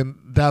said, then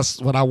that's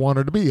what I want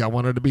her to be. I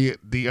want her to be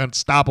the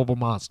unstoppable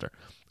monster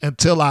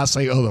until I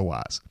say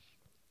otherwise.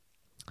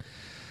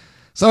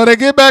 So they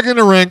get back in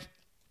the ring.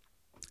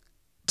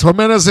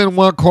 Tormenta's in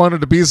one corner,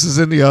 the Beast is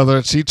in the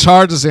other. She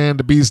charges in,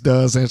 the Beast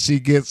does, and she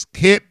gets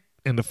hit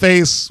in the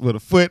face with a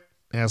foot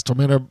as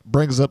Tormenta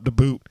brings up the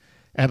boot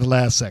at the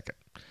last second.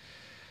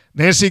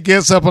 Then she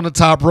gets up on the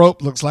top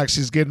rope. Looks like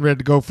she's getting ready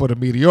to go for the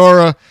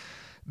Meteora.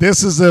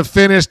 This is a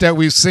finish that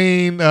we've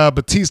seen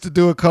Batista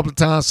do a couple of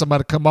times.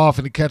 Somebody come off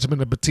and he catch him in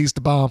the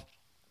Batista bomb.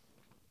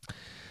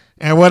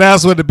 And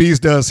that's what the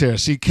Beast does here.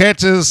 She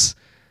catches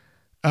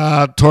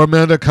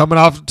Tormenta coming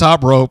off the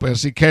top rope, and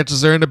she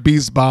catches her in the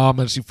Beast bomb,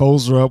 and she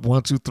folds her up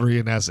 1, 2, 3,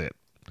 and that's it.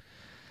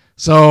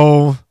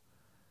 So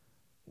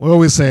what do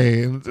we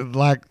say? In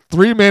like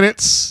 3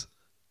 minutes,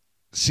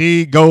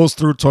 she goes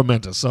through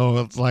Tormenta. So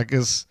it's like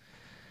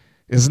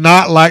it's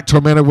not like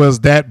Tormenta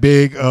was that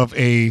big of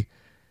a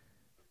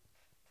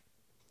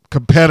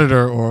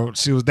competitor or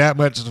she was that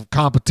much of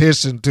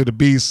competition to the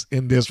Beast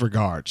in this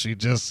regard. She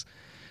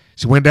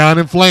went down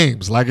in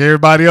flames like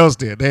everybody else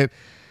did.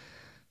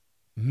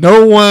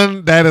 No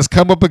one that has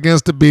come up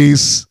against the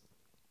Beast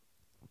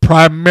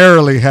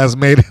primarily has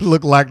made it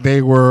look like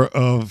they were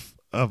of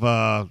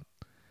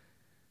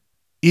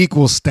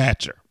equal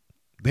stature.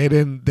 They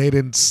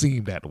didn't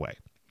seem that way.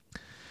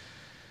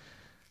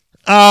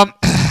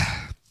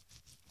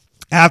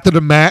 After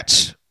the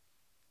match,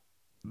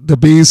 the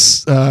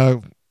Beast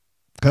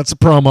cuts a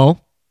promo.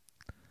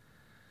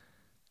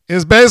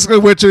 It's basically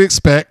what you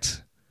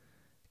expect.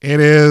 It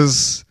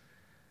is,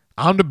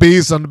 I'm the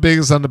Beast, I'm the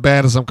biggest, I'm the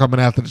baddest, I'm coming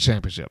after the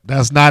championship.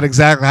 That's not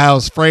exactly how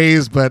it's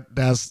phrased, but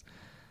that's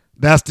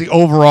the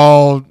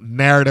overall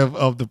narrative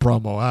of the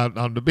promo.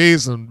 I'm the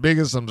Beast, I'm the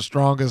biggest, I'm the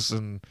strongest,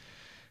 and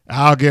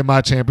I'll get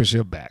my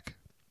championship back.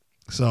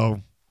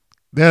 So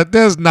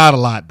there's not a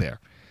lot there.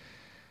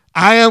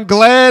 I am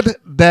glad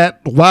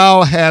that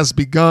WoW has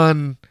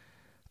begun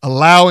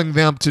allowing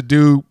them to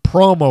do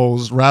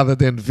promos rather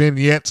than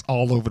vignettes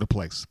all over the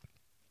place.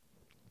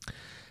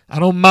 I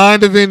don't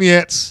mind the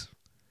vignettes.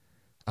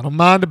 I don't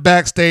mind the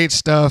backstage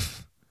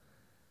stuff.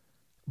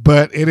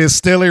 But it is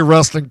still a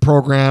wrestling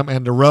program,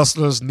 and the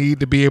wrestlers need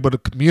to be able to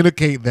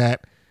communicate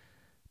that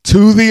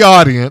to the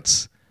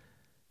audience,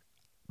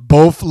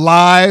 both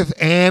live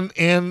and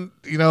in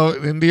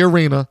the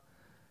arena.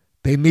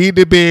 They need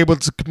to be able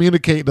to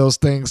communicate those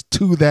things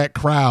to that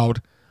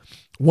crowd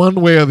one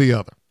way or the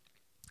other.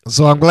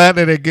 So I'm glad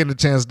that they're getting a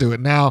chance to do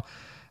it. Now,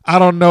 I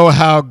don't know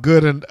how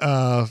good an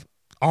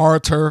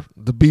orator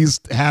the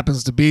Beast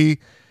happens to be.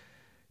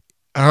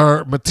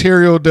 Her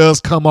material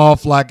does come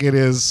off like it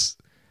is,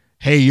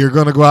 hey, you're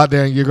going to go out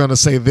there and you're going to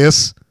say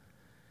this.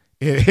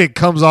 It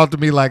comes off to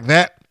me like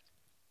that.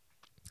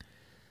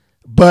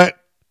 But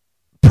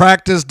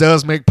practice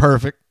does make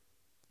perfect.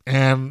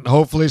 And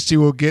hopefully she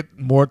will get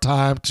more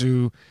time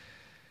to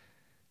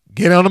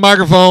get on the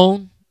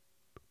microphone,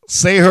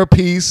 say her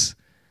piece,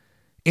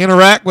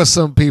 interact with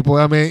some people.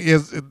 I mean,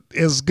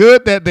 it's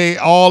good that they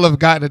all have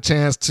gotten a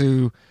chance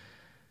to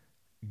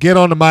get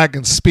on the mic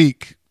and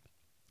speak,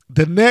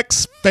 the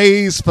next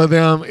phase for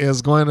them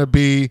is going to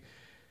be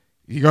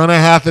you're going to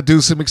have to do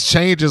some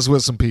exchanges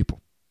with some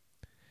people.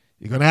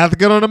 You're going to have to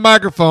get on the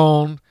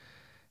microphone,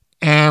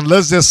 and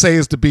let's just say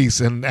it's the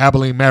Beast and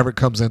Abilene Maverick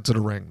comes into the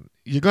ring.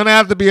 You're going to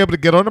have to be able to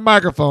get on the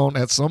microphone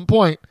at some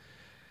point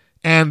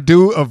and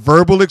do a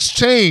verbal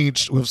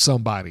exchange with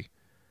somebody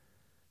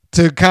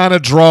to kind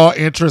of draw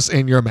interest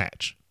in your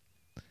match.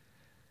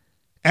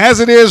 As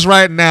it is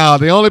right now,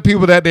 the only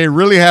people that they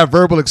really have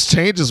verbal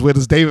exchanges with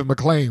is David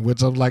McClain,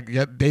 which I'm like,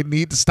 yeah, they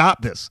need to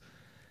stop this.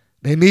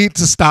 They need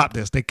to stop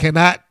this. They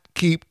cannot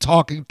keep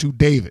talking to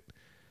David.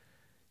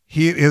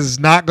 He is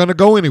not going to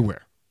go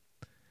anywhere.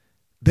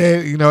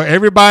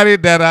 Everybody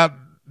that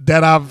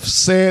I've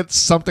said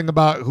something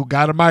about who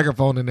got a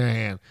microphone in their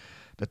hand,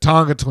 the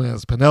Tonga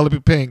twins, Penelope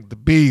Pink, the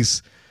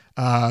Beast,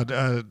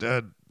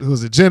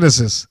 who's the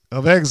Genesis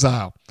of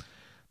Exile,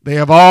 they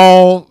have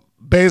all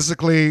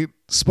basically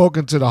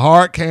spoken to the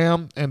hard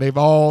cam, and they've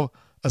all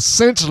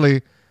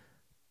essentially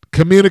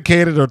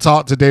communicated or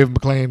talked to David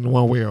McClain in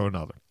one way or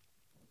another.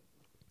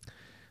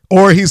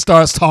 Or he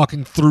starts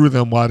talking through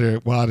them while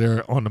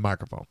they're on the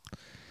microphone.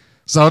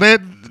 So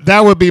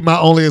that would be my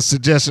only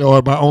suggestion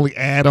or my only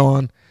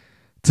add-on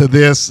to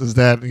this is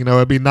that,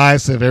 it'd be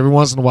nice if every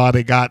once in a while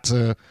they got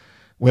to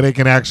where they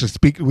can actually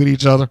speak with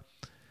each other.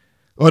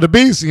 Or the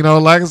Beast,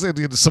 like I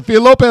said, Sophia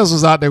Lopez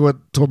was out there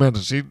with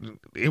Tormenta.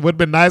 It would have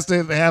been nice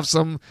to have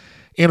some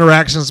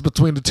interactions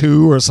between the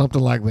two or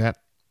something like that.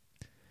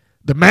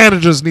 The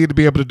managers need to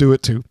be able to do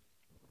it too.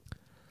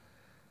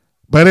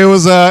 But it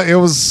was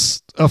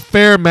a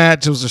fair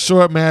match. It was a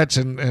short match,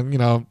 and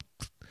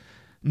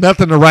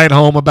nothing to write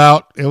home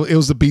about. It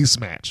was a Beast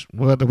match.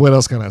 What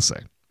else can I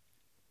say?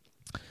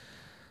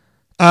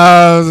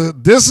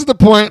 This is the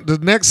point. The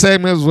next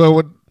segment is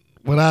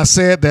when I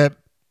said that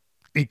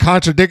he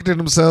contradicted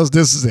themselves.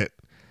 This is it.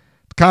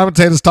 The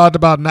commentators talked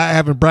about not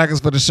having brackets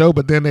for the show,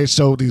 but then they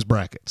showed these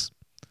brackets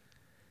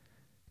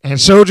and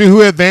showed you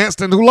who advanced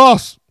and who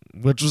lost,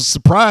 which was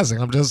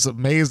surprising. I'm just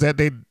amazed that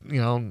they,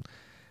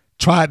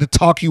 tried to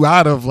talk you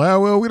out of,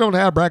 well, we don't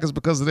have brackets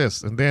because of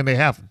this, and then they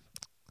have them.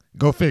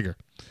 Go figure.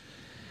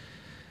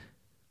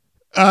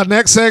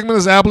 Next segment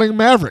is Abilene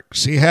Maverick.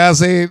 She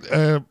has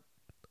a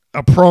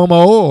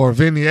promo or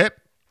vignette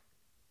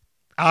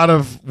out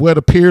of what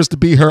appears to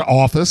be her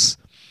office,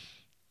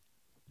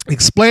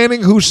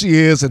 explaining who she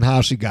is and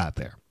how she got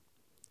there.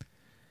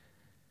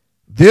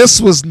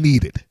 This was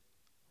needed,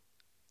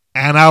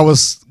 and I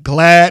was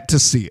glad to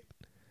see it.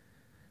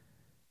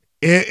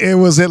 It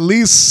was at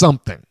least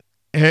something.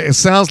 It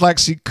sounds like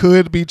she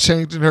could be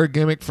changing her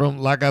gimmick from,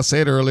 like I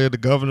said earlier, the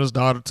governor's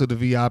daughter to the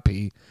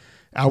VIP.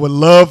 I would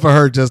love for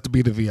her just to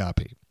be the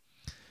VIP.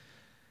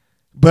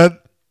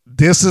 But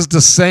this is the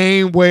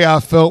same way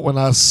I felt when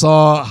I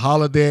saw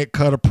Holiday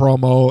cut a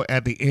promo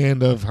at the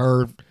end of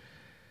her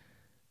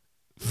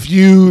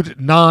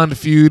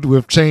non-feud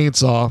with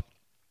Chainsaw,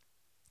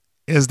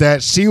 is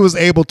that she was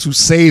able to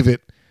save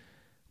it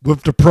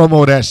with the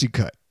promo that she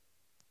cut.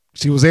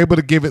 She was able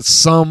to give it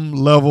some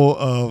level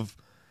of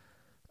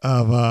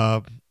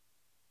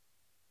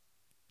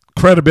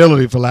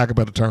credibility, for lack of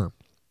a better term.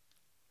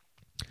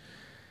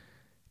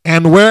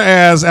 And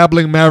whereas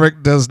Abilene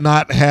Maverick does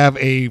not have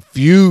a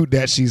feud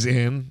that she's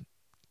in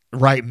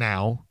right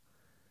now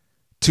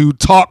to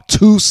talk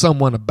to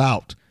someone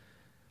about,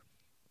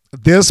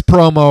 this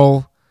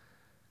promo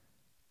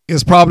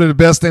is probably the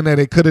best thing that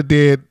they could have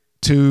did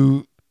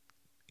to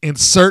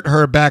insert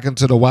her back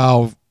into the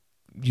WoW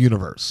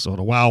universe or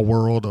the WoW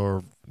world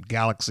or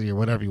galaxy or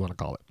whatever you want to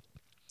call it.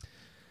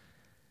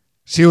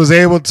 She was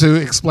able to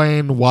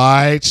explain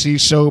why she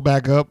showed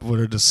back up with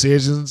her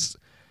decisions,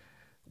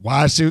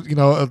 why she,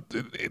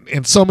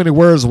 in so many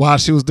words, why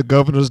she was the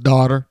governor's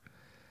daughter,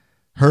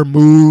 her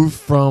move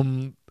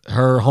from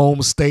her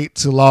home state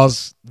to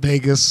Las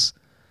Vegas,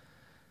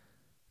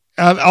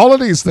 and all of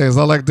these things.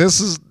 I'm like, this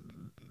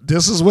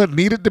is what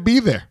needed to be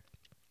there.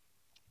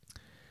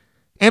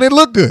 And it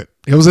looked good.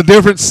 It was a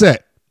different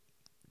set.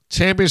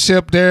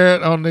 Championship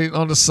there on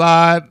the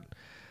side.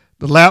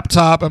 The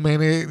laptop,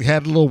 it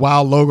had a little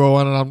WoW logo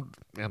on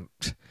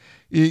it.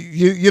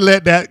 You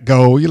let that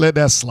go. You let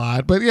that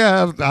slide. But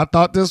yeah, I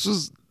thought this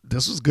was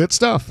good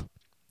stuff.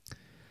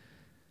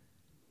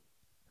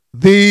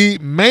 The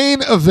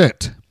main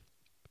event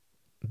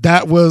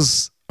that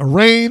was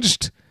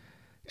arranged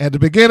at the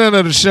beginning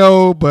of the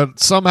show, but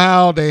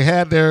somehow they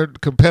had their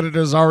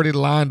competitors already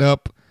lined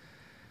up,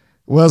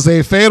 was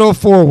a fatal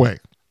four-way.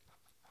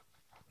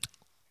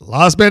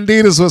 Las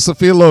Banditas with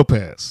Sophia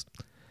Lopez.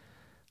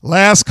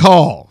 Last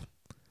Call,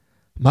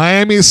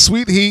 Miami's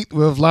Sweet Heat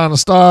with Lana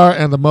Starr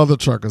and the Mother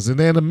Truckers. And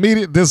then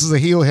this is a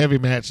heel heavy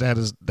match. That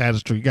is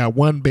true. You got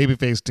one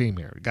babyface team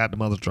here. You got the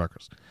Mother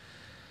Truckers.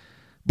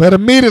 But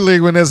immediately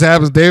when this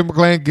happens, Dave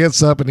McClain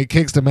gets up and he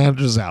kicks the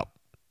managers out.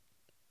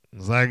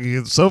 It's like,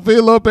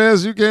 Sophia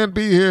Lopez, you can't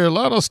be here.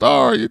 Lana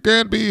Starr, you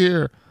can't be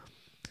here.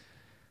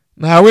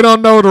 Now, we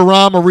don't know the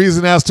rhyme or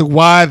reason as to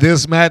why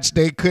this match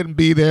they couldn't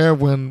be there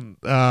when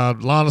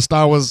Lana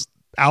Starr was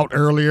out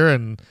earlier,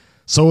 and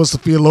so was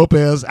Sophia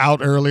Lopez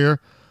out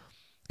earlier.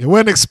 It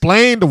wasn't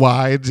explained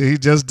why. He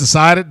just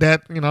decided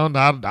that, I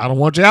don't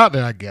want you out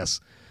there, I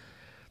guess.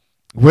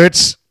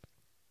 Which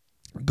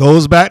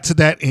goes back to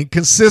that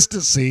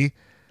inconsistency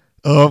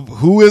of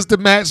who is the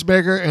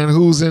matchmaker and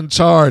who's in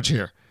charge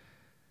here.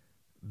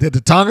 Did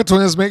the Tonga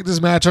twins make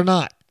this match or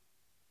not?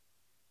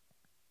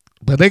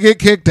 But they get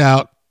kicked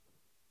out,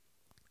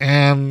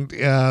 and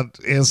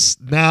it's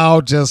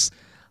now just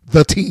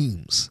the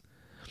teams.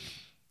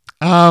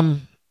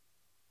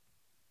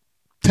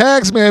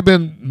 Tags may have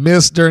been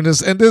missed during this,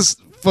 and this,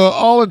 for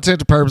all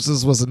intents and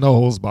purposes, was a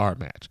no-holds-barred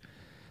match.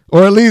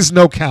 Or at least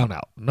no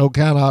count-out. No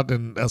count-out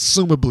and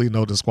assumably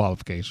no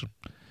disqualification.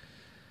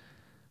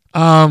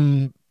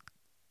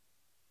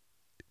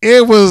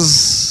 It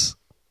was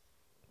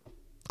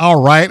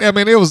all right. I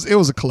mean, it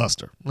was a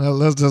cluster. Well,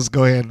 let's just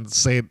go ahead and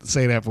say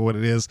that for what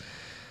it is.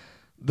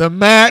 The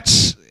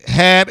match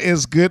had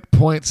its good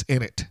points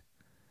in it,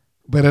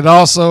 but it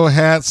also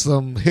had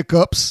some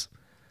hiccups.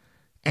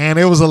 And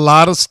it was a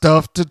lot of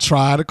stuff to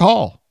try to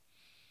call.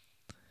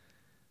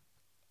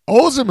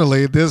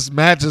 Ultimately, this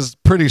match is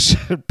pretty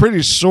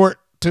short,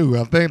 too.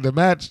 I think the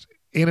match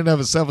in and of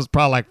itself is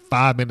probably like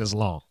 5 minutes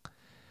long.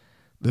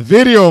 The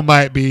video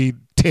might be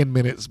 10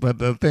 minutes, but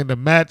the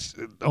match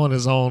on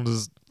its own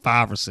is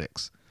 5 or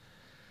 6.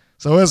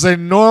 So it's a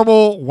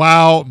normal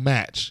WoW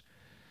match.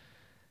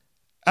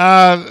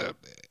 And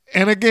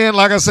again,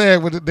 like I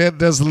said,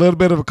 there's a little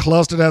bit of a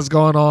cluster that's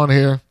going on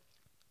here.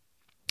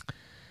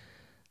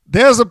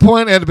 There's a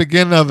point at the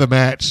beginning of the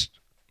match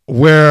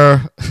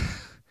where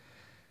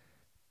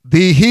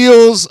the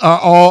heels are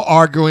all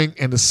arguing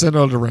in the center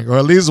of the ring, or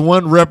at least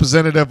one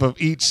representative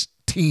of each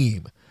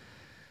team.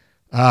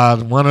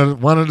 One of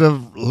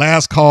the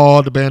Last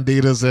Call, the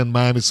Banditas, and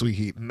Miami Sweet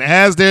Heat. And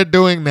as they're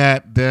doing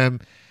that,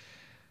 then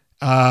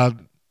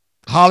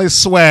Holly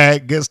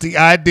Swag gets the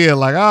idea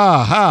like,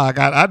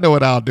 I know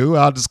what I'll do.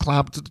 I'll just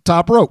climb to the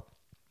top rope.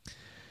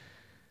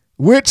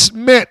 Which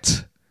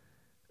meant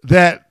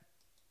that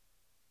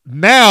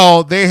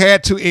now they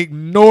had to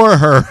ignore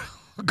her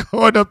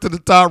going up to the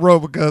top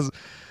rope because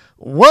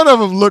one of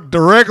them looked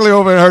directly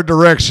over in her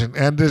direction,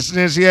 and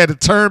then she had to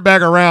turn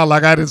back around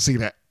like I didn't see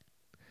that.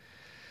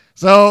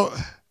 So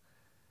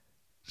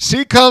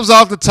she comes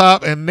off the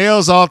top and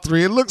nails all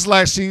three. It looks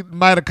like she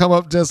might have come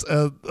up just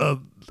a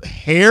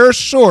hair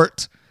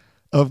short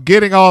of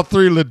getting all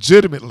three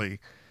legitimately.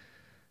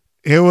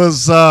 It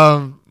was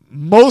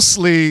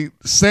mostly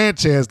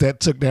Sanchez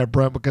that took that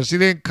brunt because she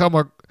didn't come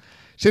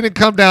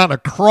down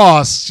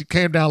across. She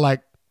came down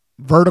like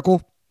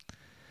vertical.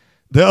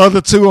 The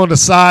other two on the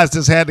sides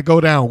just had to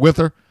go down with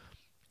her.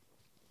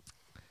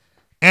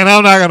 And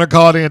I'm not going to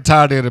call the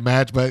entirety of the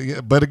match,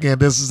 but again,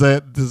 this is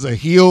a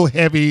heel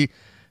heavy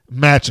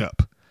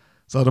matchup.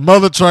 So the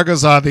Mother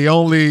Truckers are the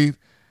only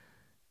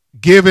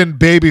given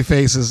baby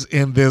faces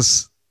in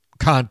this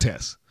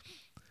contest.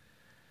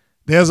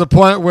 There's a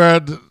point where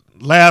the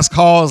Last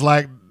Call is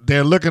like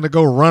they're looking to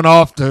go run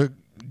off to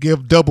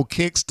give double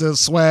kicks to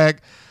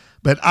Swag.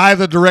 But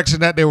either direction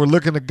that they were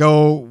looking to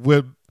go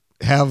would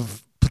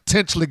have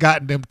potentially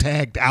gotten them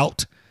tagged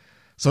out.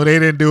 So they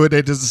didn't do it.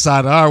 They just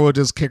decided, all right, we'll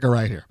just kick her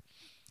right here.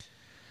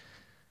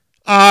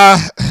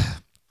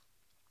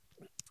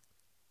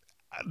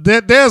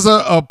 There's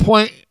a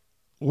point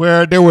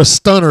where there were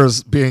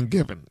stunners being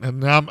given.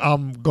 And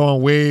I'm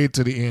going way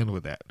to the end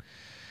with that.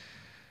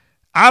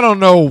 I don't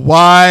know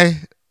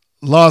why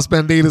Los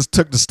Banditas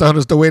took the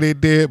stunners the way they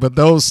did, but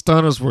those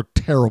stunners were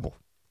terrible.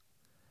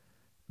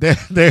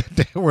 They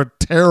were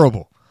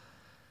terrible.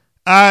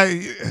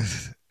 I'm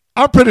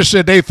pretty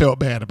sure they felt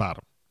bad about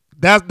them.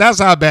 That's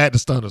how bad the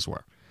stunners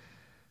were.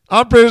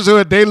 I'm pretty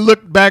sure they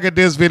looked back at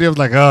this video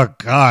like, oh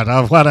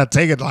God, why'd I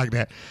take it like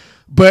that?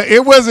 But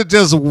it wasn't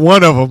just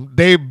one of them.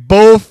 They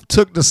both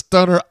took the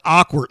stunner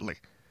awkwardly.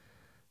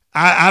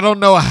 I don't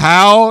know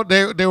how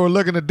they were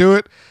looking to do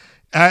it.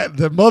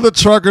 The Mother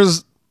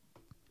Truckers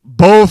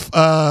both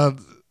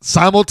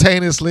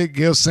simultaneously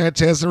give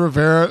Sanchez and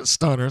Rivera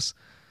stunners.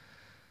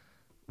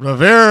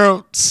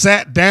 Rivera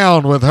sat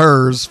down with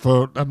hers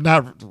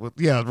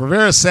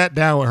Rivera sat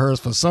down with hers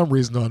for some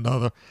reason or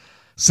another.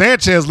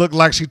 Sanchez looked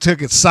like she took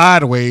it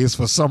sideways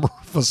for some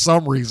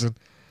reason.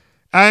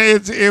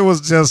 It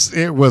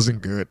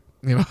wasn't good.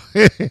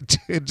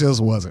 It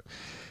just wasn't.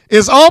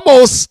 It's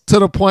almost to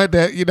the point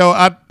that,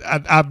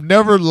 I've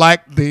never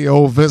liked the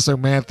old Vince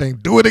McMahon thing.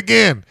 Do it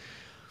again.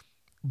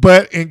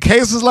 But in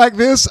cases like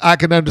this, I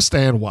can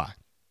understand why.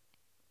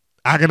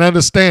 I can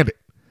understand it.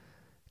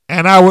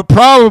 And I would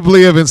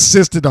probably have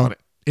insisted on it.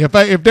 If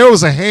there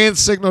was a hand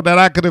signal that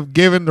I could have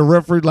given the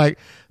referee, like,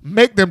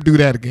 make them do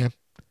that again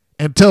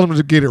and tell them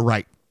to get it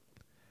right.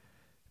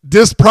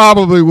 This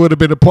probably would have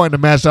been the point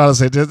in the match. I would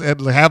say, just have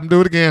them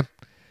do it again.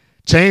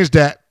 Change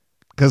that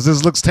because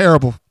this looks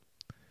terrible.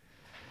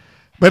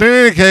 But in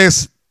any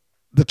case,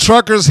 the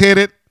Truckers hit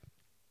it.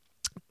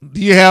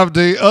 You have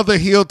the other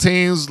heel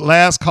teams,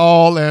 Last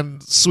Call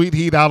and Sweet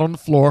Heat, out on the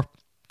floor.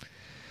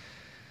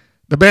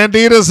 The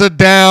Banditas are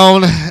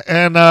down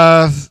and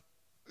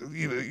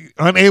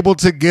unable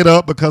to get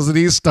up because of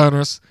these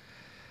stunners.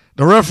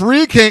 The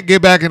referee can't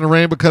get back in the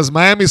ring because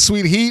Miami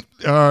Sweet Heat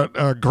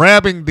are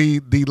grabbing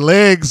the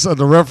legs of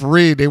the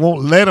referee. They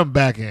won't let him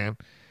back in.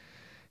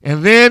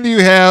 And then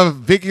you have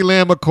Vicky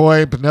Lynn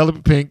McCoy and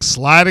Penelope Pink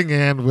sliding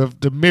in with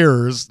the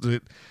mirrors,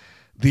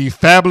 the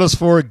Fabulous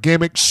Four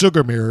gimmick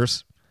sugar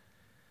mirrors.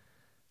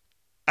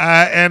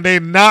 And they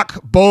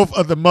knock both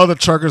of the mother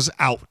truckers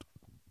out.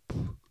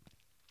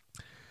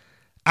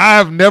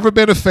 I've never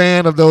been a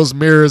fan of those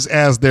mirrors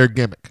as their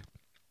gimmick.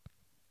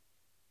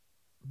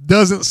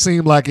 Doesn't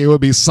seem like it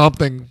would be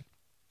something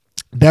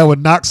that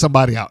would knock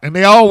somebody out. And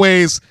they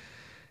always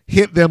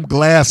hit them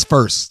glass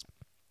first.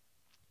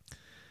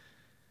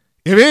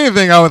 If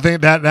anything, I would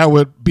think that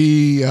would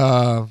be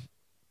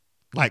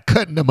like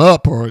cutting them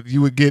up, or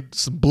you would get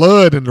some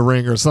blood in the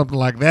ring or something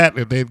like that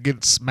if they'd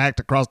get smacked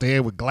across the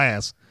head with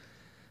glass.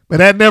 But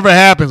that never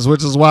happens,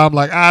 which is why I'm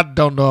like, I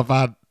don't know if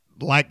I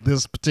like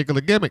this particular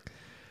gimmick.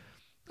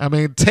 I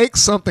mean, take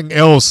something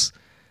else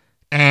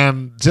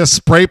and just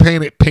spray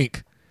paint it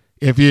pink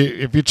if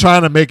you're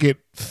trying to make it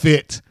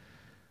fit.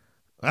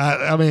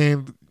 I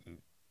mean,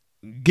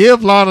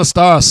 give Lana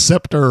Star a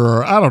scepter,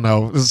 or I don't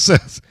know.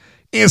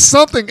 It's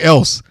something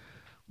else.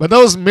 But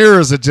those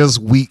mirrors are just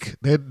weak.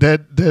 They're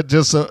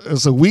just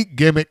it's a weak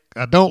gimmick.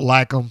 I don't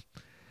like them.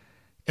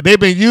 And they've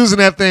been using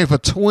that thing for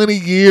 20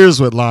 years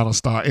with Lana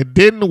Star. It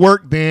didn't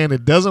work then.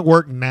 It doesn't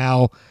work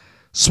now.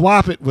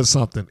 Swap it with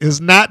something. It's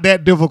not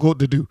that difficult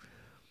to do.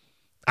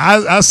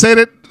 I said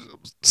it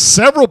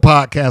several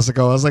podcasts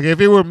ago. I was like,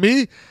 if it were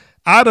me,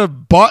 I'd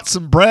have bought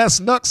some brass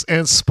knucks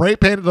and spray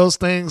painted those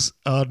things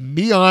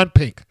neon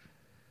pink.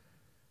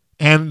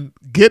 And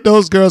get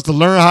those girls to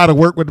learn how to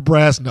work with the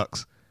brass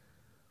knucks.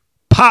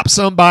 Pop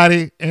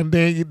somebody, and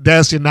then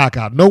that's your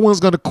knockout. No one's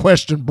going to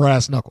question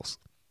brass knuckles.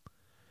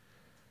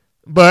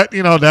 But,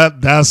 you know,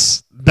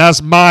 that's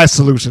my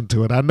solution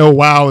to it. I know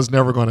WoW is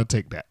never going to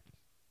take that.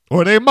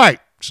 Or they might.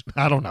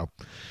 I don't know.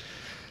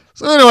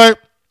 So anyway,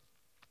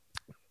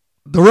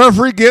 the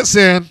referee gets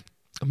in.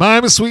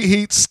 Miami Sweet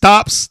Heat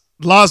stops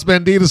Los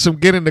Bandidos from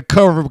getting the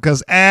cover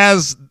because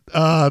as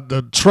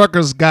the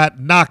truckers got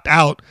knocked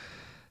out,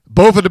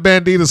 both of the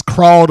Bandidos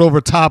crawled over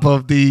top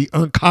of the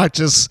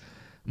unconscious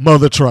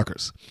mother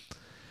truckers.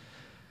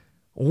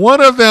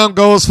 One of them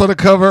goes for the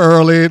cover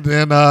early,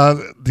 then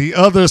the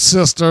other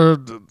sister,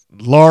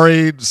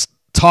 Laurie,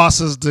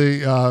 tosses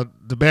the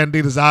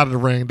Bandidos out of the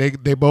ring.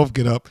 They both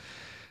get up.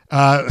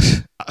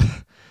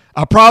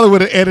 I probably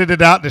would have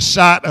edited out the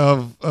shot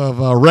of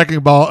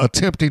Wrecking Ball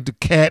attempting to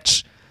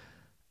catch,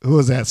 who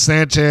was that,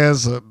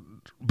 Sanchez,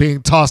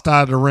 being tossed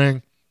out of the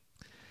ring.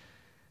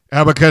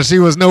 Because she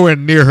was nowhere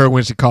near her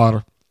when she caught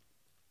her.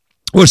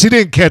 Well, she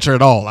didn't catch her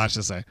at all, I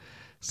should say.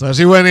 So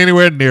she wasn't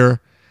anywhere near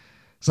her.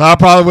 So I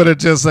probably would have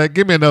just said,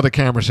 give me another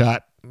camera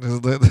shot.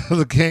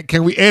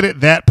 Can we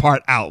edit that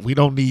part out? We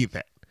don't need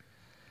that.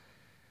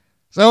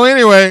 So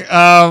anyway,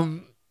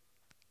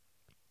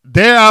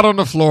 they're out on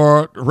the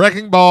floor.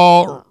 Wrecking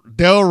Ball,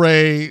 Del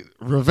Rey,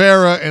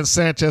 Rivera, and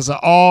Sanchez are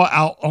all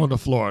out on the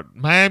floor.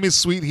 Miami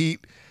Sweet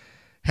Heat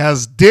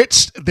has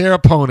ditched their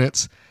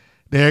opponents.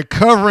 They're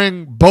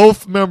covering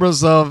both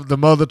members of the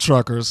Mother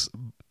Truckers.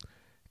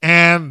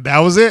 And that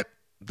was it.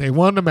 They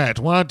won the match.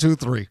 1, 2,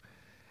 3.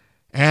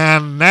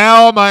 And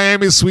now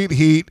Miami Sweet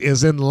Heat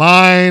is in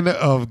line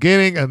of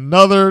getting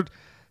another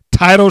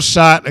title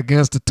shot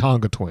against the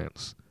Tonga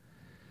Twins.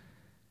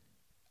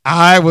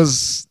 I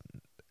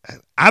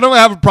don't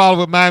have a problem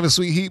with Miami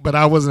Sweet Heat, but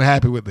I wasn't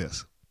happy with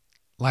this.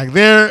 Like,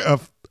 they're a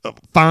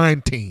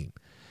fine team.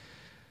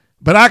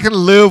 But I can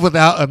live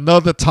without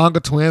another Tonga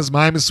Twins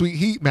Miami Sweet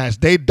Heat match.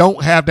 They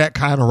don't have that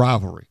kind of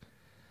rivalry.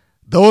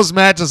 Those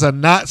matches are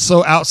not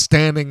so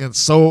outstanding and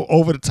so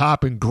over the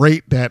top and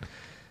great that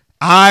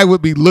I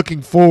would be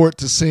looking forward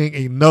to seeing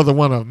another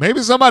one of them.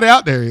 Maybe somebody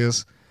out there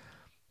is.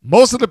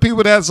 Most of the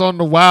people that's on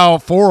the WoW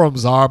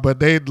forums are, but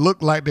they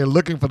look like they're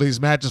looking for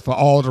these matches for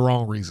all the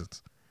wrong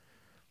reasons.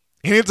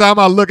 Anytime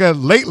I look at it,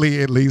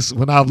 lately, at least,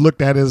 when I've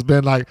looked at it, it's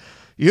been like,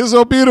 you're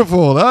so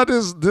beautiful. Oh,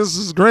 this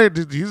is great.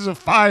 You're a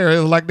fire.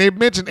 It's like they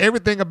mentioned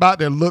everything about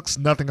their looks,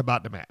 nothing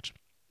about the match.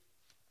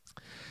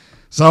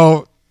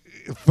 So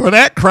for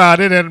that crowd,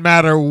 it doesn't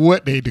matter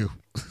what they do.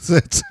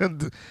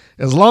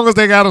 As long as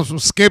they got them some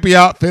skimpy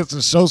outfits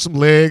and show some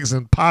legs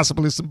and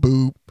possibly some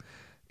boob,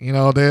 you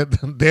know,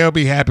 they'll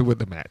be happy with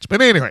the match.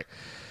 But anyway,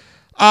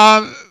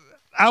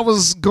 I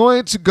was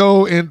going to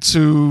go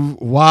into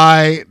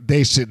why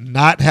they should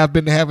not have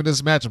been having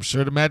this match. I'm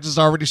sure the match is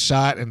already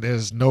shot and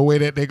there's no way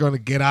that they're going to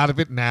get out of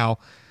it now.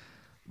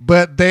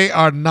 But they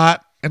are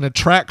not an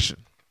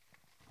attraction.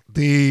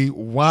 The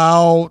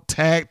WoW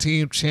Tag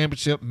Team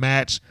Championship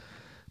match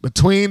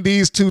between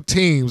these two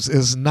teams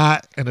is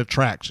not an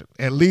attraction,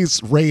 at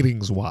least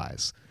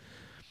ratings-wise.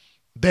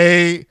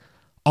 They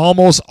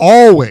almost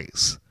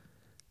always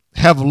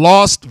have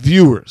lost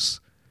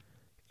viewers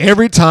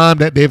every time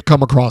that they've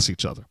come across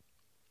each other.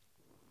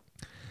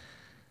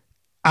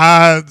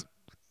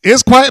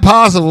 It's quite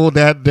possible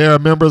that there are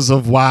members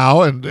of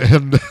WoW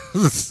and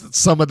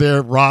some of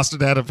their roster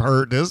that have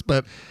heard this,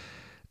 but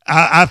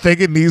I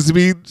think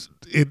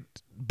it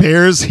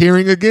bears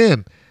hearing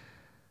again.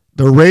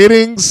 The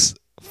ratings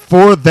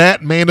for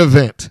that main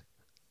event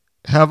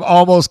have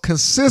almost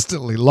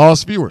consistently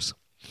lost viewers.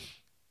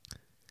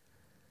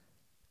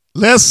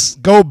 Let's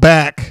go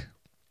back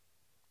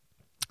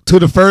to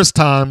the first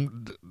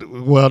time.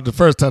 Well, the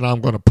first time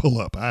I'm going to pull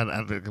up.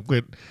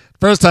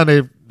 First time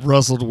they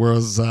wrestled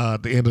was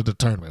the end of the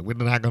tournament. We're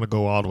not going to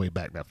go all the way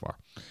back that far.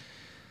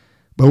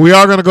 But we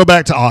are going to go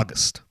back to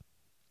August.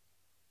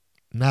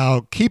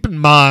 Now, keep in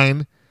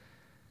mind,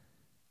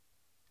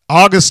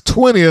 August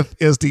 20th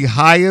is the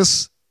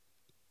highest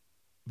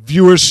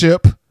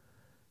viewership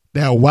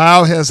that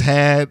WOW has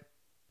had,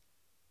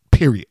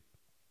 period.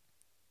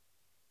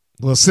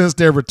 Well, since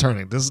they're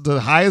returning. This is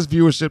the highest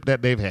viewership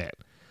that they've had.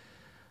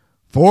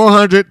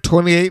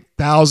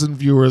 428,000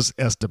 viewers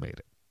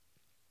estimated.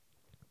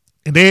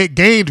 And they had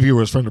gained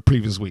viewers from the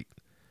previous week.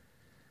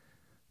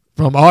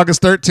 From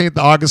August 13th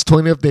to August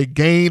 20th, they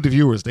gained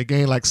viewers. They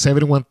gained like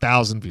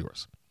 71,000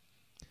 viewers.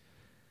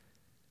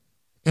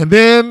 And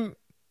then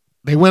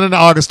they went into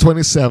August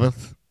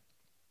 27th.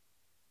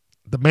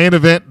 The main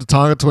event, the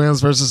Tonga Twins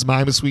versus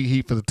Miami Sweet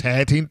Heat for the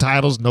tag team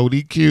titles, no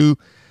DQ.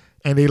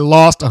 And they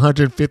lost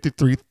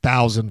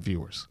 153,000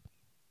 viewers.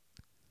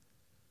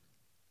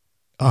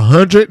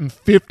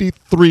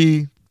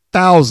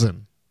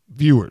 153,000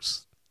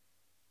 viewers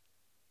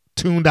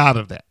tuned out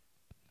of that.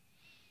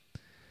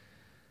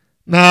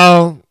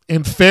 Now,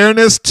 in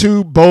fairness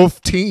to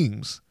both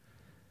teams,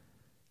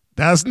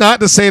 that's not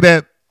to say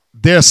that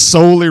they're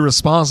solely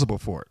responsible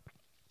for it.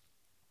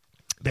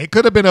 They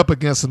could have been up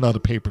against another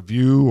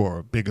pay-per-view or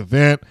a big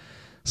event,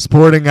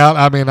 sporting out.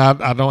 I mean,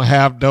 I don't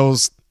have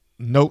those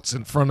notes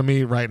in front of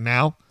me right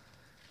now.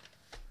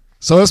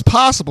 So it's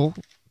possible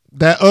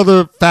that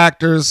other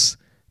factors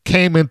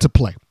came into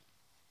play.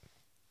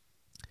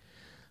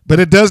 But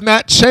it does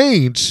not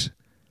change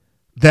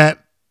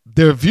that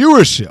their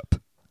viewership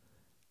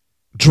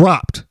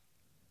dropped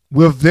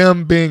with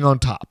them being on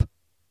top.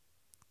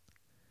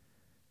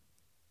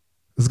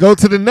 Let's go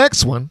to the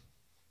next one.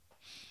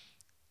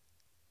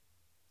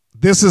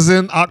 This is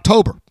in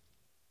October.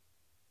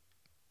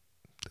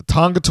 The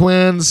Tonga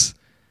Twins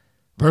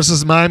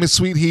versus Miami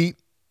Sweet Heat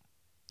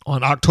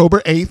on October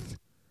 8th.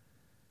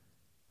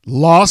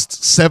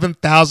 Lost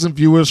 7,000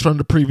 viewers from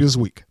the previous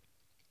week.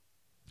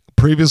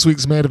 Previous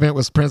week's main event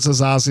was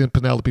Princess Ozzy and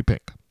Penelope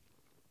Pink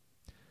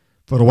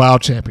for the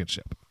Wild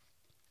Championship.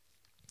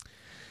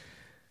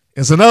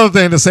 It's another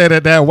thing to say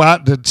that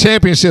the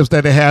championships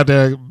that they have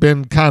there have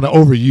been kind of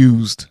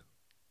overused.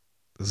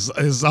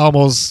 It's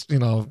almost,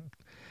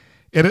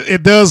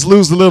 it does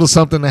lose a little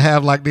something to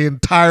have like the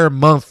entire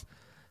month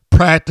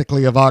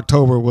practically of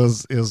October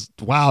is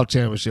Wild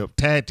Championship,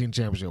 Tag Team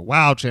Championship,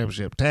 Wild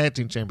Championship, Tag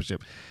Team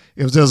Championship.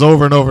 It was just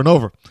over and over and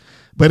over.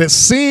 But it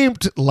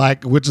seemed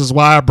like, which is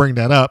why I bring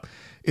that up,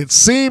 it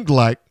seemed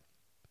like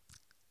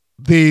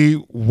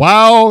the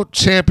Wild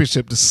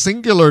Championship, the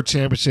singular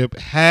championship,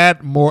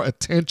 had more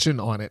attention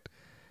on it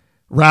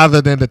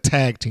rather than the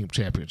Tag Team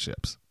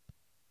Championships.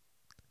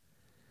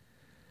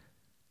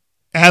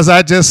 As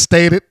I just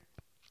stated,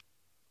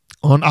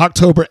 on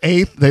October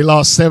 8th, they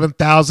lost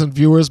 7,000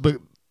 viewers,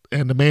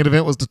 and the main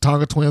event was the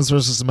Tonga Twins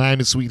versus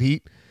Miami Sweet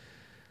Heat.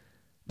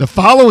 The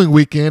following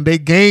weekend, they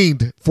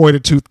gained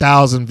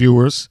 42,000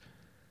 viewers,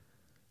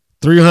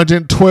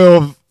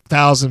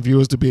 312,000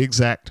 viewers to be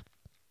exact,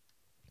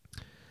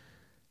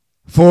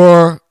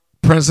 for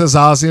Princess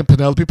Ozzy and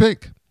Penelope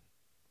Pink.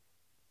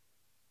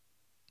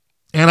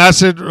 And I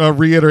should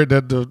reiterate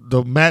that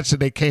the match that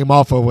they came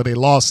off of where they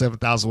lost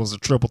 7,000 was a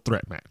triple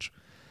threat match.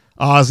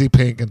 Ozzy,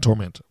 Pink, and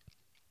Tormenta.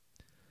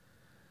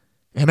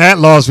 And that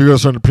lost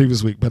viewers from the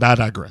previous week, but I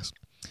digress.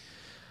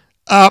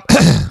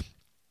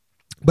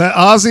 But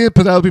Ozzy and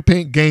Penelope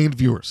Pink gained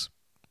viewers,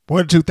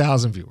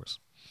 42,000 viewers.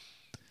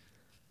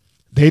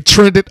 They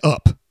trended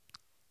up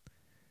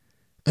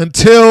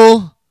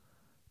until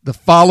the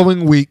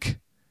following week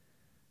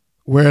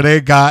where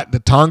they got the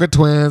Tonga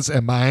Twins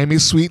and Miami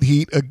Sweet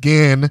Heat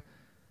again,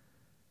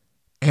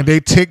 and they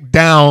ticked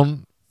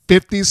down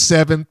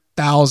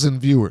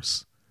 57,000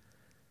 viewers.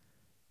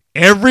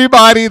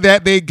 Everybody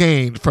that they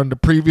gained from the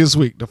previous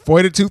week, the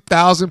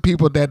 42,000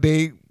 people that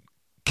they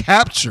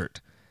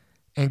captured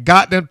and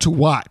got them to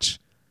watch,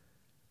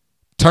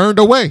 turned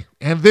away,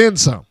 and then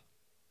some.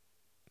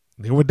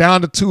 They were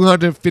down to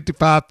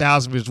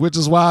 255,000 views, which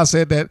is why I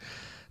said that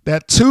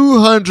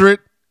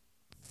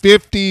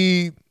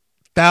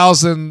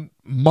 250,000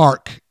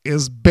 mark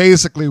is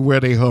basically where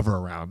they hover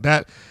around.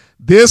 That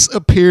this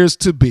appears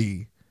to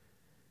be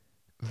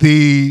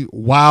the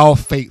WOW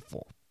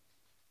faithful,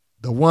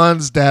 the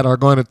ones that are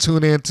going to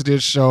tune into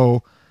this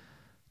show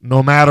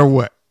no matter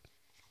what.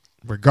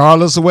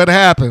 Regardless of what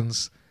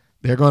happens,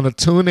 they're going to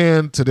tune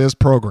in to this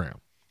program.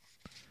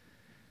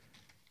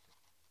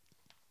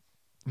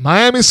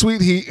 Miami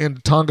Sweet Heat and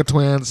the Tonga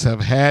Twins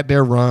have had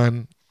their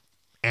run,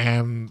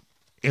 and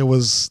it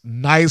was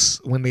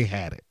nice when they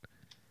had it.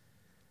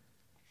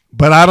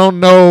 But I don't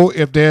know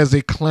if there's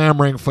a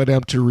clamoring for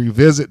them to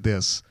revisit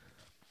this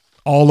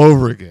all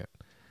over again.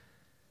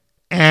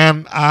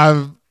 And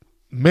I've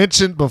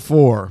mentioned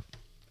before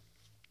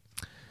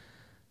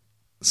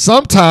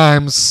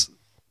sometimes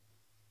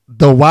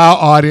the WOW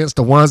audience,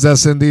 the ones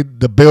that's in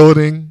the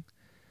building,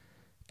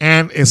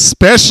 and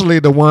especially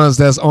the ones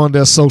that's on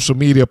their social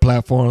media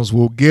platforms,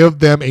 will give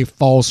them a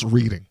false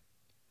reading.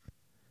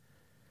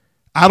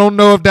 I don't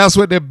know if that's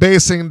what they're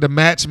basing the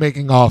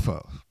matchmaking off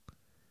of,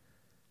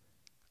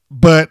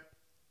 but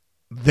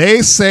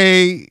they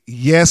say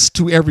yes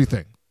to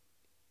everything.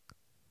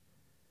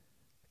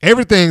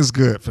 Everything's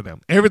good for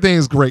them.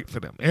 Everything's great for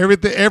them.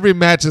 Every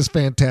match is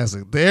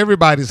fantastic.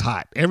 Everybody's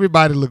hot.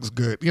 Everybody looks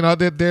good. You know,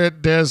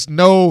 there's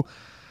no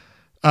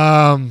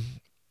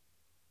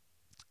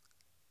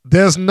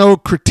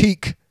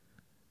critique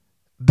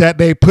that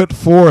they put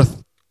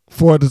forth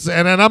for this.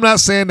 And I'm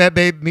not saying that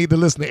they need to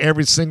listen to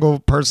every single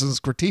person's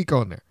critique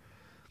on there,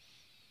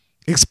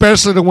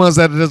 especially the ones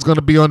that are just going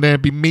to be on there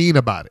and be mean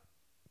about it.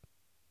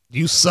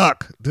 You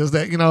suck. Does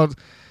that, you know?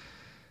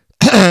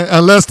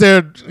 Unless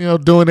they're, you know,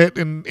 doing it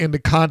in the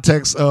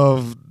context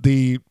of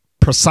the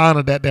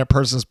persona that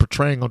person's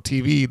portraying on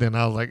TV, then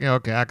I was like, yeah,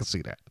 okay, I can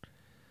see that.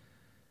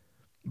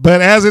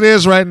 But as it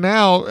is right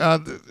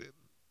now,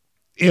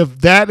 if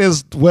that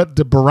is what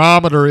the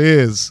barometer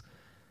is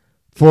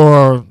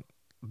for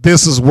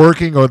this is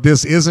working or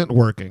this isn't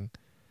working,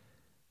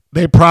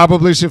 they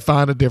probably should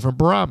find a different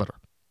barometer,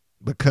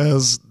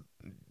 because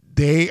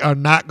they are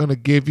not going to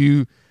give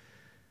you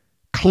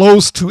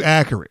close to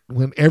accurate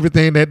when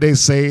everything that they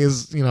say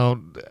is, you know,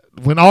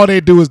 when all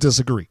they do is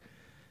disagree.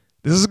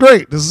 This is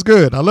great. This is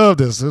good. I love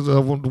this. It's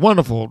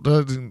wonderful.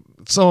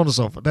 So on and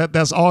so forth.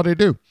 That's all they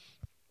do.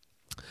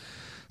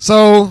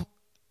 So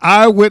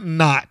I would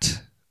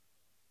not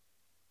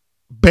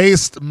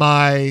base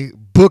my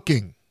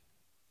booking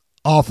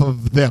off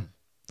of them.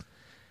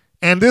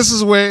 And this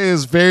is where it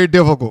is very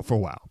difficult for a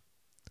while.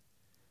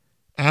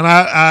 And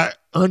I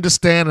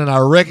understand and I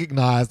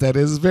recognize that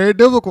it is very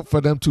difficult for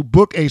them to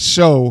book a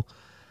show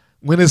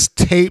when it's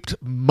taped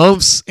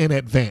months in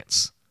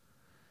advance.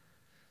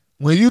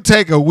 When you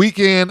take a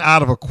weekend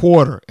out of a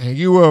quarter and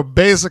you are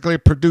basically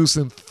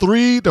producing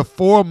 3 to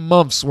 4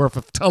 months worth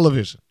of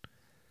television,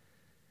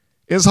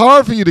 it's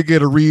hard for you to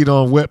get a read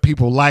on what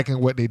people like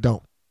and what they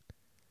don't.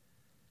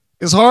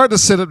 It's hard to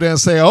sit up there and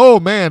say, oh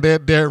man,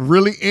 they're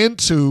really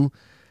into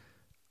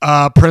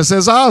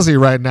Princess Ozzy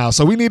right now,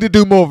 so we need to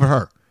do more of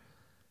her.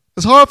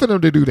 It's hard for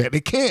them to do that.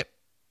 They can't.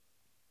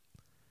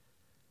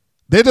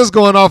 They're just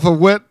going off of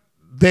what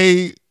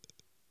they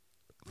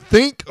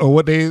think or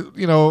what they,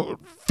 you know,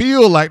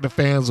 feel like the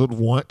fans would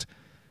want.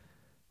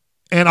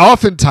 And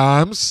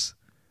oftentimes,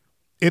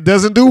 it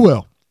doesn't do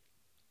well.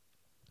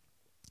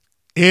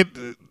 They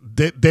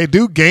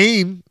do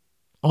gain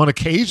on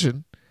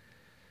occasion.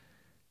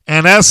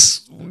 And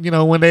that's, you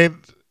know, when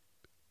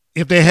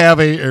if they have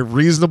a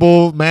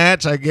reasonable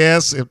match, I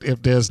guess,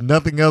 if there's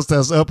nothing else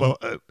that's up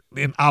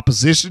in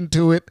opposition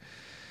to it,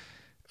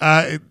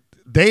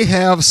 they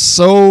have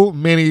so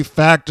many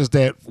factors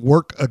that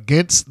work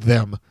against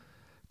them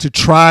to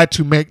try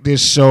to make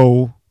this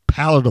show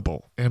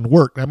palatable and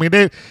work. I mean,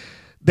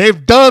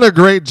 they've done a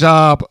great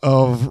job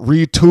of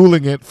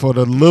retooling it for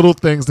the little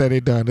things that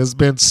they've done. There's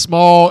been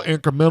small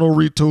incremental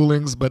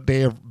retoolings, but they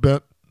have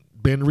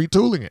been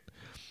retooling it.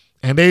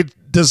 And they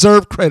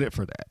deserve credit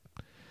for that.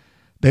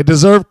 They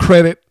deserve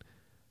credit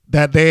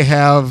that they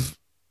have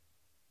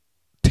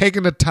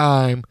taken the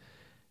time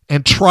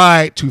and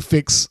tried to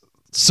fix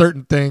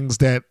certain things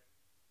that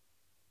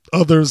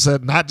others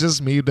had, not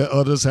just me, that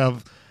others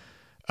have,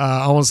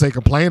 I won't say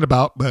complained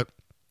about, but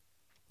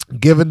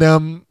given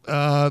them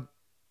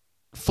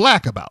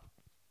flack about.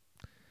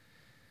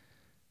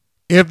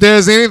 If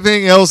there's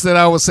anything else that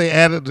I would say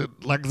added,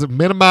 like to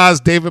minimize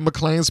David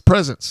McClain's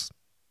presence.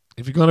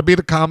 If you're going to be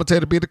the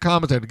commentator, be the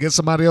commentator. Get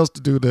somebody else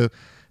to do the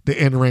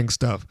in-ring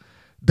stuff.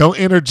 Don't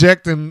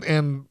interject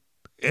in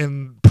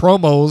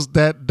promos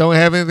that don't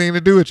have anything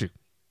to do with you.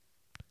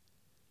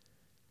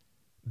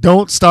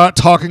 Don't start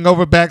talking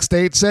over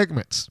backstage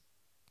segments.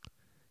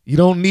 You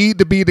don't need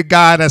to be the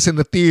guy that's in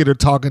the theater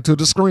talking to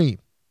the screen.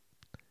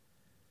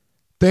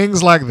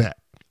 Things like that.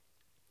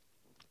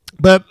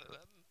 But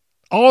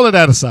all of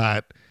that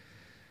aside,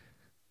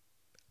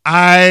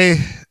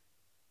 I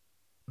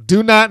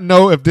do not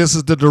know if this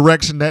is the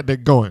direction that they're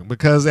going,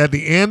 because at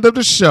the end of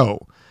the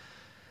show,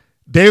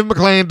 David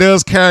McClain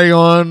does carry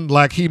on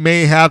like he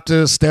may have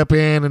to step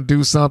in and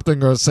do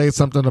something or say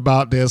something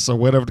about this or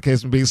whatever the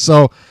case may be.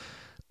 So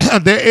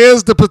there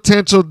is the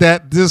potential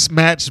that this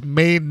match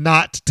may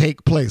not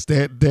take place.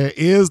 There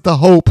is the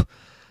hope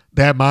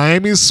that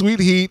Miami's Sweet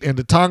Heat and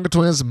the Tonga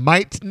Twins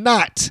might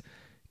not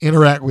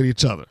interact with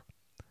each other.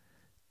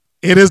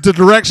 It is the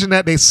direction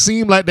that they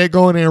seem like they're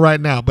going in right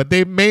now, but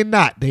they may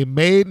not. They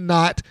may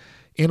not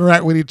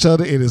interact with each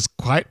other. It is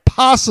quite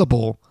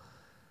possible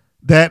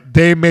that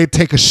they may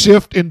take a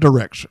shift in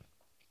direction.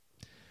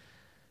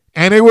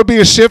 And it would be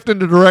a shift in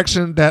the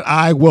direction that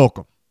I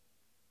welcome.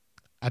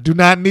 I do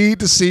not need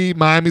to see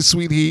Miami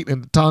Sweet Heat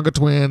and the Tonga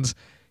Twins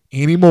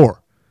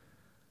anymore.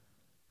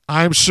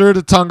 I'm sure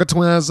the Tonga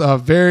Twins are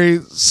very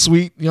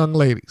sweet young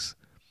ladies.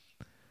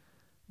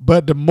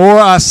 But the more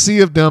I see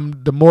of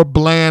them, the more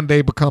bland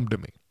they become to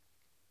me.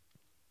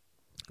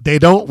 They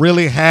don't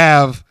really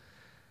have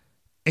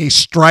a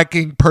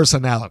striking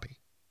personality.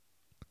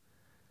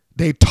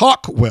 They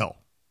talk well.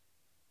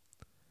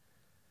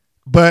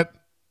 But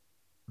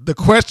the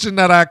question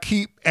that I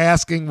keep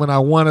asking when I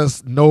want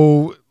to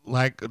know,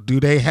 like, do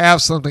they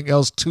have something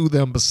else to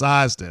them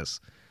besides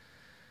this?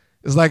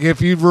 It's like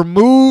if you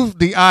remove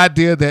the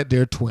idea that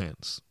they're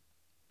twins,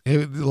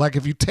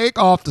 if you take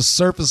off the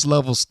surface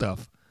level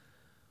stuff,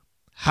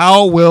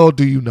 how well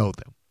do you know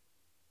them?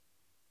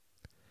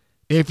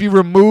 If you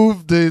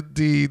remove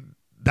the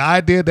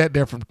idea that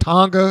they're from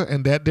Tonga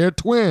and that they're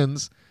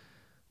twins,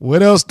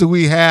 what else do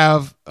we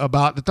have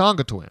about the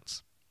Tonga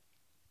twins?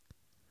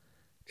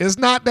 It's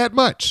not that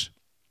much.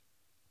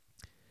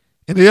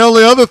 And the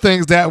only other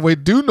things that we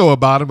do know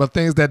about them are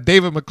things that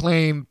David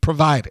McClain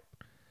provided.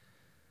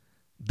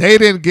 They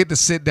didn't get to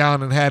sit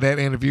down and have that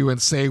interview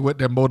and say what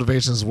their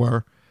motivations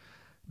were.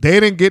 They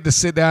didn't get to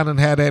sit down and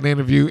have that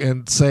interview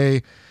and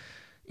say,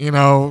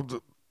 now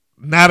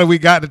that we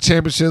got the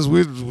championships,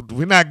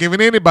 we're not giving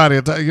anybody,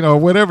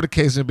 whatever the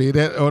case may be,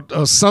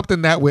 or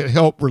something that would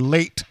help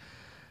relate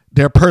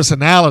their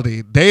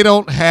personality. They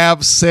don't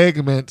have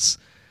segments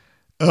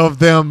of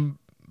them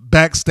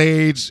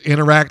backstage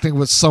interacting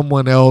with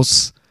someone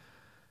else.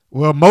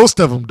 Well, most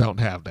of them don't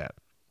have that.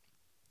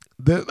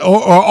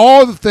 Or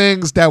all the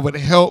things that would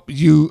help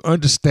you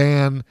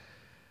understand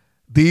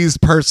these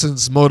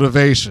persons'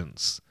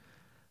 motivations,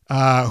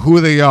 who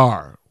they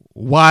are,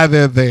 why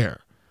they're there.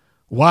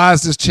 Why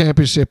is this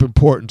championship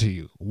important to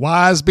you?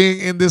 Why is being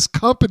in this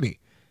company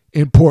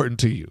important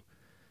to you?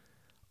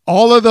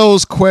 All of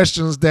those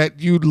questions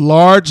that you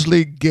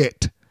largely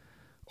get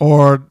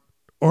or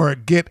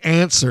get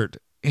answered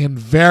in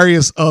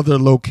various other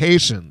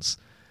locations,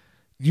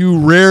 you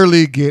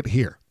rarely get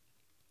here.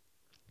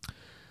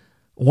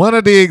 One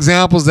of the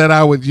examples that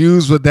I would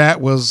use with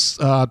that was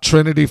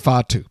Trinity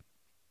Fatu.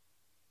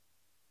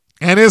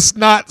 And it's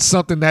not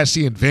something that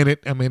she invented.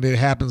 I mean, it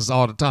happens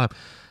all the time.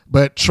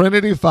 But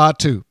Trinity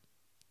Fatu,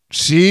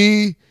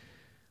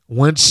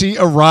 when she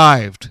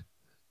arrived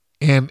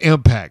in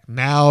Impact,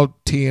 now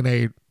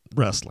TNA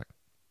Wrestling,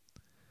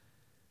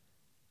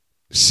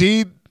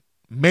 she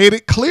made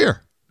it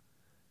clear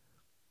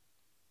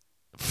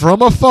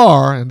from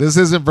afar, and this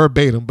isn't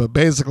verbatim, but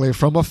basically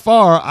from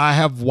afar, I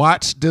have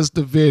watched this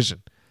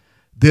division,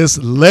 this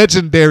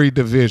legendary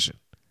division,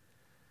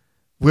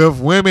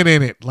 with women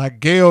in it like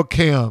Gail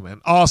Kim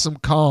and Awesome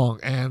Kong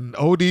and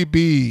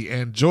ODB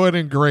and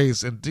Jordan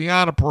Grace and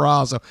Deonna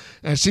Purrazzo.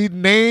 And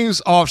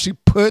she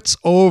puts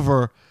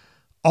over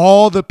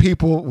all the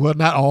people, well,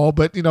 not all,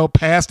 but,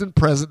 past and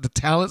present, the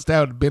talents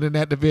that have been in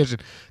that division.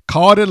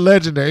 Called it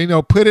legendary,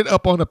 put it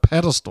up on a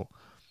pedestal.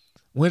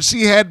 When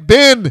she had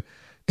been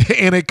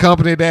in a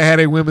company that had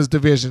a women's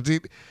division,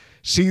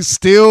 she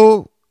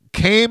still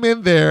came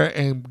in there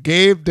and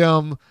gave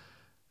them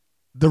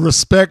the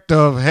respect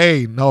of,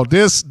 hey, no,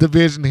 this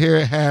division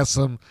here has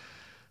some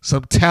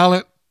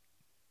talent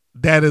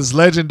that is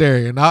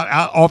legendary and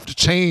out off the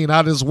chain,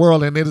 out of this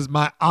world, and it is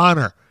my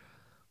honor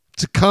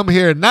to come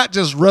here and not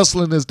just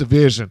wrestle in this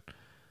division,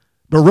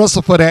 but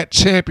wrestle for that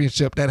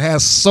championship that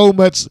has so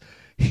much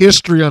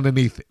history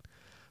underneath it,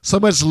 so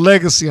much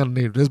legacy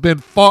underneath it. It's been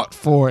fought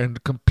for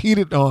and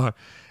competed on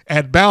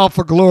at Bound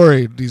for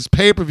Glory, these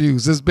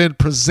pay-per-views. It's been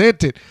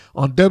presented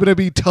on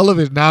WWE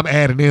television. Now I'm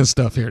adding in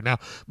stuff here now.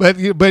 But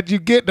you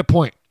get the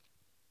point.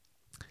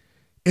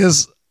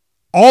 Is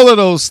all of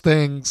those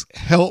things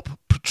help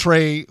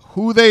portray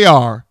who they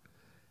are,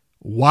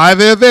 why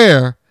they're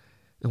there,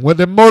 and what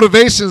their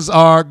motivations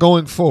are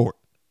going forward.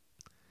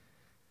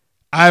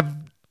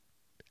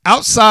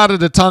 Outside of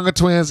the Tonga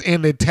Twins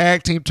in the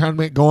tag team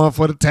tournament going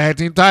for the tag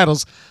team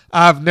titles,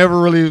 I've never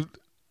really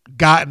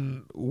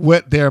gotten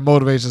what their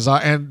motivations are,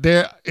 and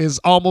there is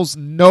almost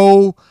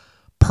no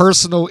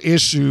personal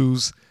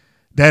issues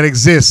that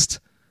exist.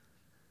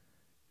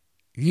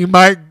 You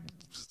might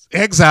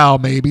exile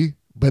maybe,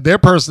 but their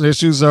personal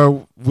issues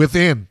are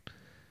within.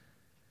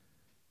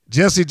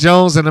 Jesse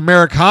Jones and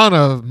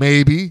Americana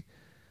maybe,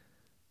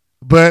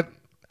 but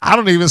I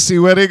don't even see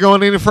where they're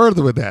going any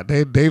further with that.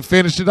 They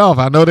finished it off.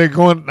 I know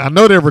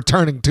they're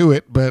returning to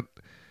it, but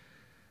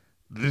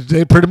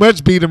they pretty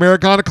much beat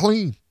Americana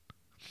clean.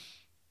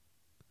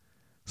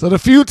 So the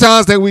few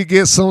times that we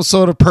get some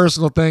sort of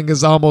personal thing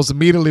is almost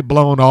immediately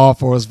blown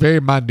off or is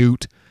very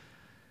minute.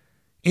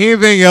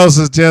 Anything else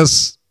is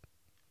just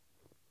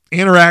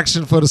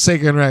interaction for the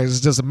sake of interaction.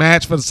 It's just a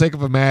match for the sake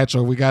of a match,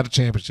 or we got a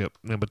championship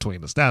in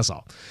between us. That's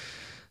all.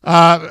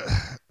 I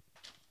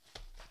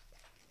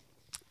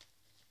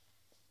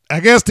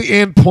guess the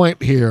end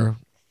point here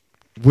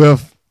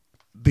with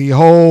the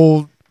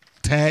whole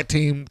tag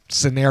team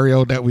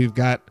scenario that we've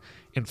got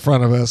in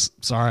front of us,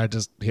 sorry, I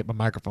just hit my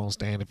microphone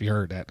stand if you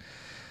heard that,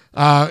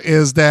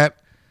 is that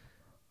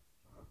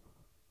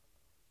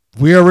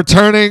we are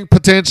returning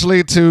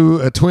potentially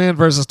to a twin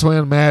versus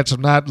twin match. I'm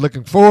not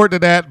looking forward to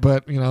that,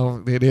 but,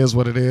 it is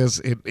what it is.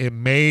 It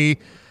may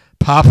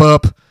pop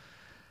up.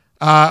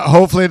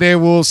 Hopefully they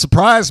will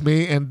surprise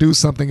me and do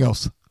something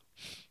else.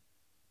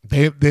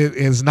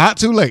 It's not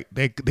too late.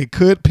 They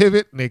could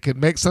pivot. They could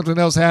make something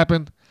else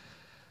happen.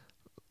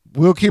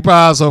 we'll keep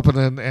our eyes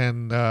open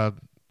and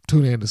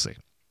tune in to see.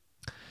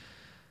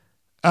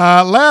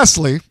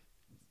 Lastly,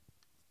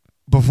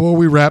 before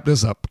we wrap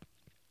this up,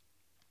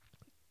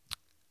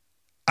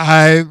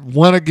 I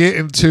want to get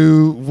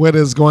into what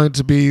is going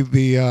to be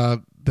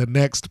the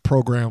next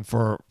program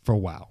for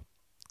WoW.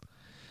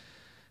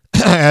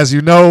 As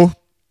you know,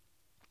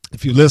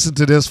 if you listen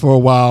to this for a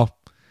while,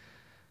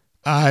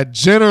 I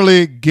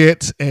generally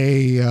get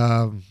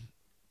a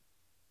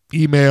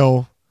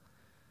email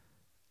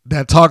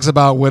that talks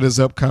about what is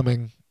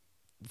upcoming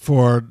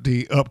for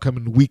the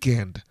upcoming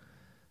weekend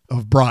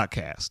of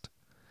broadcast.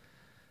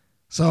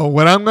 So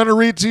what I'm going to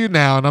read to you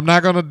now, and I'm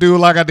not going to do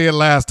like I did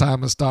last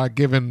time and start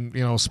giving,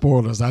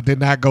 spoilers. I did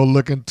not go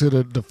look into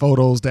the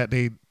photos that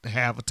they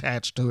have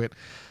attached to it.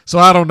 So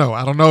I don't know.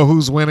 I don't know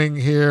who's winning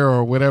here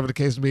or whatever the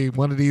case may be.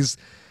 One of these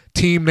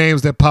team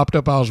names that popped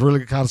up, I was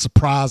really kind of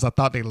surprised. I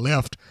thought they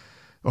left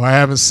or I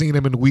haven't seen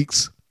them in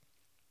weeks.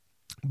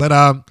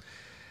 But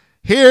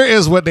here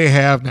is what they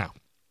have now.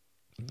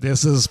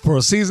 This is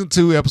for Season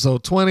 2,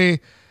 Episode 20.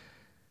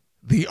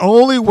 The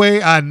Only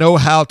Way I Know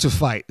How to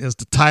Fight is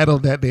the title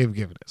that they've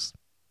given us.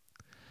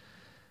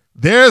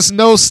 There's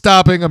no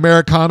stopping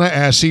Americana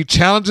as she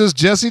challenges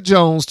Jesse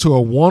Jones to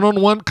a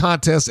one-on-one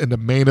contest in the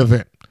main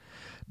event,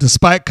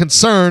 despite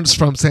concerns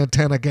from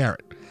Santana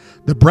Garrett.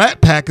 The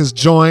Brat Pack is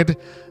joined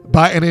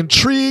by an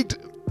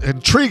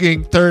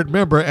intriguing third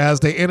member as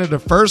they enter the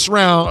first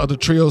round of the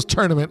Trios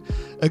tournament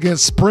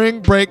against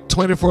Spring Break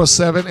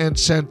 24/7 and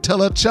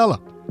Chantella Cella.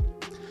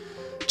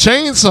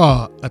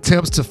 Chainsaw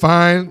attempts to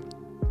find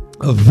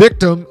a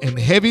victim in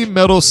Heavy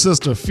Metal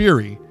Sister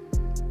Fury.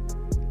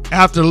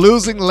 After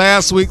losing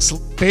last week's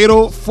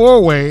fatal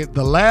four-way,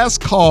 the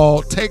Last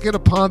Call take it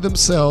upon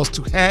themselves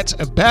to hatch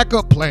a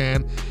backup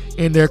plan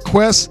in their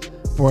quest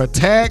for a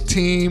tag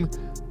team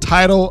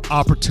title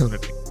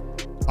opportunity.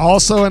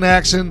 Also in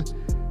action,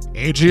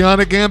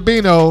 Adriana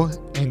Gambino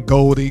and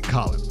Goldie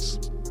Collins.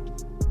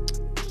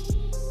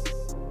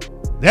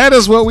 That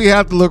is what we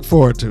have to look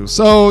forward to.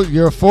 So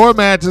your 4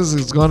 matches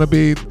is going to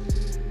be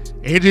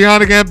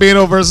Adriana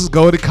Gambino versus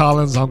Goldie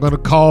Collins. I'm going to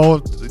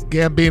call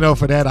Gambino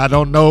for that. I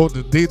don't know.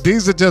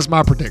 These are just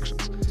my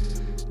predictions.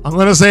 I'm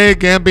going to say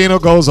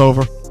Gambino goes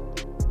over.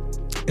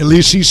 At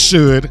least she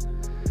should.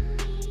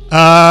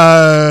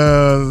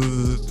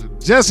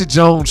 Jesse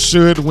Jones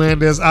should win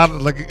this. I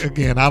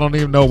don't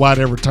even know why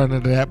they're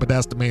returning to that, but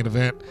that's the main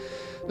event.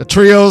 The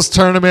Trios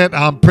tournament,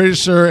 I'm pretty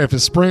sure if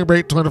it's Spring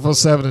Break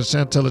 24/7 and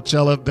Chantella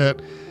Cella, that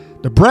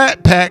the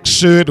Brat Pack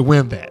should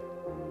win that.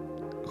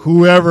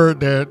 Whoever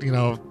their,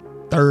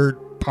 third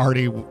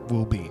party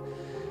will be.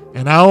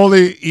 And I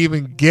only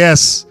even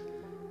guess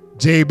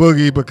Jay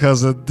Boogie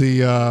because of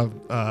the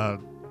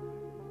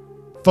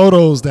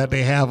photos that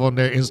they have on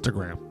their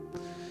Instagram.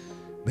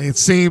 They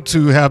seem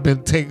to have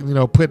been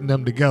putting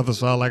them together.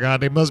 So I'm like,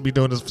 they must be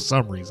doing this for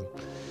some reason.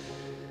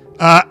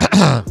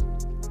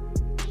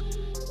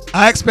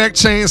 I expect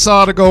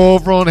Chainsaw to go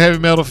over on Heavy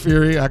Metal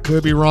Fury. I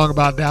could be wrong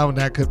about that one.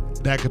 That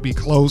could be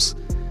close.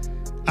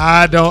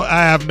 I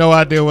have no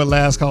idea what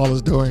Last Call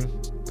is doing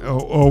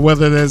or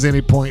whether there's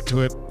any point to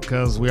it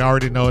because we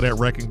already know that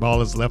Wrecking Ball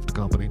has left the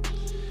company.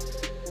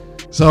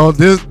 So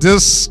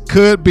this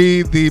could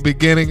be the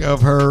beginning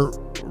of her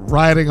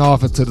riding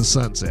off into the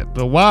sunset.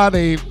 But why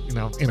they,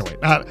 anyway,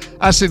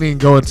 I shouldn't even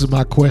go into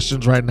my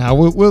questions right now.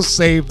 We'll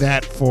save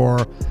that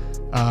for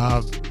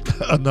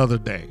another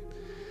day.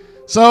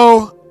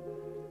 So,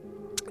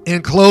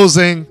 in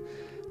closing,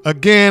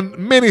 again,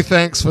 many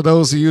thanks for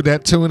those of you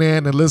that tune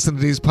in and listen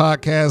to these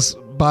podcasts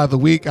by the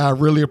week. I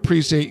really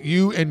appreciate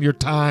you and your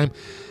time.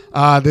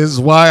 This is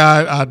why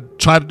I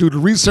try to do the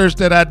research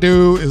that I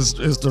do, is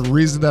the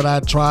reason that I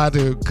try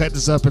to cut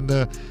this up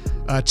into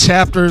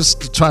chapters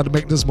to try to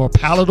make this more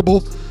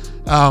palatable.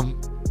 All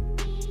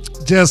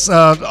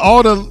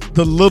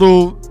the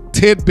little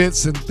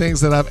tidbits and things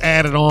that I've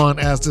added on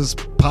as this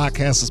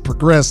podcast has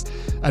progressed,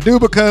 I do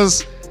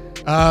because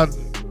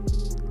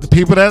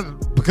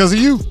because of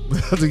you.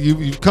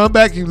 You've come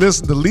back, you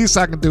listen. The least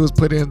I can do is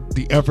put in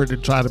the effort to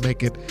try to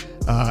make it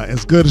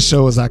as good a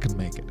show as I can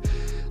make it.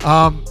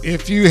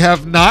 If you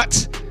have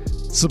not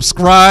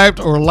subscribed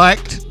or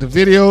liked the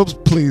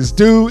videos, please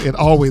do. It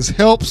always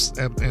helps,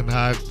 and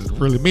I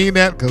really mean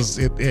that because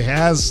it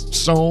has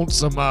shown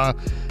some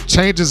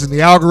changes in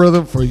the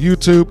algorithm for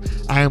YouTube.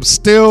 I am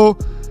still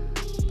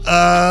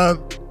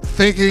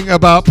thinking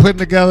about putting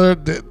together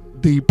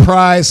the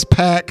prize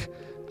pack.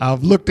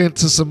 I've looked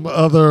into some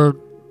other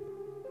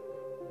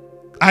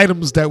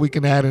items that we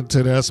can add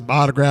into there, some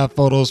autograph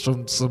photos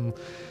from some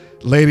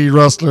lady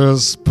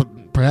wrestlers,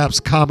 perhaps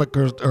comic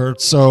or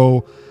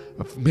so,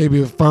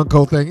 maybe a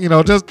Funko thing,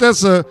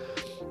 just a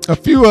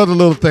few other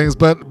little things,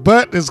 but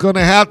it's going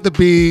to have to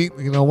be,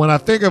 when I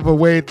think of a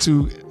way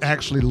to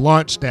actually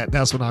launch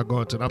that's when I'll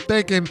go into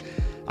it.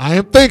 I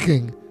am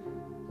thinking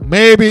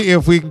maybe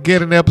if we can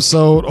get an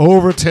episode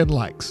over 10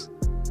 likes.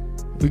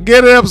 If we can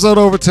get an episode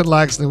over 10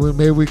 likes, then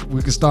maybe we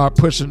can start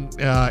pushing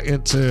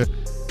into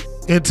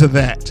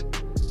that.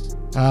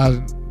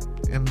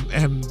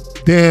 And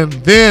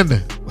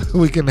then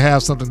we can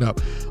have something up.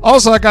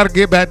 Also, I got to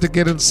get back to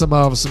getting some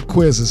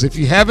quizzes. If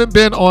you haven't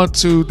been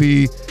onto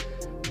the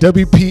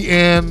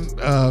WPN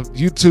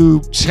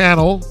YouTube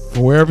channel,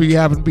 for wherever you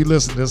happen to be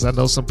listening to this, I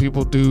know some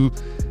people do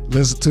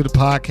listen to the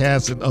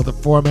podcast in other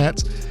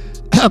formats,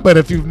 but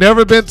if you've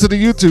never been to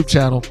the YouTube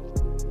channel,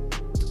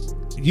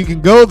 you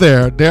can go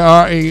there. There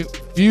are a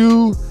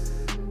few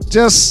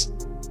just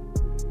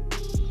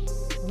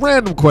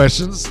random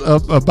questions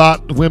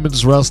about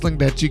women's wrestling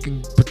that you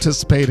can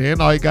participate in.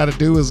 All you got to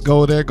do is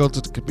go there, go to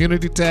the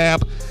community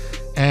tab,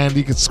 and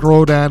you can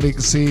scroll down. You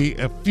can see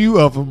a few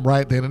of them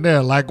right then and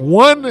there. Like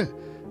one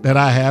that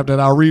I have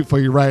that I'll read for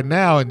you right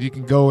now, and you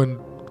can go and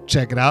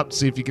check it out and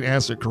see if you can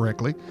answer it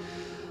correctly.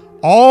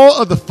 All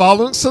of the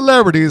following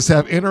celebrities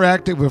have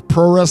interacted with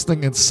pro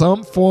wrestling in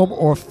some form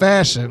or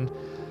fashion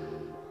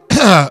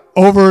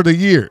over the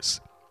years.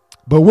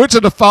 But which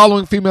of the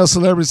following female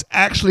celebrities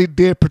actually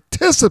did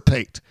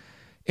participate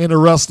in a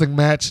wrestling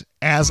match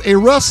as a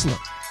wrestler?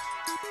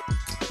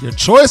 Your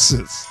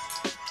choices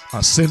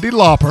are Cyndi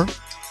Lauper,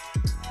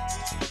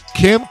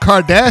 Kim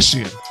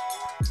Kardashian,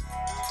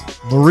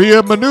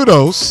 Maria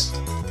Menounos,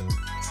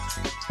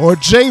 or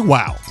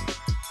JWoww.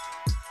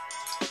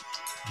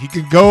 You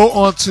can go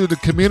onto the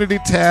community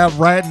tab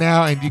right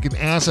now and you can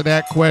answer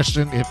that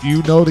question. If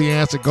you know the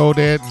answer, go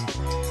there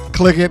and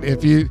click it.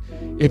 If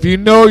you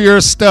know your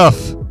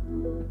stuff.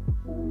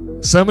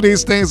 Some of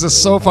these things are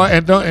so far,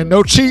 and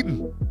no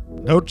cheating.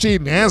 No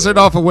cheating. Answer it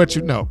off of what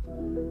you know.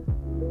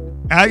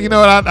 You know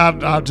what?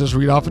 I'll just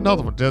read off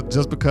another one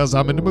just because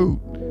I'm in the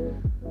mood.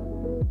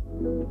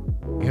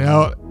 You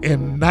know,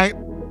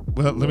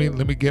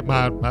 let me get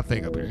my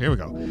thing up here. Here we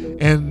go.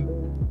 In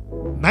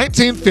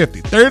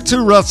 1950,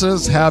 32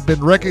 wrestlers have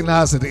been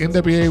recognized as the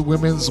NWA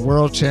Women's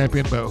World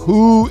Champion, but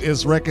who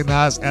is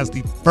recognized as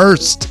the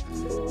first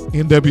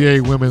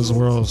NWA Women's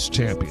World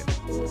Champion?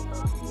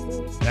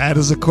 That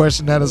is a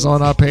question that is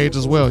on our page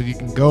as well. You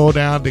can go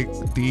down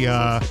the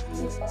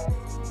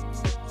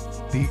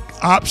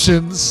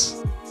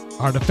options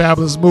are the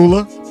Fabulous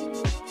Moolah,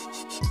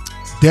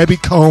 Debbie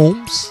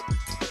Combs,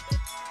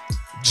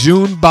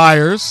 June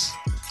Byers,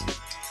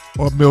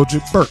 or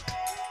Mildred Burke.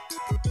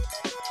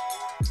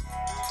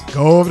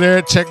 Go over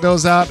there, check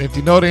those out. If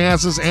you know the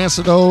answers,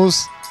 answer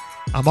those.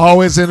 I'm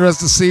always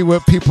interested to see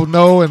what people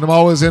know, and I'm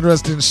always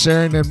interested in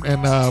sharing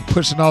and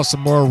pushing off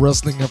some more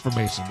wrestling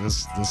information.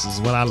 This is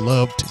what I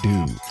love to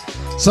do.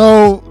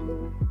 So,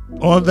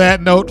 on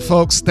that note,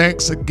 folks,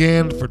 thanks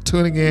again for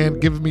tuning in,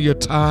 giving me your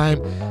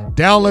time,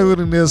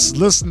 downloading this,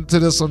 listening to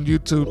this on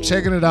YouTube,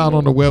 checking it out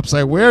on the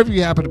website, wherever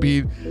you happen to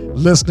be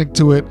listening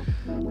to it,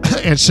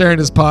 and sharing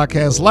this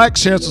podcast. Like,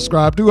 share,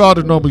 subscribe, do all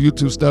the normal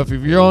YouTube stuff.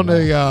 If you're on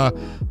the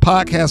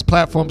podcast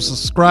platform,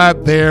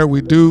 subscribe there.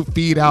 We do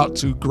feed out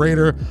to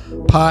greater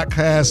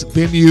podcast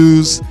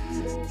venues.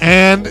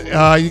 And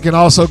you can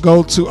also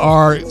go to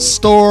our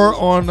store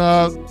on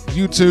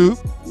YouTube.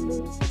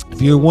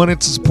 If you wanted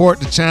to support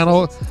the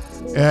channel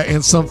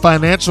in some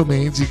financial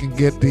means, you can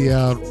get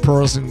the Pro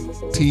Wrestling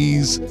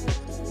Tees,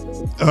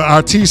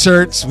 our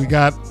t-shirts.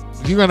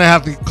 You're going to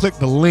have to click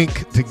the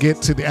link to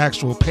get to the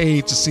actual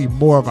page to see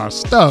more of our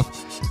stuff,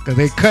 because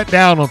they cut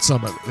down on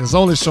some of it. It's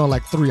only showing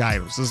like 3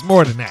 items. There's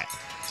more than that.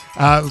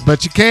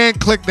 But you can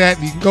click that.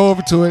 And you can go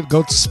over to it,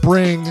 go to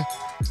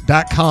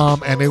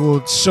spring.com, and it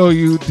will show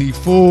you the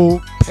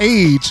full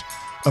page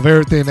of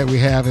everything that we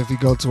have if you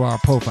go to our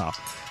profile.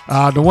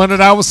 The one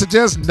that I would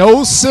suggest,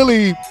 no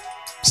silly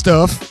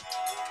stuff,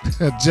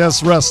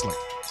 just wrestling.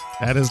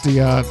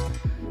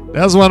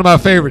 That's one of my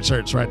favorite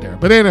shirts right there.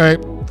 But anyway,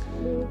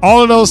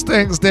 all of those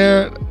things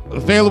there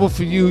available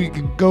for you. You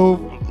can go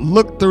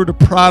look through the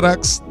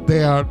products.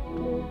 They are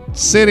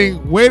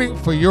sitting, waiting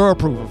for your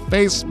approval.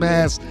 Face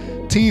masks,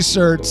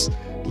 t-shirts,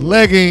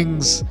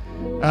 leggings,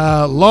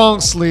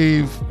 long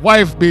sleeve,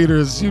 wife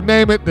beaters, you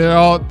name it, they're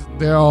all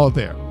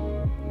there.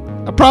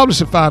 I probably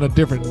should find a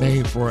different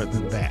name for it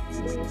than that.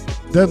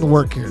 Doesn't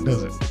work here,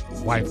 does it?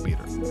 Wife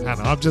beater. I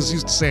don't know. I'm just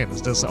used to saying this.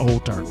 That's an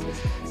old term.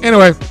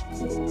 Anyway,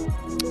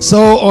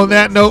 so on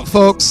that note,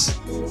 folks,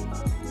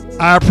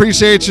 I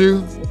appreciate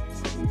you.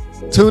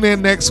 Tune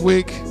in next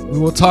week. We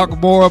will talk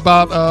more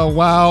about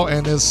WoW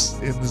and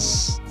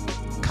this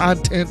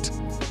content.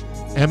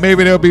 And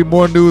maybe there'll be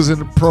more news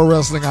in pro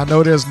wrestling. I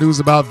know there's news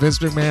about Vince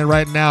McMahon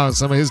right now and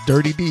some of his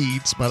dirty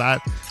deeds, but I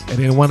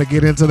didn't want to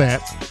get into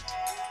that.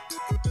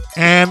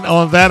 And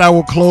on that, I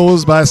will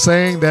close by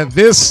saying that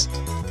this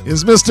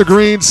is Mr.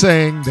 Green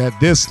saying that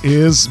this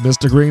is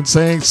Mr. Green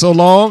saying so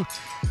long,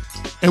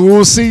 and we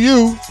will see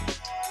you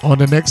on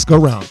the next go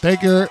round.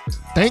 Thank you.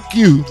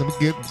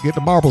 Let me get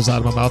the marbles out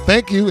of my mouth.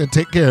 Thank you, and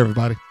take care,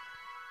 everybody.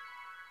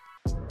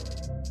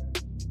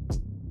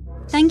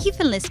 Thank you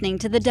for listening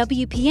to the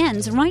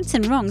WPN's Rights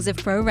and Wrongs of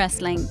Pro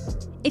Wrestling.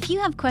 If you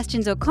have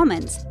questions or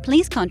comments,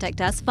 please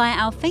contact us via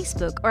our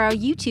Facebook or our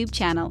YouTube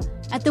channel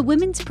at the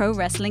Women's Pro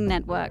Wrestling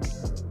Network.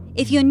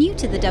 If you're new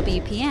to the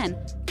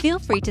WPN, feel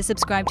free to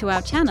subscribe to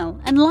our channel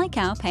and like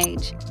our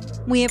page.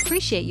 We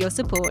appreciate your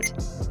support.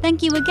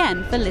 Thank you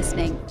again for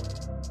listening.